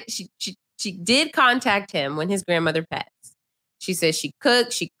tried. She did contact him when his grandmother passed. She said she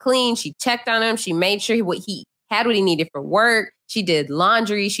cooked, she cleaned, she checked on him, she made sure he had what he needed for work. She did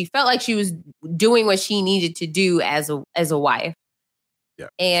laundry. She felt like she was doing what she needed to do as a wife. Yeah.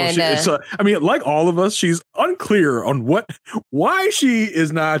 And so I mean, like all of us, she's unclear on why she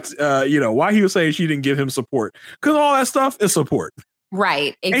is not, why he was saying she didn't give him support. Because all that stuff is support.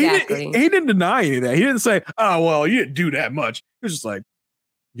 Right. Exactly. He didn't deny any of that. He didn't say, oh, well, you didn't do that much. He was just like,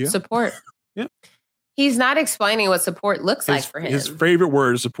 yeah. Support. Yeah. He's not explaining what support looks like for him. His favorite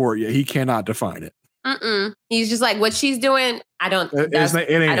word is support. Yeah. He cannot define it. He's just like, what she's doing, I don't, and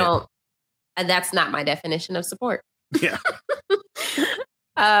that's not my definition of support. Yeah.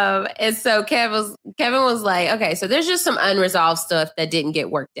 And so Kevin was like, okay, so there's just some unresolved stuff that didn't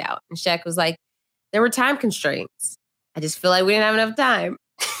get worked out. And Shaq was like, there were time constraints. I just feel like we didn't have enough time.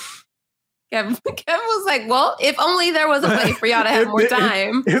 Kevin was like, well, if only there was a way for y'all to have more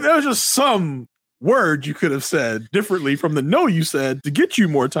time. If there was just some word you could have said differently from the no you said to get you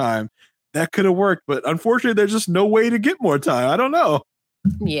more time, that could have worked, but unfortunately, there's just no way to get more time. I don't know.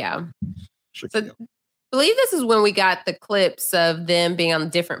 Yeah. So I believe this is when we got the clips of them being on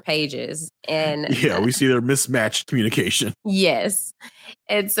different pages. And yeah, we see their mismatched communication. Yes.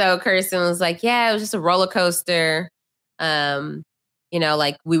 And so Kirsten was like, yeah, it was just a roller coaster.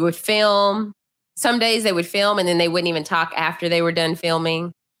 Like we would film. Some days they would film and then they wouldn't even talk after they were done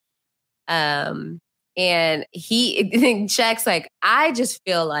filming. And Shaq's like, I just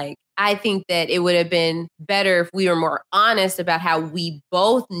feel like, I think that it would have been better if we were more honest about how we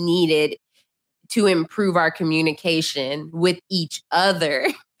both needed to improve our communication with each other.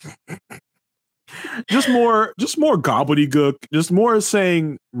 just more gobbledygook, just more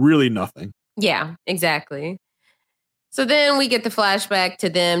saying really nothing. Yeah, exactly. So then we get the flashback to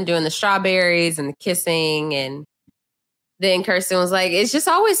them doing the strawberries and the kissing. And then Kirsten was like, it's just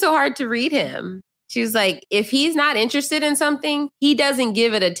always so hard to read him. She was like, if he's not interested in something, he doesn't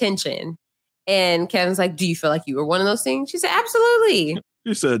give it attention. And Kevin's like, do you feel like you were one of those things? She said, absolutely.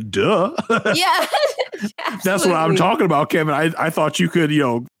 You said, duh. Yeah. That's what I'm talking about, Kevin. I thought you could,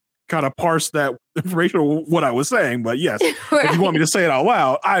 kind of parse that information of what I was saying. But yes, right. If you want me to say it out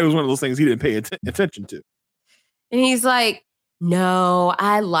loud, I was one of those things he didn't pay attention to. And he's like, no,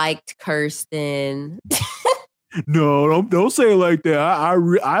 I liked Kirsten. No, don't say it like that.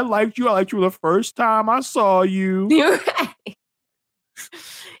 I liked you. I liked you the first time I saw you. You're right.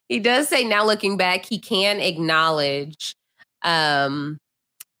 He does say now looking back, he can acknowledge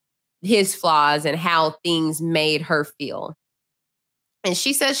his flaws and how things made her feel. And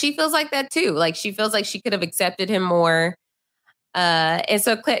she says she feels like that too. Like she feels like she could have accepted him more. And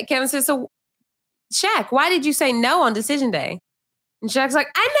so Kevin says, so Shaq, why did you say no on decision day? And Shaq's like,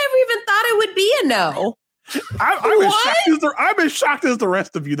 I never even thought it would be a no. I'm as shocked as the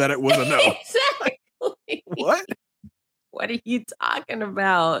rest of you that it was a no. Exactly. What? What are you talking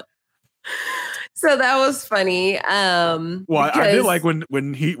about? So that was funny. Well, I did like when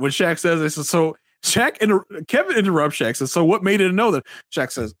Shaq says this. So Kevin interrupts Shaq, says, so what made it a no? That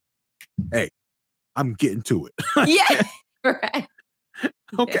Shaq says, hey, I'm getting to it. Yeah. Right.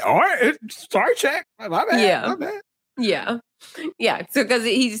 Okay. All right. Sorry, Shaq. My bad. Yeah. My bad. Yeah. Yeah. So because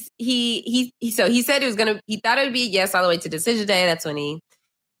he said he thought it would be a yes all the way to decision day. That's when he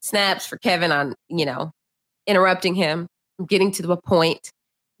snaps for Kevin on, interrupting him, getting to the point,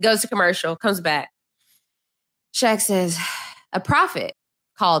 goes to commercial, comes back. Shaq says, a prophet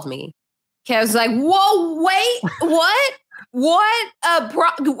called me. Kev's like, whoa, wait, what? What?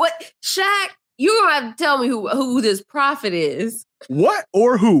 Shaq, you're going to have to tell me who this prophet is. What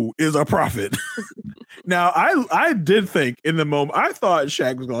or who is a prophet? Now, I did think in the moment, I thought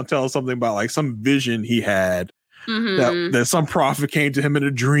Shaq was going to tell us something about like some vision he had, that some prophet came to him in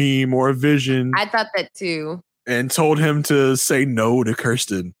a dream or a vision. I thought that too. And told him to say no to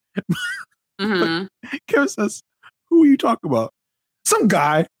Kirsten. Kevin says, who are you talking about? Some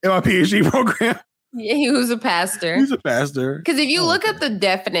guy in my PhD program. Yeah, he was a pastor. He's a pastor. Because if you look up the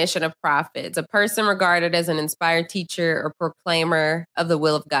definition of prophet, it's a person regarded as an inspired teacher or proclaimer of the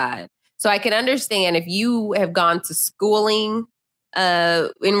will of God. So I can understand if you have gone to schooling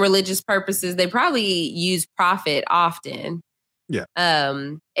in religious purposes, they probably use prophet often. Yeah.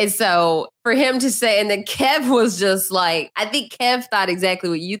 And so for him to say, and then Kev was just like, I think Kev thought exactly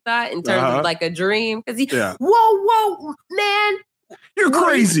what you thought in terms of like a dream. Because whoa, man. You're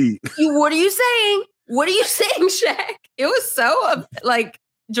crazy. What are you saying? What are you saying, Shaq? It was so like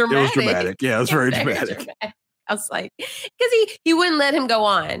dramatic. It was dramatic. Yeah, it was very dramatic. I was like, because he wouldn't let him go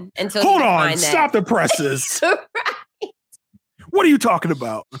on until hold on, stop the presses. Right. What are you talking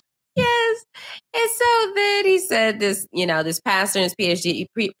about? Yes. And so then he said this pastor in his PhD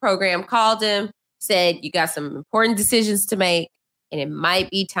program called him, said, you got some important decisions to make, and it might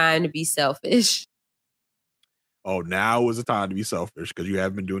be time to be selfish. Oh, now is the time to be selfish because you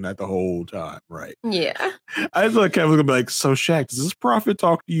haven't been doing that the whole time, right? Yeah. I thought Kevin was gonna be like, so Shaq, does this prophet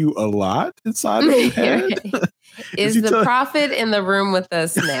talk to you a lot inside of your head? Is the prophet in the room with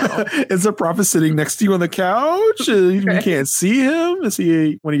us now? Is the prophet sitting next to you on the couch? You can't see him? Is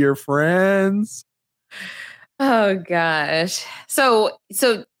he one of your friends? Oh gosh. So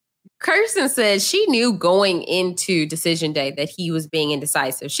Kirsten said she knew going into decision day that he was being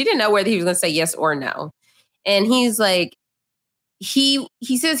indecisive. She didn't know whether he was going to say yes or no. And he's like, he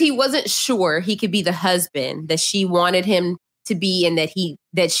says he wasn't sure he could be the husband that she wanted him to be and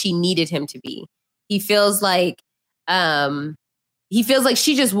that she needed him to be. He feels like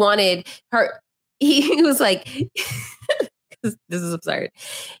she just wanted her. He was like, this is absurd.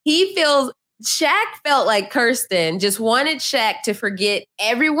 Shaq felt like Kirsten just wanted Shaq to forget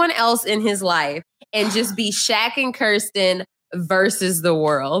everyone else in his life and just be Shaq and Kirsten versus the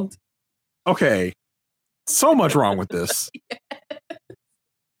world. Okay. So much wrong with this.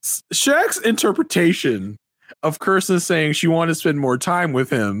 Shaq's interpretation of Kirsten saying she wanted to spend more time with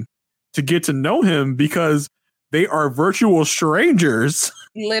him to get to know him because they are virtual strangers.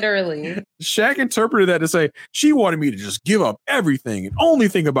 Literally. Shaq interpreted that to say she wanted me to just give up everything and only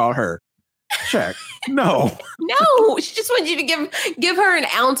think about her. Shaq, no. No, she just wants you to give her an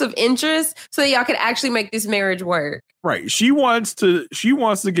ounce of interest so that y'all could actually make this marriage work. Right. She wants to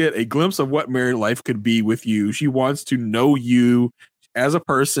get a glimpse of what married life could be with you. She wants to know you as a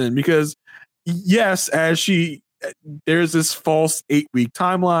person because yes, there's this false 8-week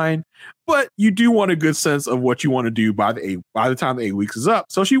timeline, but you do want a good sense of what you want to do by the time the 8 weeks is up.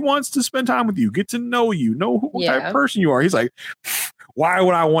 So she wants to spend time with you, get to know you, know what type of person you are. He's like, why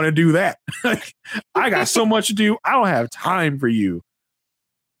would I want to do that? I got so much to do. I don't have time for you.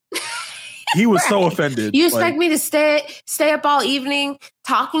 He was so offended. You expect me to stay up all evening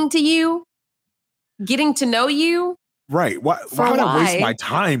talking to you, getting to know you? Right. Why would I waste my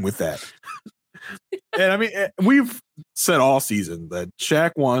time with that? And I mean, we've said all season that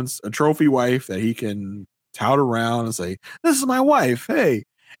Shaq wants a trophy wife that he can tout around and say, this is my wife. Hey.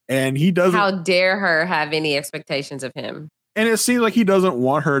 And he doesn't. How dare her have any expectations of him? And it seems like he doesn't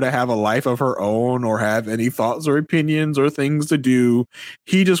want her to have a life of her own or have any thoughts or opinions or things to do.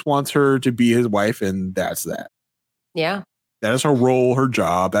 He just wants her to be his wife, and that's that. Yeah. That is her role, her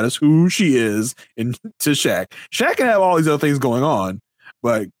job. That is who she is. And to Shaq. Shaq can have all these other things going on,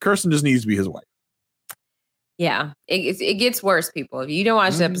 but Kirsten just needs to be his wife. Yeah. It gets worse, people. If you don't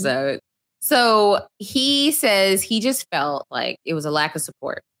watch the episode. So he says he just felt like it was a lack of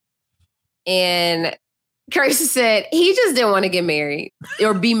support. And Kirsten said he just didn't want to get married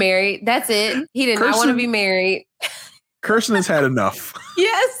or be married. That's it. He did not want to be married. Kirsten has had enough.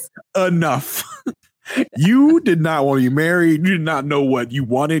 Yes. Enough. You did not want to be married. You did not know what you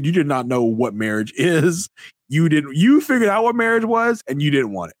wanted. You did not know what marriage is. You figured out what marriage was and you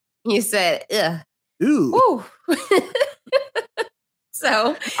didn't want it. He said, ugh. Ooh. Ooh.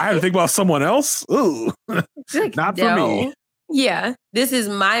 So I had to think about someone else. Ooh. Like, not for me. Yeah. This is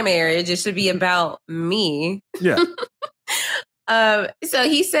my marriage. It should be about me. Yeah. So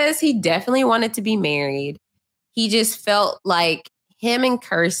he says he definitely wanted to be married. He just felt like him and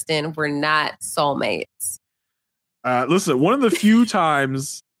Kirsten were not soulmates. Listen, one of the few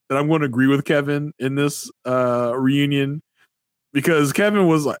times that I'm going to agree with Kevin in this reunion, because Kevin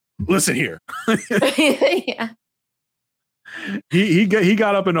was like, listen here. Yeah. He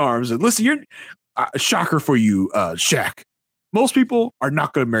got up in arms and listen, you're shocker for you, Shaq. Most people are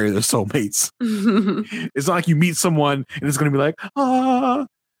not going to marry their soulmates. It's not like you meet someone and it's going to be like, ah.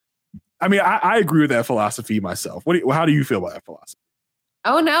 I mean, I agree with that philosophy myself. How do you feel about that philosophy?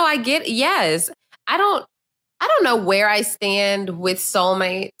 Oh no, I get it. Yes. I don't know where I stand with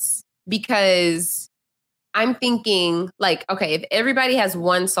soulmates because I'm thinking like, okay, if everybody has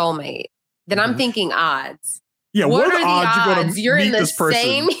one soulmate, then I'm thinking odds. Yeah, what are the odds you're in the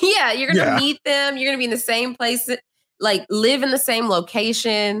same? Yeah, you're gonna Yeah. meet them. You're gonna be in the same place, like live in the same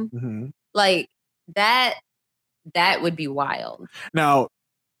location. Mm-hmm. Like that would be wild. Now,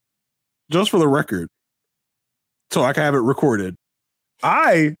 just for the record, so I can have it recorded,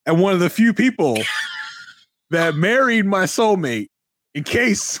 I am one of the few people that married my soulmate. In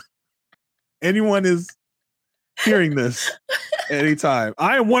case anyone is hearing this at any time,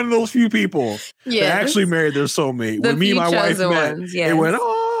 I am one of those few people that actually married their soulmate. When me and my wife met, it went,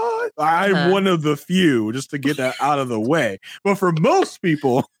 oh, I'm one of the few, just to get that out of the way. But for most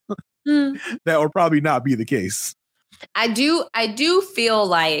people, that would probably not be the case. I do feel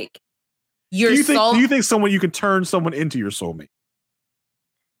like do you think you can turn someone into your soulmate?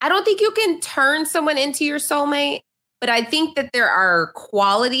 I don't think you can turn someone into your soulmate, but I think that there are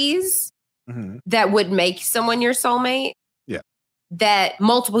qualities that would make someone your soulmate. Yeah. That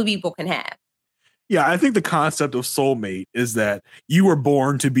multiple people can have. Yeah, I think the concept of soulmate is that you were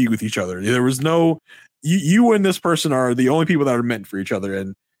born to be with each other. There was no, you and this person are the only people that are meant for each other.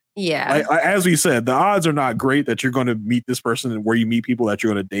 And yeah, as we said, the odds are not great that you're going to meet this person and where you meet people that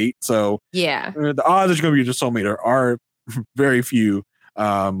you're going to date. So yeah, the odds that you're going to be your soulmate are very few.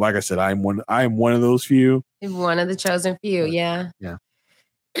 Like I said, I am one of those few. One of the chosen few. Yeah. Yeah.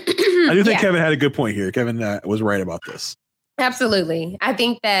 I do think Kevin had a good point here. Kevin was right about this. Absolutely. I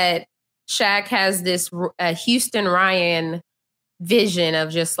think that Shaq has this Houston Ryan vision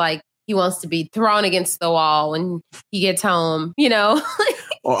of just like he wants to be thrown against the wall when he gets home, you know?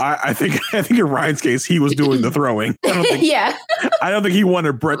 Well, I think in Ryan's case, he was doing the throwing. Yeah. I don't think he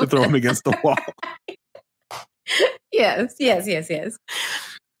wanted Brett to throw him against the wall. Yes.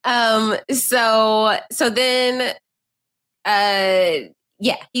 So then,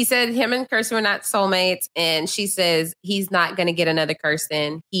 he said him and Kirsten were not soulmates, and she says he's not going to get another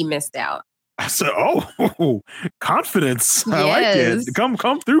Kirsten. He missed out. I said, "Oh, confidence! I like it.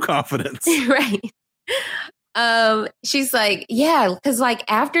 Come through confidence." Right. She's like, yeah, because like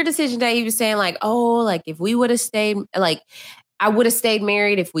after decision day, he was saying like, oh, like if we would have stayed, like I would have stayed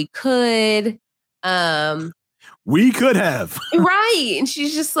married if we could. We could have. Right. And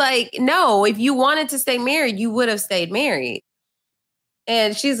she's just like, no, if you wanted to stay married, you would have stayed married.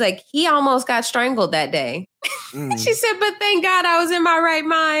 And she's like, he almost got strangled that day. She said, but thank God I was in my right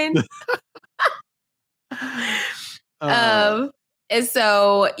mind. And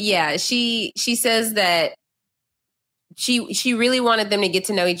so, yeah, she says that she really wanted them to get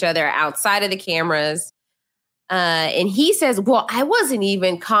to know each other outside of the cameras. And he says, well, I wasn't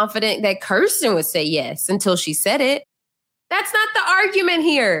even confident that Kirsten would say yes until she said it. That's not the argument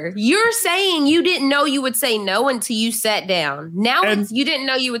here. You're saying you didn't know you would say no until you sat down. Now you didn't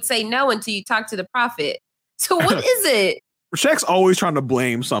know you would say no until you talked to the prophet. So what is it? Shaq's always trying to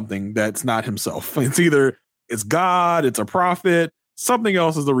blame something that's not himself. It's either it's God, it's a prophet, something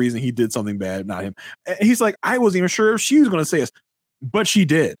else is the reason he did something bad, not him. And he's like, I wasn't even sure if she was going to say yes, but she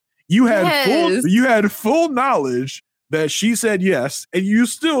did. You had full knowledge that she said yes, and you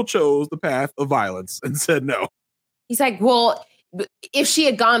still chose the path of violence and said no. He's like, well, if she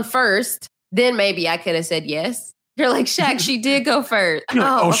had gone first, then maybe I could have said yes. You're like, Shaq, she did go first. Like,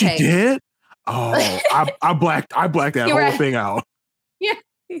 oh, okay. She did? Oh, I blacked that You're whole right. thing out. Yeah.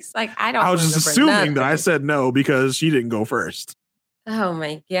 He's like, I don't I was just assuming nothing. that I said no because she didn't go first. Oh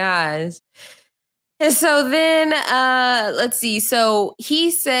my gosh. And so then let's see. So he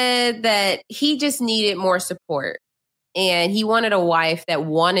said that he just needed more support. And he wanted a wife that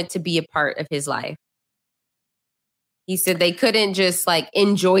wanted to be a part of his life. He said they couldn't just like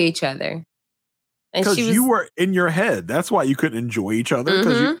enjoy each other. Because you were in your head. That's why you couldn't enjoy each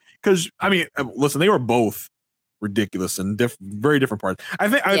other. Because I mean, listen, they were both ridiculous and very different parts. I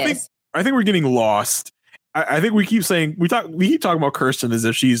think we're getting lost. I think we keep saying we keep talking about Kirsten as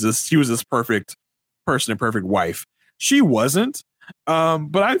if she was this perfect person and perfect wife. She wasn't.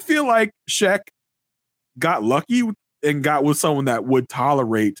 But I feel like Shaq got lucky and got with someone that would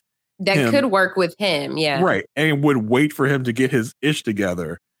tolerate him. Could work with him, yeah. Right. And would wait for him to get his ish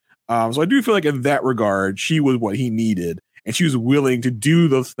together. So I do feel like in that regard, she was what he needed. And she was willing to do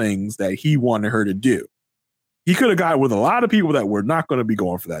those things that he wanted her to do. He could have got with a lot of people that were not going to be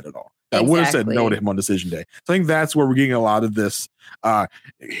going for that at all. That would have said no to him on decision day. So I think that's where we're getting a lot of this.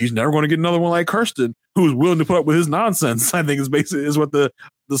 He's never going to get another one like Kirsten, who's willing to put up with his nonsense. I think is what the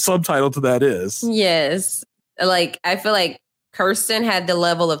subtitle to that is. Yes. Like, I feel like Kirsten had the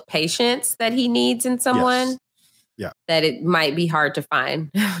level of patience that he needs in someone. Yes. Yeah. That it might be hard to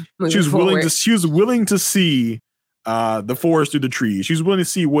find. She was willing to see the forest through the trees. She was willing to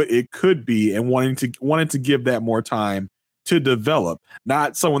see what it could be and wanted to give that more time to develop.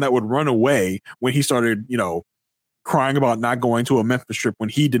 Not someone that would run away when he started, crying about not going to a Memphis trip when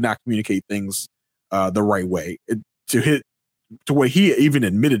he did not communicate things the right way to where he even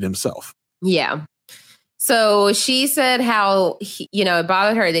admitted himself. Yeah. So she said how, it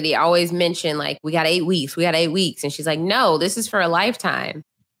bothered her that he always mentioned, like, we got 8 weeks. And she's like, no, this is for a lifetime.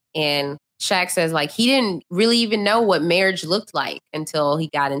 And Shaq says, like, he didn't really even know what marriage looked like until he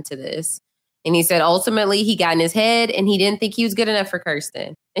got into this. And he said, ultimately, he got in his head and he didn't think he was good enough for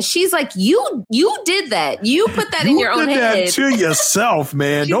Kirsten. And she's like, you did that. You put that in your own head. You did that to yourself,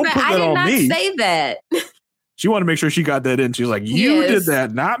 man. Don't put that on me. I did not say that. She wanted to make sure she got that in. She was like, you did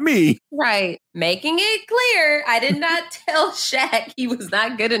that, not me. Right. Making it clear, I did not tell Shaq he was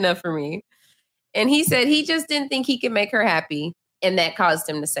not good enough for me. And he said he just didn't think he could make her happy. And that caused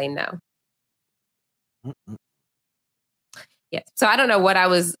him to say no. Yes. So I don't know what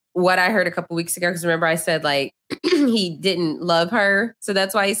I heard a couple weeks ago. Because remember I said like he didn't love her. So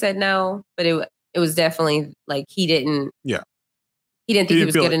that's why he said no. But it was definitely like he didn't. Yeah. He didn't think he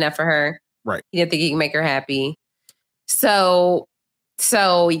was good enough for her. Right. He didn't think he could make her happy. So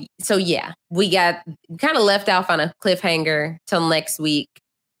yeah, we got kind of left off on a cliffhanger till next week.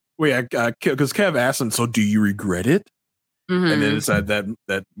 Wait, because Kev asked him, so do you regret it? Mm-hmm. And then it's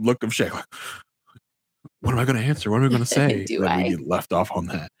that look of Shaq, like, what am I going to answer? What am I going to say? We get left off on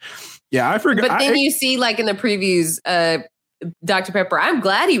that. Yeah, I forgot. But then you see, like in the previews, Dr. Pepper, I'm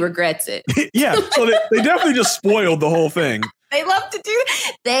glad he regrets it. Yeah, so they definitely just spoiled the whole thing. They love to do.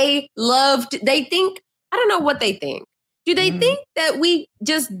 They think, I don't know what they think. Do they think that we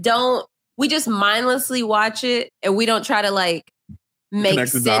just mindlessly watch it and we don't try to like make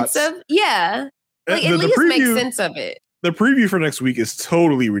sense of? Yeah. Like at least make sense of it. The preview for next week is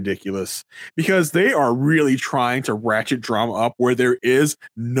totally ridiculous because they are really trying to ratchet drama up where there is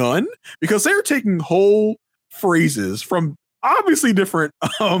none, because they're taking whole phrases from obviously different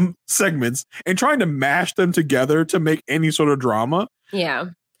segments and trying to mash them together to make any sort of drama. Yeah.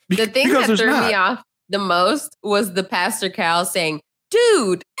 The thing that threw me off the most was the Pastor Cal saying,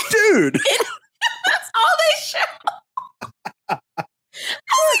 dude. That's all they show. Why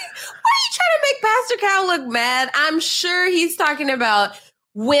are you trying to make Pastor Cal look mad? I'm sure he's talking about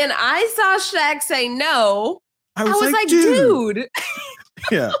when I saw Shaq say no, I was like, dude.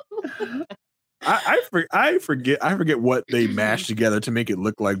 Yeah. I forget what they mashed together to make it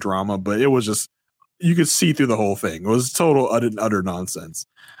look like drama, but it was just, you could see through the whole thing. It was total utter nonsense.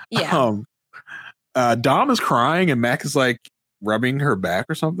 Yeah. Dom is crying and Mac is like rubbing her back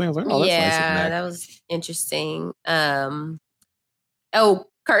or something. I was like, oh, that's nice of Mac. That was interesting.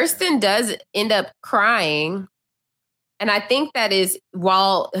 Kirsten does end up crying. And I think that is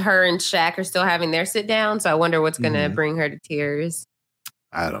while her and Shaq are still having their sit down. So I wonder what's going to bring her to tears.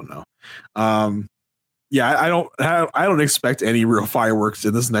 I don't know. Yeah, I don't expect any real fireworks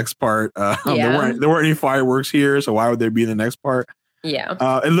in this next part. There weren't any fireworks here, so why would there be in the next part? Yeah.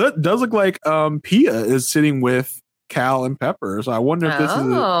 It does look like Pia is sitting with Cal and Pepper. So I wonder if this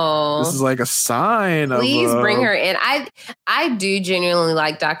is like a sign. Please bring her in. I do genuinely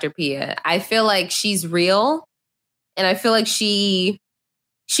like Dr. Pia. I feel like she's real, and I feel like she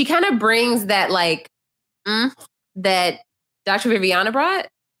kind of brings that like that Dr. Viviana brought.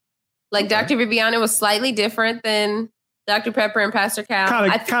 Like Dr. Viviana was slightly different than Dr. Pepper and Pastor Cal.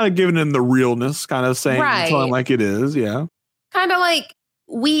 Kind of giving him the realness, kind of saying telling like it is, yeah. Kind of like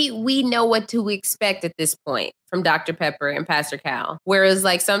we know what to expect at this point from Dr. Pepper and Pastor Cal. Whereas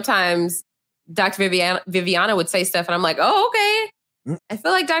like sometimes Dr. Viviana would say stuff and I'm like, oh, okay. I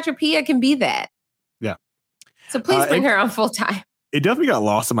feel like Dr. Pia can be that. Yeah. So please bring her on full time. It definitely got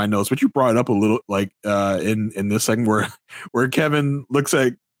lost in my notes, but you brought it up a little like in this segment where Kevin looks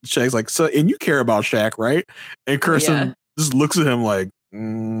at Shaq's like, so, and you care about Shaq, right? And Kirsten just looks at him like, I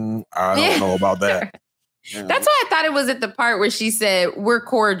don't know about that. Yeah. That's why I thought it was at the part where she said, we're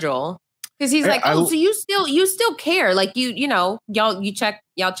cordial. Because he's like, so you still care. Like you know, y'all check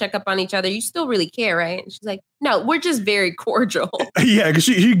up on each other. You still really care, right? And she's like, no, we're just very cordial. Yeah, because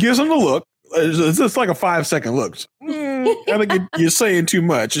she gives him the look. It's just like a 5-second look. I think you're saying too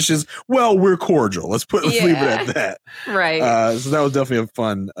much. It's just, well, we're cordial. Let's leave it at that. Right. So that was definitely a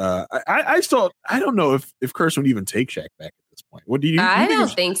fun. I don't know if Kirsten would even take Shaq back at this point. What do you? I don't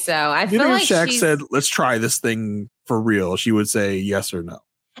think so. I feel like Shaq said, "Let's try this thing for real." She would say yes or no.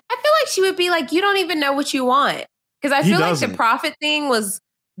 I feel like she would be like, "You don't even know what you want," because I feel like the profit thing was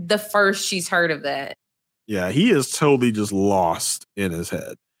the first she's heard of that. Yeah, he is totally just lost in his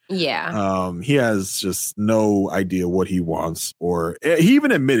head. Yeah. He has just no idea what he wants, or he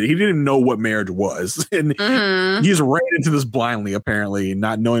even admitted he didn't even know what marriage was. And he's ran into this blindly, apparently,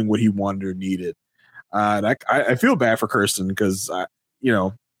 not knowing what he wanted or needed. I feel bad for Kirsten because,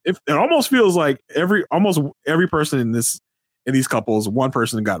 if it almost feels like almost every person in these couples, one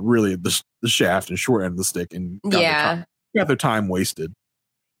person got really the shaft and short end of the stick and got their time wasted.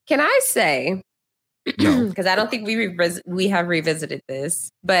 Can I say, because I don't think we have revisited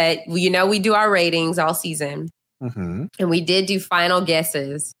this, but we do our ratings all season, and we did do final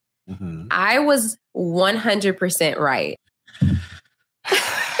guesses. I was 100% right.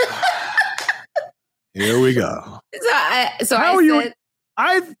 Here we go.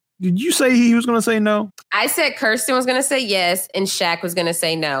 Did you say he was going to say no? I said Kirsten was going to say yes, and Shaq was going to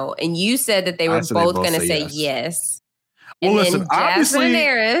say no, and you said that they were both going to say yes. Well, and listen, then Jasmine and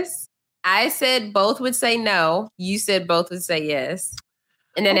Eris, I said both would say no. You said both would say yes.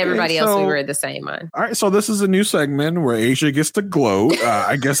 And then everybody else we were the same on. All right. So this is a new segment where Asia gets to gloat.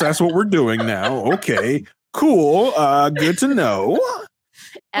 I guess that's what we're doing now. Okay, cool. Good to know.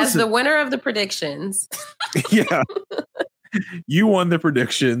 As the winner of the predictions. Yeah. You won the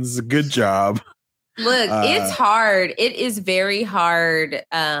predictions. Good job. Look, it's hard. It is very hard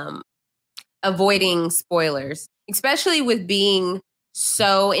avoiding spoilers, especially with being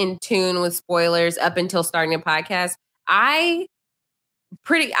so in tune with spoilers up until starting a podcast. I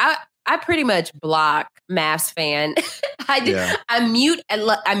pretty much block MAFS fan. I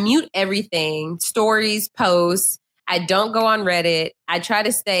mute everything, stories, posts. I don't go on Reddit. I try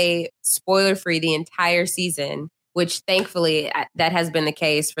to stay spoiler free the entire season, which thankfully that has been the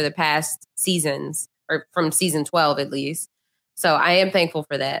case for the past seasons, or from season 12 at least. So I am thankful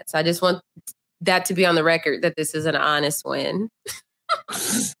for that. So I just want that to be on the record that this is an honest win.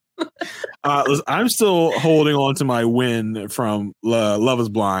 I'm still holding on to my win from Love is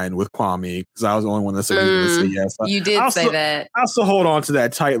Blind with Kwame because I was the only one that said he was going to say yes. You did say that. I'll still hold on to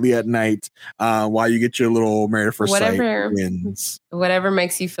that tightly at night while you get your little Married at First Sight wins. Whatever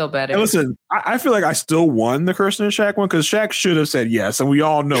makes you feel better. And listen, I feel like I still won the Kirsten and Shaq one because Shaq should have said yes, and we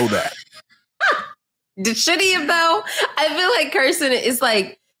all know that. Should he have though? I feel like Kirsten is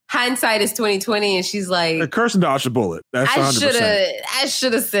like, hindsight is 2020, and she's like, Kirsten dodged a bullet. That's 100%. I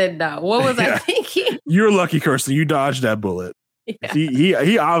should have said no. What was I thinking? You're lucky, Kirsten. You dodged that bullet. Yeah.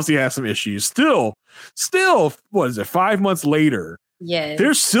 He obviously has some issues. Still, what is it? 5 months later,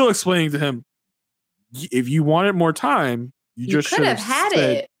 they're still explaining to him, if you wanted more time, you just could have had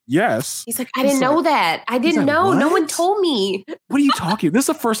it. Yes. He's like, I didn't know that. I didn't know. What? No one told me. What are you talking? This is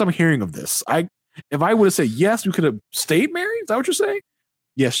the first I'm hearing of this. If I would have said yes, we could have stayed married. Is that what you're saying?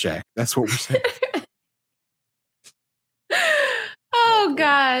 Yes, Jack. That's what we're saying. Oh,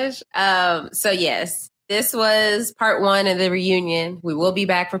 gosh. So, yes, this was part 1 of the reunion. We will be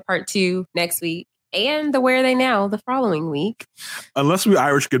back for part 2 next week and the Where Are They Now the following week. Unless we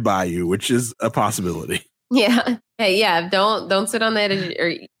Irish goodbye you, which is a possibility. Yeah. Hey, yeah. Don't sit on the edge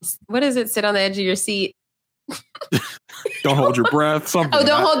or what is it? Sit on the edge of your seat. Don't hold your breath. Something.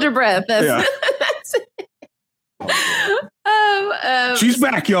 Don't hold your breath. That's it. She's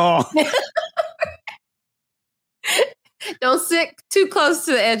back, y'all. Don't sit too close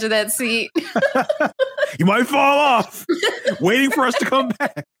to the edge of that seat. You might fall off. Waiting for us to come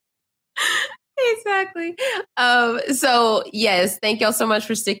back. Exactly. So yes, thank y'all so much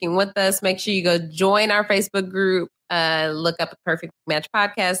for sticking with us. Make sure you go join our Facebook group. Look up a Perfect Match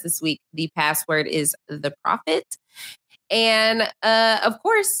podcast. This week, the password is The Prophet. And of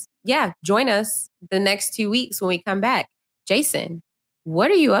course, join us the next 2 weeks when we come back. Jason, what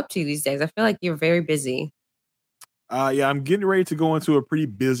are you up to these days? I feel like you're very busy. I'm getting ready to go into a pretty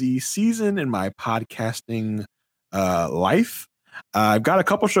busy season in my podcasting life. I've got a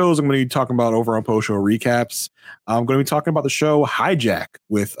couple shows I'm going to be talking about over on Post Show Recaps. I'm going to be talking about the show Hijack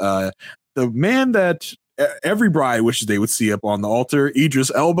with the man that every bride wishes they would see up on the altar,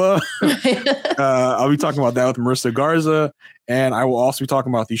 Idris Elba. I'll be talking about that with Marissa Garza. And I will also be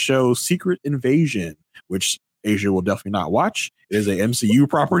talking about the show Secret Invasion, which Asia will definitely not watch. It is a MCU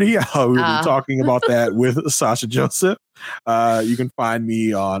property. We'll be talking about that with Sasha Joseph. You can find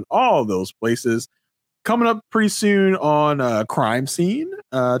me on all of those places. Coming up pretty soon on Crime Scene,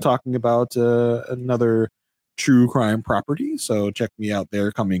 talking about another true crime property. So check me out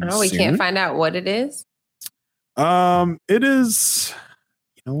there coming soon. We can't find out what it is? It is,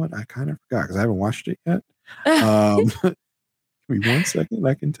 you know what? I kind of forgot because I haven't watched it yet. Give me 1 second.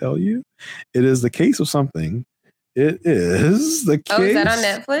 I can tell you. It is the case of something. It is the case. Oh, is that on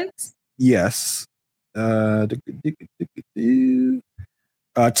Netflix? Yes.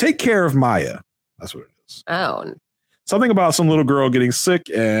 Take Care of Maya. That's what it is. Oh. Something about some little girl getting sick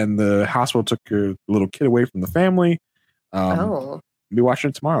and the hospital took her little kid away from the family. I'll be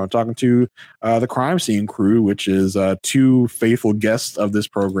watching it tomorrow. I'm talking to the Crime Scene crew, which is 2 faithful guests of this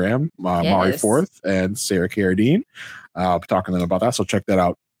program, Mari Forth and Sarah Carradine. I'll be talking to them about that. So check that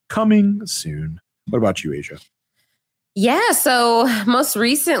out coming soon. What about you, Asia? Yeah, so most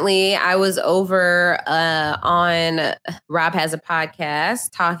recently I was over on Rob Has a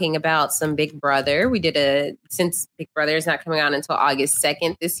Podcast talking about some Big Brother. Since Big Brother is not coming on until August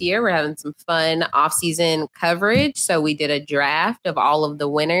 2nd this year, we're having some fun off-season coverage. So we did a draft of all of the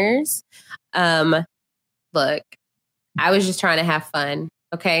winners. Look, I was just trying to have fun,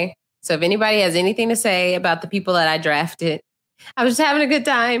 okay? So if anybody has anything to say about the people that I drafted, I was just having a good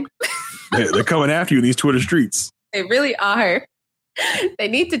time. They're coming after you in these Twitter streets. They really are. They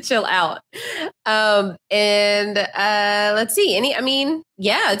need to chill out. Let's see.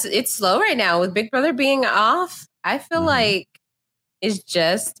 It's slow right now with Big Brother being off. I feel like it's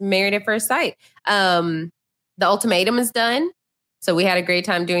just Married at First Sight. The ultimatum is done. So we had a great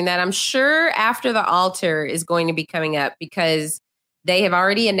time doing that. I'm sure After the Altar is going to be coming up because they have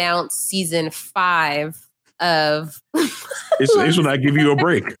already announced season 5 of. It's when I give you a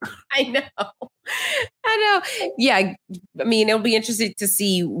break. I know. Yeah. I mean, it'll be interesting to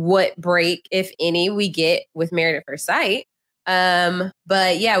see what break, if any, we get with Married at First Sight.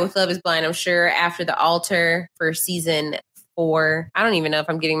 But yeah, with Love is Blind, I'm sure After the Altar for season 4. I don't even know if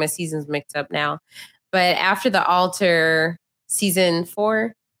I'm getting my seasons mixed up now. But After the Altar, season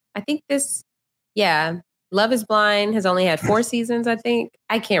 4, I think Love is Blind has only had 4 seasons, I think.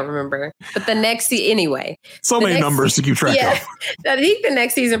 I can't remember. But the next anyway. So many numbers to keep track of. I think the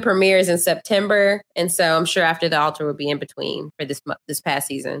next season premieres in September. And so I'm sure After the Altar will be in between for this past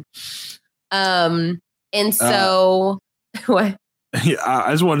season. What? Yeah,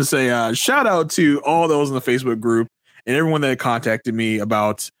 I just wanted to say shout out to all those in the Facebook group and everyone that contacted me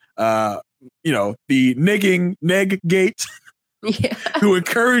about the neg gate. Yeah. Who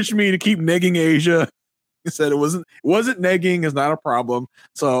encouraged me to keep negging Asia. He said it wasn't negging, is not a problem.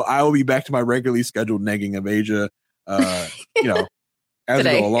 So I will be back to my regularly scheduled negging of Asia, as we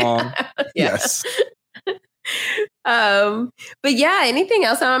go along. Yes. But yeah, anything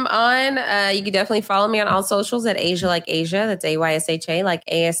else I'm on, you can definitely follow me on all socials at Asia Like Asia. That's AYSHA like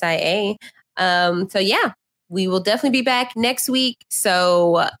ASIA. So yeah, we will definitely be back next week.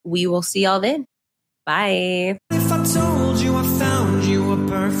 So we will see y'all then. Bye. If I told you I found you a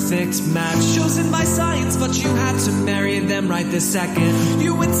perfect match, chosen by science, but you had to marry them right this second,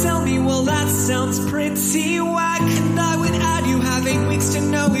 you would tell me, well, that sounds pretty whack. And I would add, you have 8 weeks to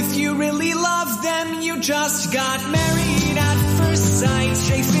know if you really love them. You just got married at first sight.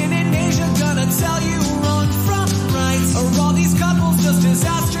 Chafin and Asia gonna tell you wrong from right. Are all these couples just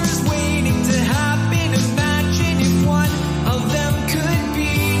disasters waiting to happen? Imagine if one of them could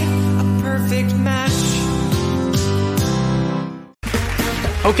be a perfect match.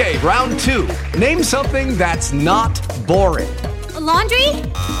 Okay, round 2. Name something that's not boring. A laundry?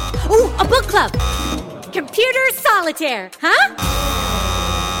 Ooh, a book club. Computer solitaire, huh?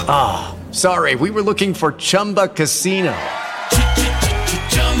 Ah, sorry, we were looking for Chumba Casino.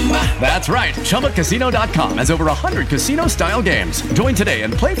 That's right. ChumbaCasino.com has over 100 casino-style games. Join today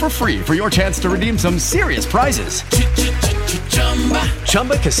and play for free for your chance to redeem some serious prizes.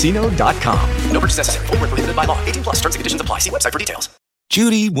 ChumbaCasino.com. No purchase necessary. Void where prohibited by law. 18 plus. Terms and conditions apply. See website for details.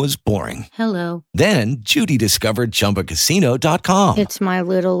 Judy was boring. Hello. Then Judy discovered ChumbaCasino.com. It's my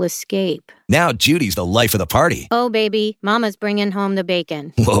little escape. Now Judy's the life of the party. Oh, baby, mama's bringing home the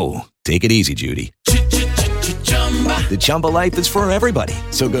bacon. Whoa, take it easy, Judy. The Chumba life is for everybody.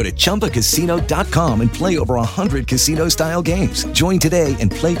 So go to ChumbaCasino.com and play over 100 casino-style games. Join today and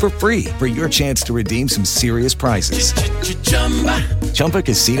play for free for your chance to redeem some serious prizes.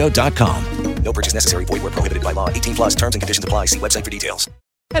 ChumbaCasino.com. No purchase necessary. Void where prohibited by law. 18 plus. Terms and conditions apply. See website for details.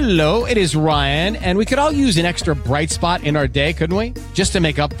 Hello, it is Ryan, and we could all use an extra bright spot in our day, couldn't we? Just to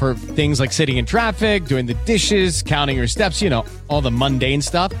make up for things like sitting in traffic, doing the dishes, counting your steps, all the mundane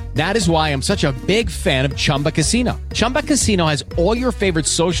stuff. That is why I'm such a big fan of Chumba Casino. Chumba Casino has all your favorite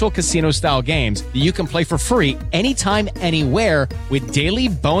social casino-style games that you can play for free anytime, anywhere with daily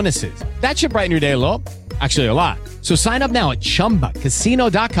bonuses. That should brighten your day a little. Actually, a lot. So sign up now at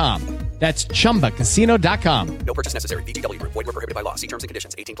ChumbaCasino.com. That's ChumbaCasino.com. No purchase necessary. VGW Group. Void where prohibited by law. See terms and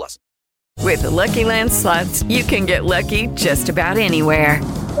conditions. 18 plus. With the Lucky Land Slots, you can get lucky just about anywhere.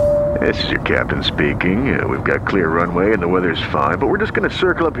 This is your captain speaking. We've got clear runway and the weather's fine, but we're just going to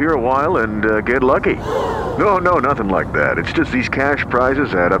circle up here a while and get lucky. No, nothing like that. It's just these cash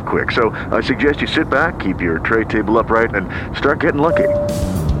prizes add up quick. So I suggest you sit back, keep your tray table upright, and start getting lucky.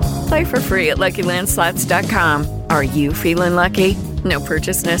 Play for free at LuckyLandSlots.com. Are you feeling lucky? No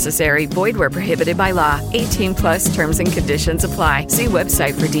purchase necessary. Void where prohibited by law. 18 plus terms and conditions apply. See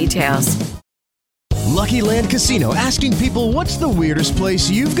website for details. Lucky Land Casino, asking people, what's the weirdest place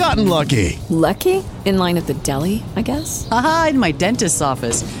you've gotten lucky? Lucky? In line at the deli, I guess? Aha, in my dentist's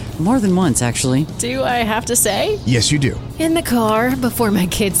office. More than once, actually. Do I have to say? Yes, you do. In the car before my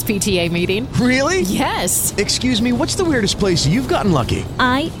kids' PTA meeting. Really? Yes. Excuse me, what's the weirdest place you've gotten lucky?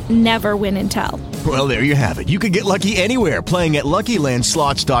 I never win and tell. Well, there you have it. You can get lucky anywhere, playing at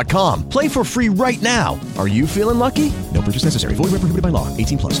LuckyLandSlots.com. Play for free right now. Are you feeling lucky? No purchase necessary. Void where prohibited by law.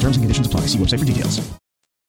 18 plus. Terms and conditions apply. See website for details.